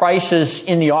of the crisis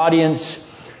in the audience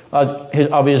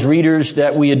of his readers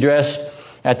that we addressed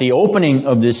at the opening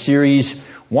of this series.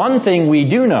 One thing we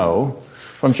do know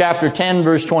from chapter 10,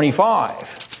 verse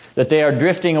 25, that they are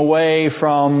drifting away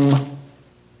from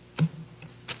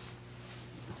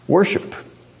worship.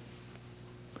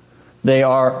 They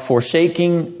are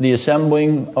forsaking the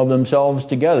assembling of themselves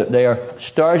together. They are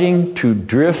starting to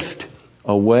drift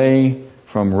away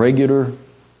from regular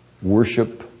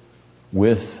worship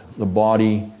with the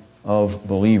body of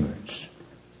believers.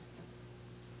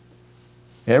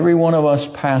 Every one of us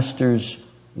pastors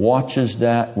watches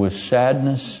that with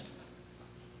sadness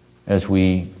as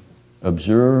we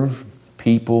observe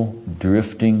people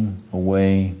drifting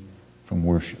away from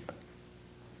worship.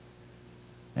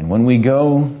 And when we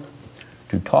go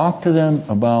to talk to them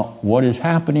about what is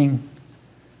happening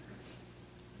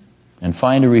and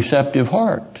find a receptive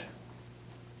heart,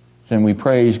 then we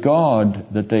praise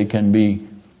God that they can be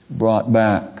brought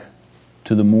back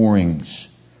to the moorings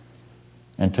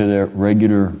and to their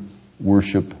regular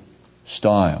worship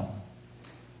style.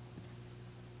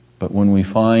 But when we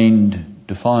find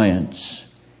defiance,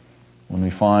 when we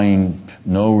find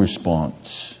no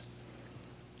response,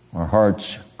 our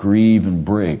hearts grieve and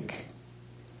break,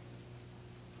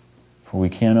 for we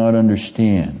cannot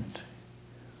understand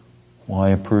why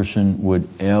a person would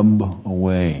ebb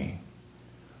away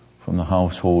from the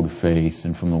household of faith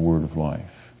and from the word of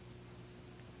life.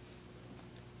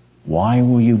 Why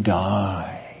will you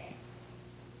die?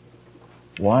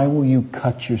 Why will you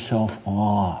cut yourself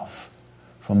off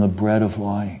from the bread of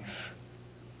life?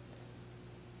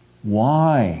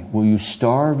 Why will you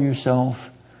starve yourself?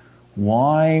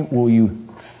 Why will you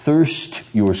thirst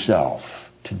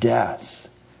yourself to death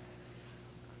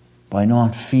by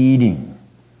not feeding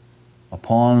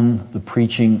upon the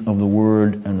preaching of the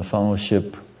word and the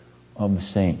fellowship of the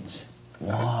saints?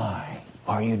 Why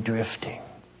are you drifting?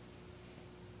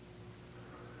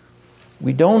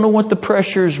 We don't know what the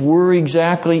pressures were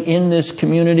exactly in this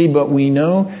community, but we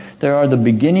know there are the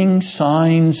beginning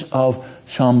signs of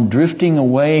some drifting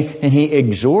away, and he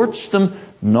exhorts them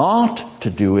not to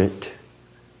do it.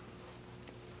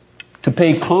 To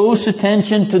pay close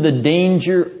attention to the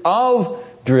danger of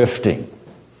drifting.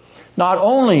 Not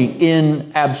only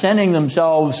in absenting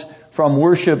themselves from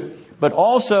worship, but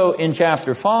also in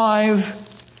chapter 5,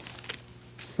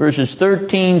 verses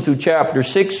 13 through chapter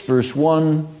 6, verse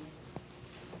 1,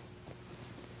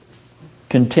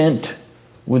 content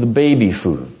with baby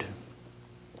food.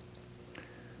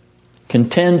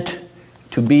 Content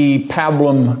to be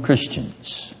pablum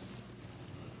Christians.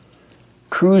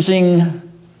 Cruising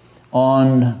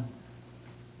on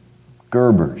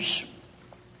Gerbers.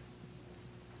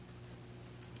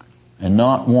 And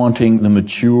not wanting the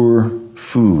mature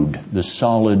food, the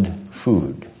solid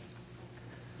food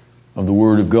of the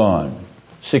Word of God.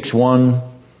 6:1,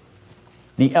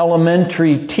 the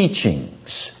elementary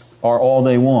teachings are all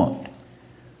they want.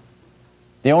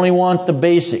 They only want the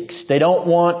basics. They don't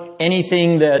want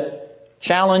anything that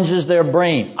challenges their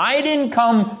brain. I didn't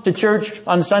come to church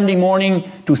on Sunday morning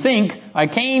to think. I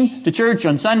came to church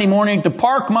on Sunday morning to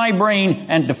park my brain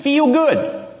and to feel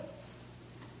good.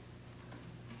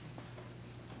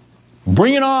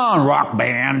 Bring it on, rock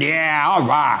band. Yeah, all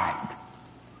right.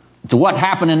 To what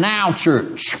happening now,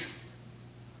 church?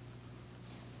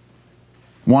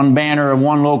 One banner of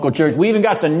one local church. We even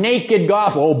got the naked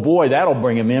gospel. Oh boy, that'll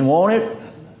bring him in, won't it?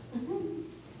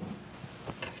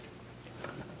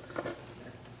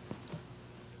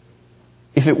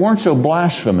 If it weren't so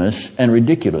blasphemous and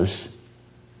ridiculous,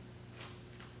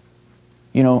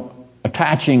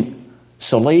 attaching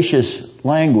salacious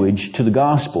language to the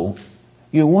gospel,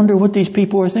 you wonder what these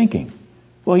people are thinking.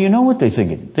 Well, you know what they're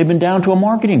thinking. They've been down to a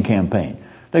marketing campaign.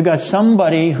 They've got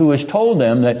somebody who has told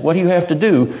them that what you have to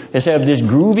do is have this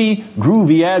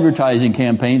groovy advertising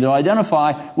campaign to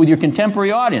identify with your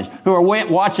contemporary audience who are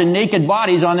watching naked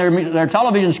bodies on their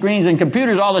television screens and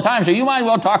computers all the time. So you might as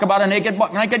well talk about a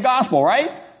naked gospel, right?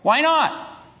 Why not?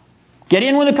 Get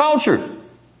in with the culture.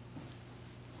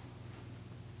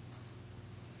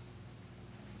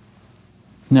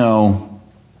 No.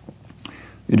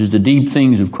 It is the deep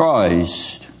things of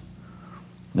Christ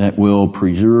that will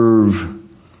preserve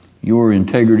your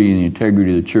integrity and the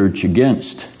integrity of the church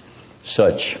against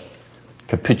such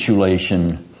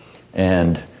capitulation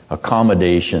and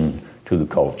accommodation to the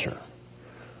culture.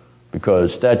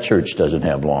 Because that church doesn't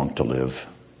have long to live.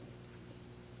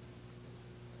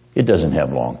 It doesn't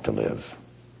have long to live.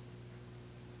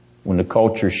 When the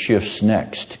culture shifts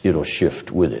next, it'll shift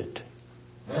with it.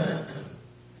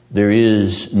 There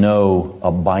is no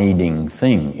abiding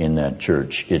thing in that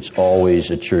church. It's always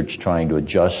a church trying to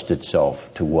adjust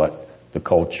itself to what the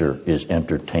culture is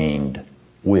entertained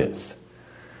with.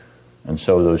 And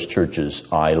so those churches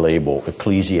I label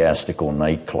ecclesiastical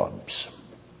nightclubs.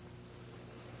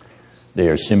 They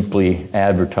are simply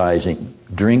advertising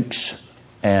drinks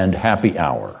and happy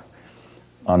hour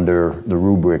under the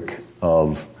rubric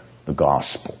of the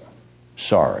gospel.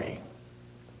 Sorry,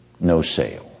 no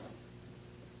sale.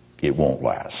 It won't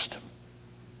last.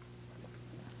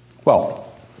 Well,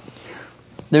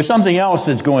 there's something else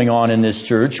that's going on in this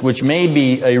church, which may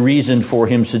be a reason for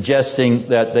him suggesting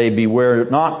that they beware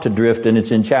not to drift, and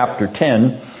it's in chapter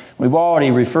 10. We've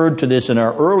already referred to this in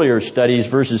our earlier studies.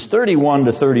 Verses 31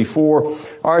 to 34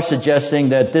 are suggesting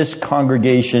that this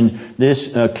congregation,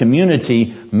 this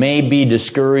community, may be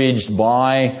discouraged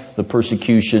by the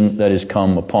persecution that has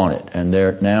come upon it, and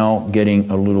they're now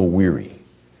getting a little weary.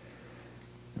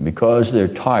 Because they're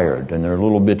tired and they're a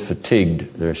little bit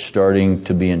fatigued, they're starting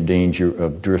to be in danger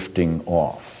of drifting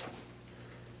off.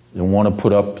 They don't want to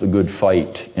put up the good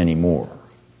fight anymore.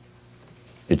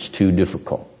 It's too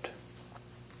difficult.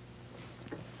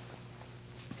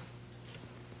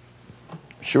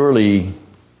 Surely,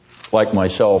 like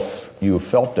myself, you have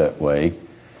felt that way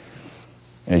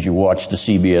as you watch the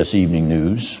CBS Evening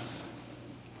News,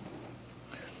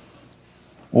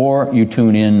 or you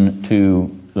tune in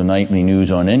to the nightly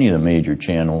news on any of the major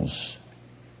channels,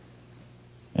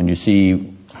 and you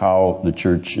see how the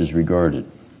church is regarded.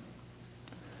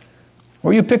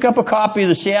 Or you pick up a copy of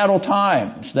the Seattle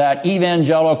Times, that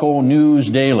evangelical news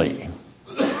daily,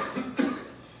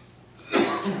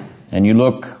 and you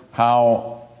look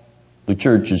how the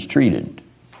church is treated.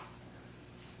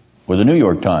 Or the New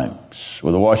York Times,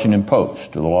 or the Washington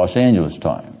Post, or the Los Angeles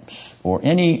Times, or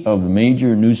any of the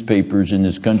major newspapers in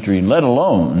this country, let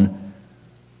alone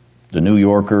the New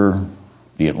Yorker,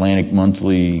 the Atlantic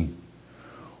Monthly,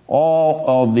 all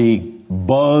of the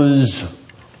buzz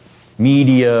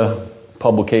media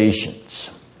publications.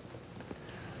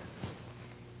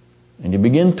 And you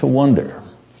begin to wonder,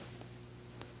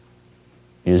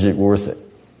 is it worth it?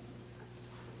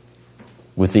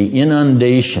 With the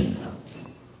inundation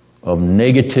of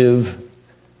negative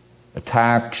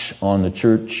attacks on the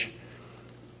church,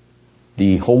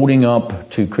 the holding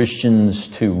up to Christians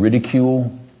to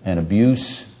ridicule and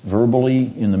abuse verbally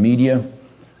in the media,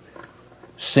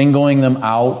 singling them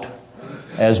out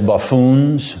as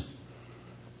buffoons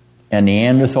and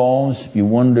Neanderthals, you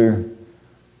wonder,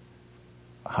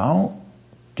 how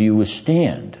do you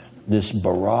withstand this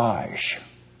barrage?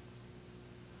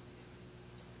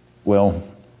 Well,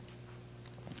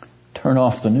 turn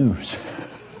off the news.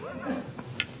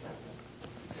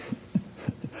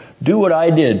 Do what I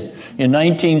did in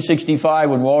 1965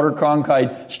 when Walter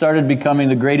Cronkite started becoming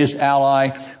the greatest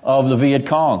ally of the Viet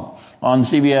Cong on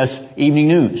CBS Evening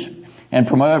News and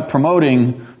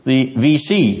promoting the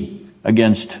VC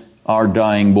against our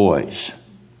dying boys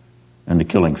and the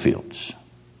killing fields.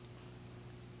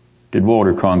 Did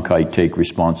Walter Cronkite take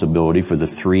responsibility for the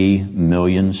 3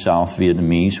 million South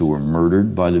Vietnamese who were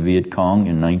murdered by the Viet Cong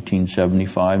in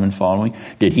 1975 and following?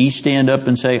 Did he stand up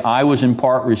and say, I was in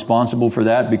part responsible for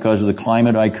that because of the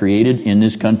climate I created in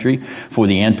this country for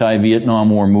the anti-Vietnam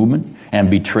War movement, and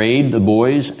betrayed the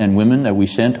boys and women that we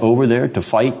sent over there to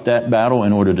fight that battle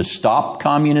in order to stop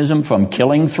communism from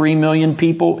killing 3 million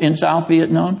people in South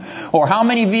Vietnam? Or how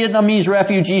many Vietnamese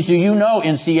refugees do you know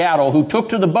in Seattle who took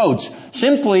to the boats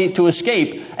simply to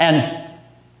escape, and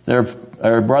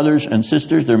their brothers and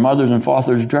sisters, their mothers and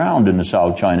fathers drowned in the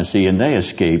South China Sea, and they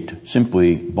escaped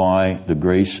simply by the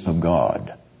grace of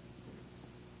God?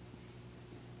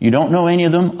 You don't know any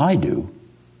of them? I do.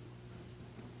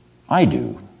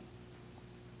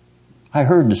 I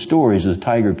heard the stories of the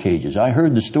tiger cages. I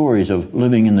heard the stories of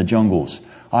living in the jungles.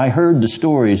 I heard the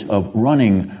stories of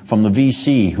running from the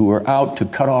VC who were out to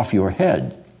cut off your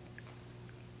head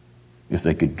if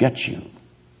they could get you.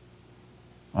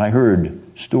 I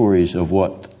heard stories of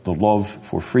what the love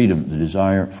for freedom, the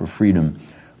desire for freedom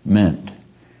meant.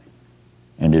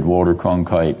 And did Walter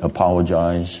Cronkite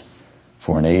apologize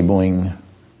for enabling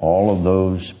all of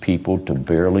those people to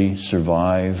barely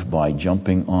survive by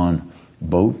jumping on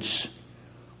boats,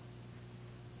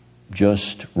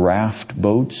 just raft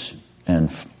boats,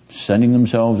 and sending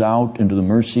themselves out into the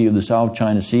mercy of the South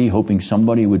China Sea, hoping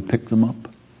somebody would pick them up?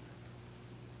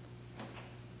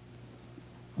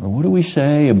 Or what do we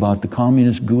say about the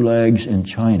communist gulags in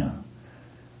China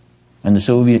and the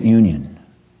Soviet Union?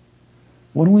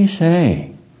 What do we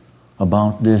say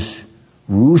about this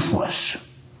ruthless,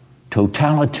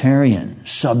 totalitarian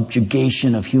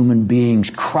subjugation of human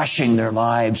beings, crushing their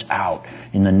lives out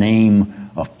in the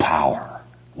name of power?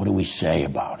 What do we say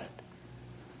about it?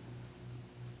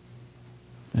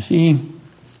 You see,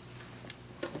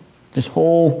 this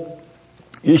whole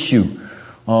issue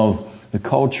of the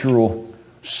cultural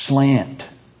slant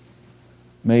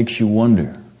makes you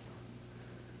wonder,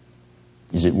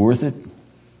 is it worth it?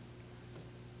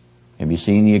 Have you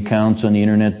seen the accounts on the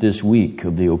internet this week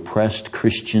of the oppressed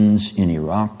Christians in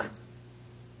Iraq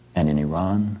and in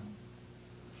Iran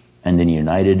and in the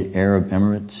United Arab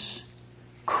Emirates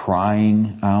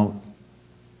crying out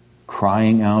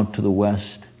to the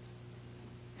West,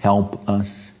 help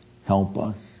us,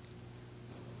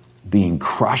 being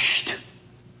crushed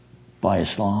by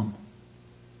Islam?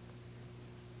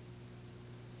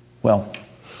 Well,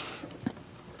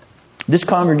 this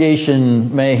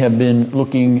congregation may have been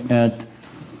looking at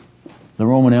the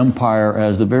Roman Empire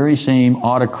as the very same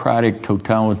autocratic,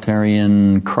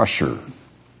 totalitarian crusher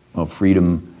of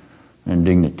freedom and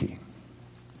dignity,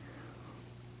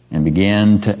 and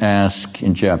began to ask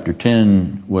in chapter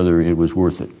 10 whether it was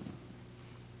worth it.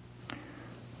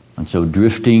 And so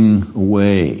drifting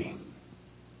away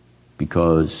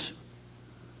because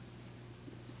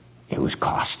it was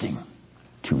costing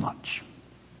too much.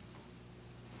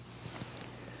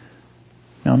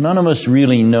 Now, none of us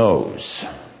really knows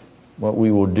what we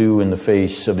will do in the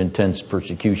face of intense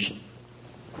persecution.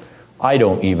 I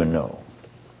don't even know,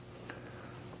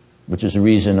 which is the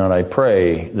reason that I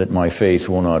pray that my faith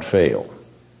will not fail.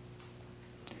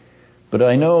 But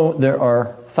I know there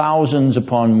are thousands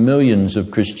upon millions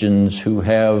of Christians who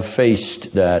have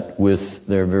faced that with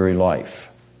their very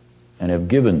life and have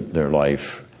given their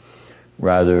life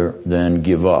rather than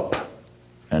give up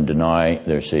and deny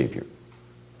their Savior.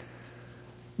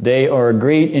 They are a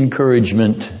great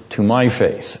encouragement to my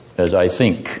faith as I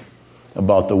think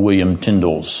about the William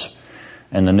Tyndalls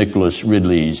and the Nicholas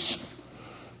Ridleys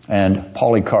and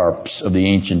Polycarps of the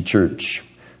ancient church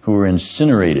who were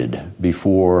incinerated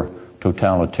before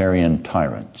totalitarian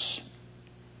tyrants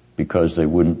because they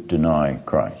wouldn't deny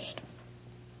Christ.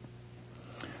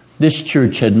 This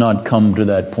church had not come to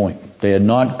that point. They had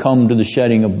not come to the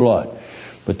shedding of blood.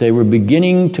 But they were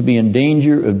beginning to be in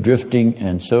danger of drifting,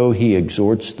 and so he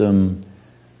exhorts them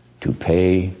to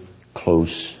pay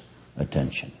close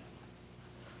attention.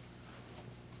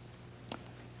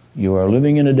 You are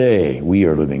living in a day, we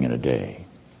are living in a day,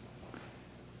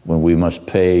 when we must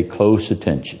pay close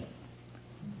attention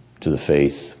to the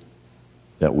faith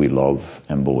that we love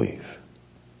and believe.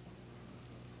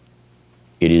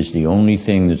 It is the only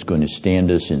thing that's going to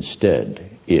stand us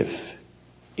instead if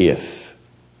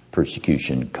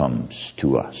persecution comes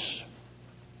to us.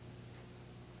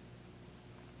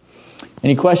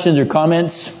 Any questions or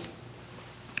comments?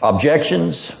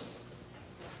 Objections?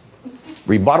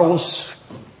 Rebuttals?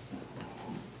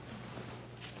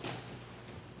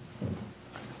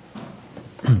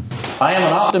 I am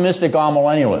an optimistic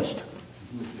amillennialist.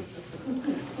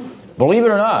 Believe it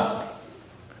or not,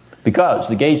 because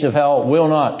the gates of hell will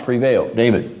not prevail.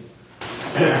 David.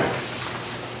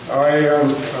 I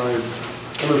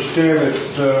understand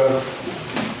that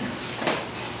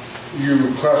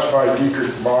you classify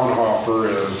Dietrich Bonhoeffer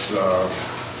as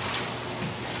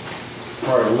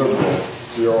quite a liberal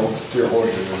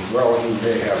theologian, and well, he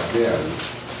may have been,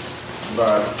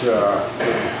 but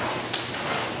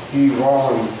he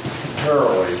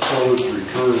voluntarily chose to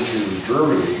return to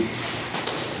Germany,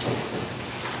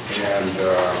 and the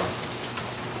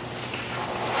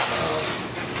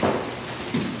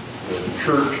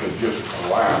church had just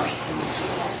collapsed in the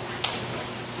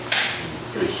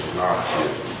face of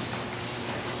Nazism.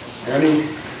 And he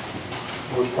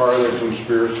was part of the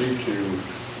conspiracy to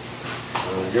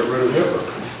get rid of Hitler.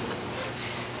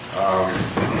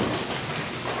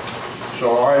 So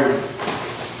I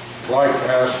like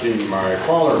asking my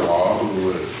father-in-law, who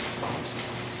was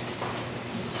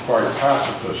quite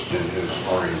pacifist in his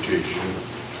orientation,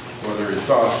 whether he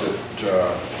thought that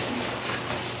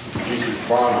Dietrich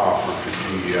Bonhoeffer could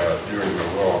be doing the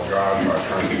will of God by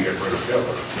trying to get rid of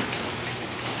Hitler.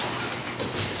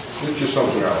 It's just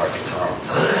something I like to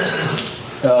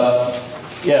comment.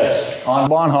 Yes, on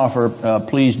Bonhoeffer,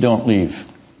 please don't leave.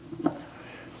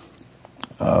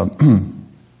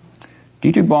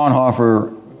 Dietrich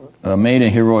Bonhoeffer made a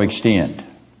heroic stand.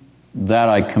 That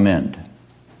I commend.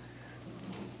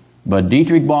 But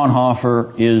Dietrich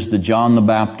Bonhoeffer is the John the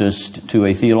Baptist to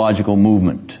a theological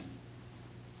movement.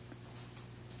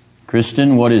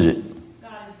 Kristen, what is it?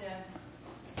 God is dead.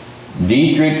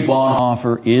 Dietrich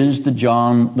Bonhoeffer is the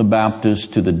John the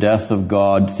Baptist to the death of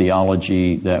God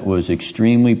theology that was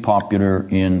extremely popular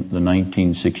in the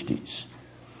 1960s.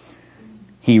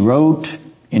 He wrote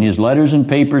in his letters and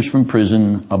papers from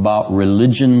prison about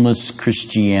religionless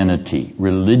Christianity.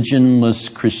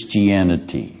 Religionless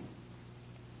Christianity.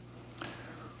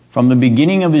 From the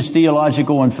beginning of his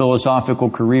theological and philosophical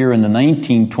career in the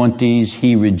 1920s,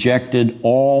 he rejected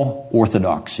all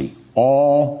orthodoxy.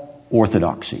 All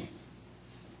orthodoxy.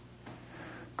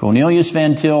 Cornelius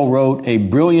Van Til wrote a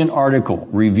brilliant article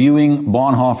reviewing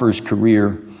Bonhoeffer's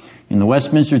career in the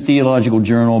Westminster Theological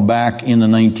Journal back in the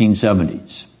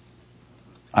 1970s.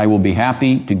 I will be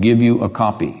happy to give you a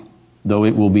copy, though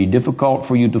it will be difficult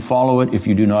for you to follow it if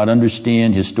you do not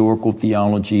understand historical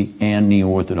theology and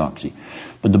neo-orthodoxy.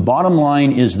 But the bottom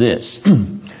line is this.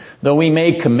 Though we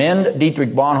may commend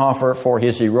Dietrich Bonhoeffer for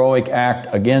his heroic act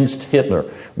against Hitler,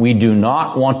 we do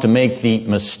not want to make the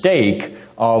mistake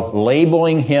of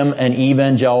labeling him an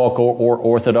evangelical or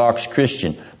Orthodox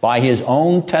Christian. By his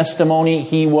own testimony,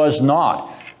 he was not.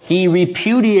 He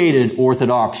repudiated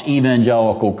Orthodox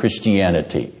evangelical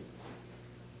Christianity.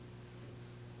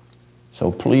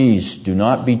 So please do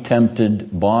not be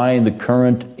tempted by the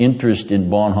current interest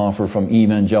in Bonhoeffer from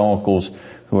evangelicals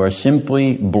who are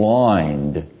simply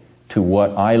blind to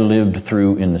what I lived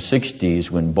through in the 60s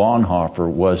when Bonhoeffer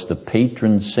was the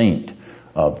patron saint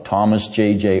of Thomas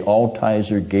J.J.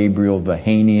 Altizer, Gabriel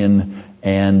Vahanian,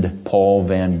 and Paul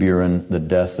Van Buren, the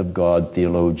Death of God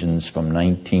theologians from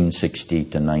 1960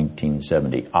 to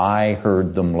 1970. I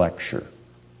heard them lecture.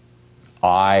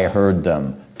 I heard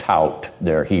them tout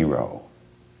their hero.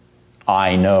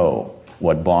 I know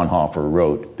what Bonhoeffer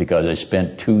wrote because I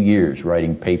spent 2 years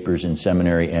writing papers in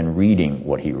seminary and reading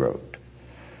what he wrote.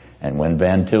 And when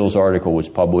Van Til's article was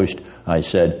published, I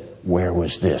said, where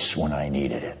was this when I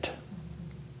needed it?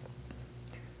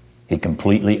 He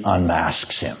completely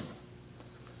unmasks him.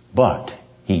 But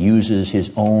he uses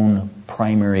his own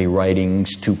primary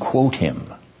writings to quote him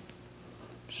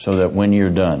so that when you're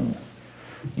done,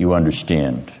 you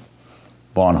understand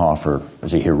Bonhoeffer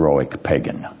is a heroic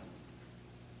pagan.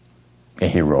 A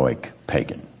heroic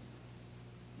pagan.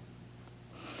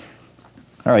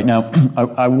 All right, now,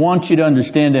 I want you to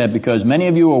understand that because many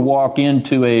of you will walk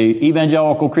into a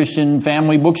evangelical Christian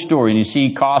family bookstore and you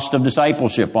see Cost of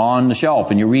Discipleship on the shelf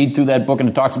and you read through that book and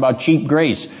it talks about cheap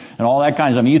grace and all that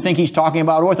kind of stuff. You think he's talking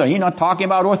about orthodoxy. He's not talking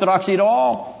about orthodoxy at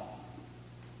all.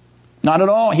 Not at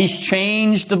all. He's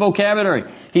changed the vocabulary.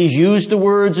 He's used the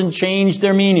words and changed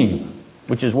their meaning,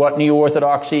 which is what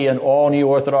neo-orthodoxy and all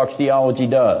neo-orthodox theology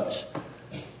does.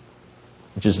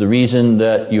 Which is the reason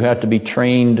that you have to be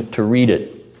trained to read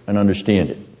it and understand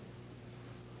it.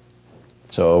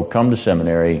 So come to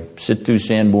seminary, sit through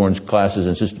Sanborn's classes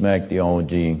in systematic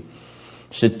theology,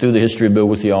 sit through the history of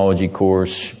biblical theology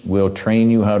course. We'll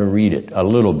train you how to read it a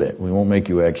little bit. We won't make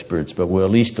you experts, but we'll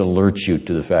at least alert you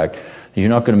to the fact that you're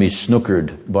not going to be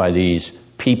snookered by these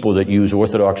people that use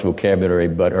orthodox vocabulary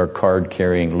but are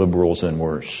card-carrying liberals and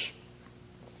worse.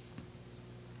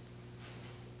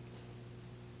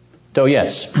 So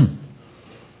yes,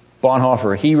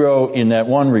 Bonhoeffer, a hero in that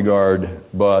one regard,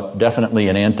 but definitely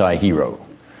an anti-hero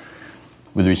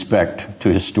with respect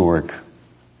to historic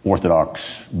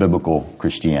Orthodox biblical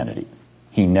Christianity.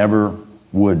 He never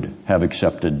would have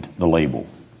accepted the label.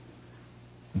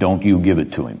 Don't you give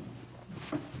it to him.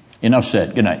 Enough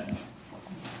said. Good night.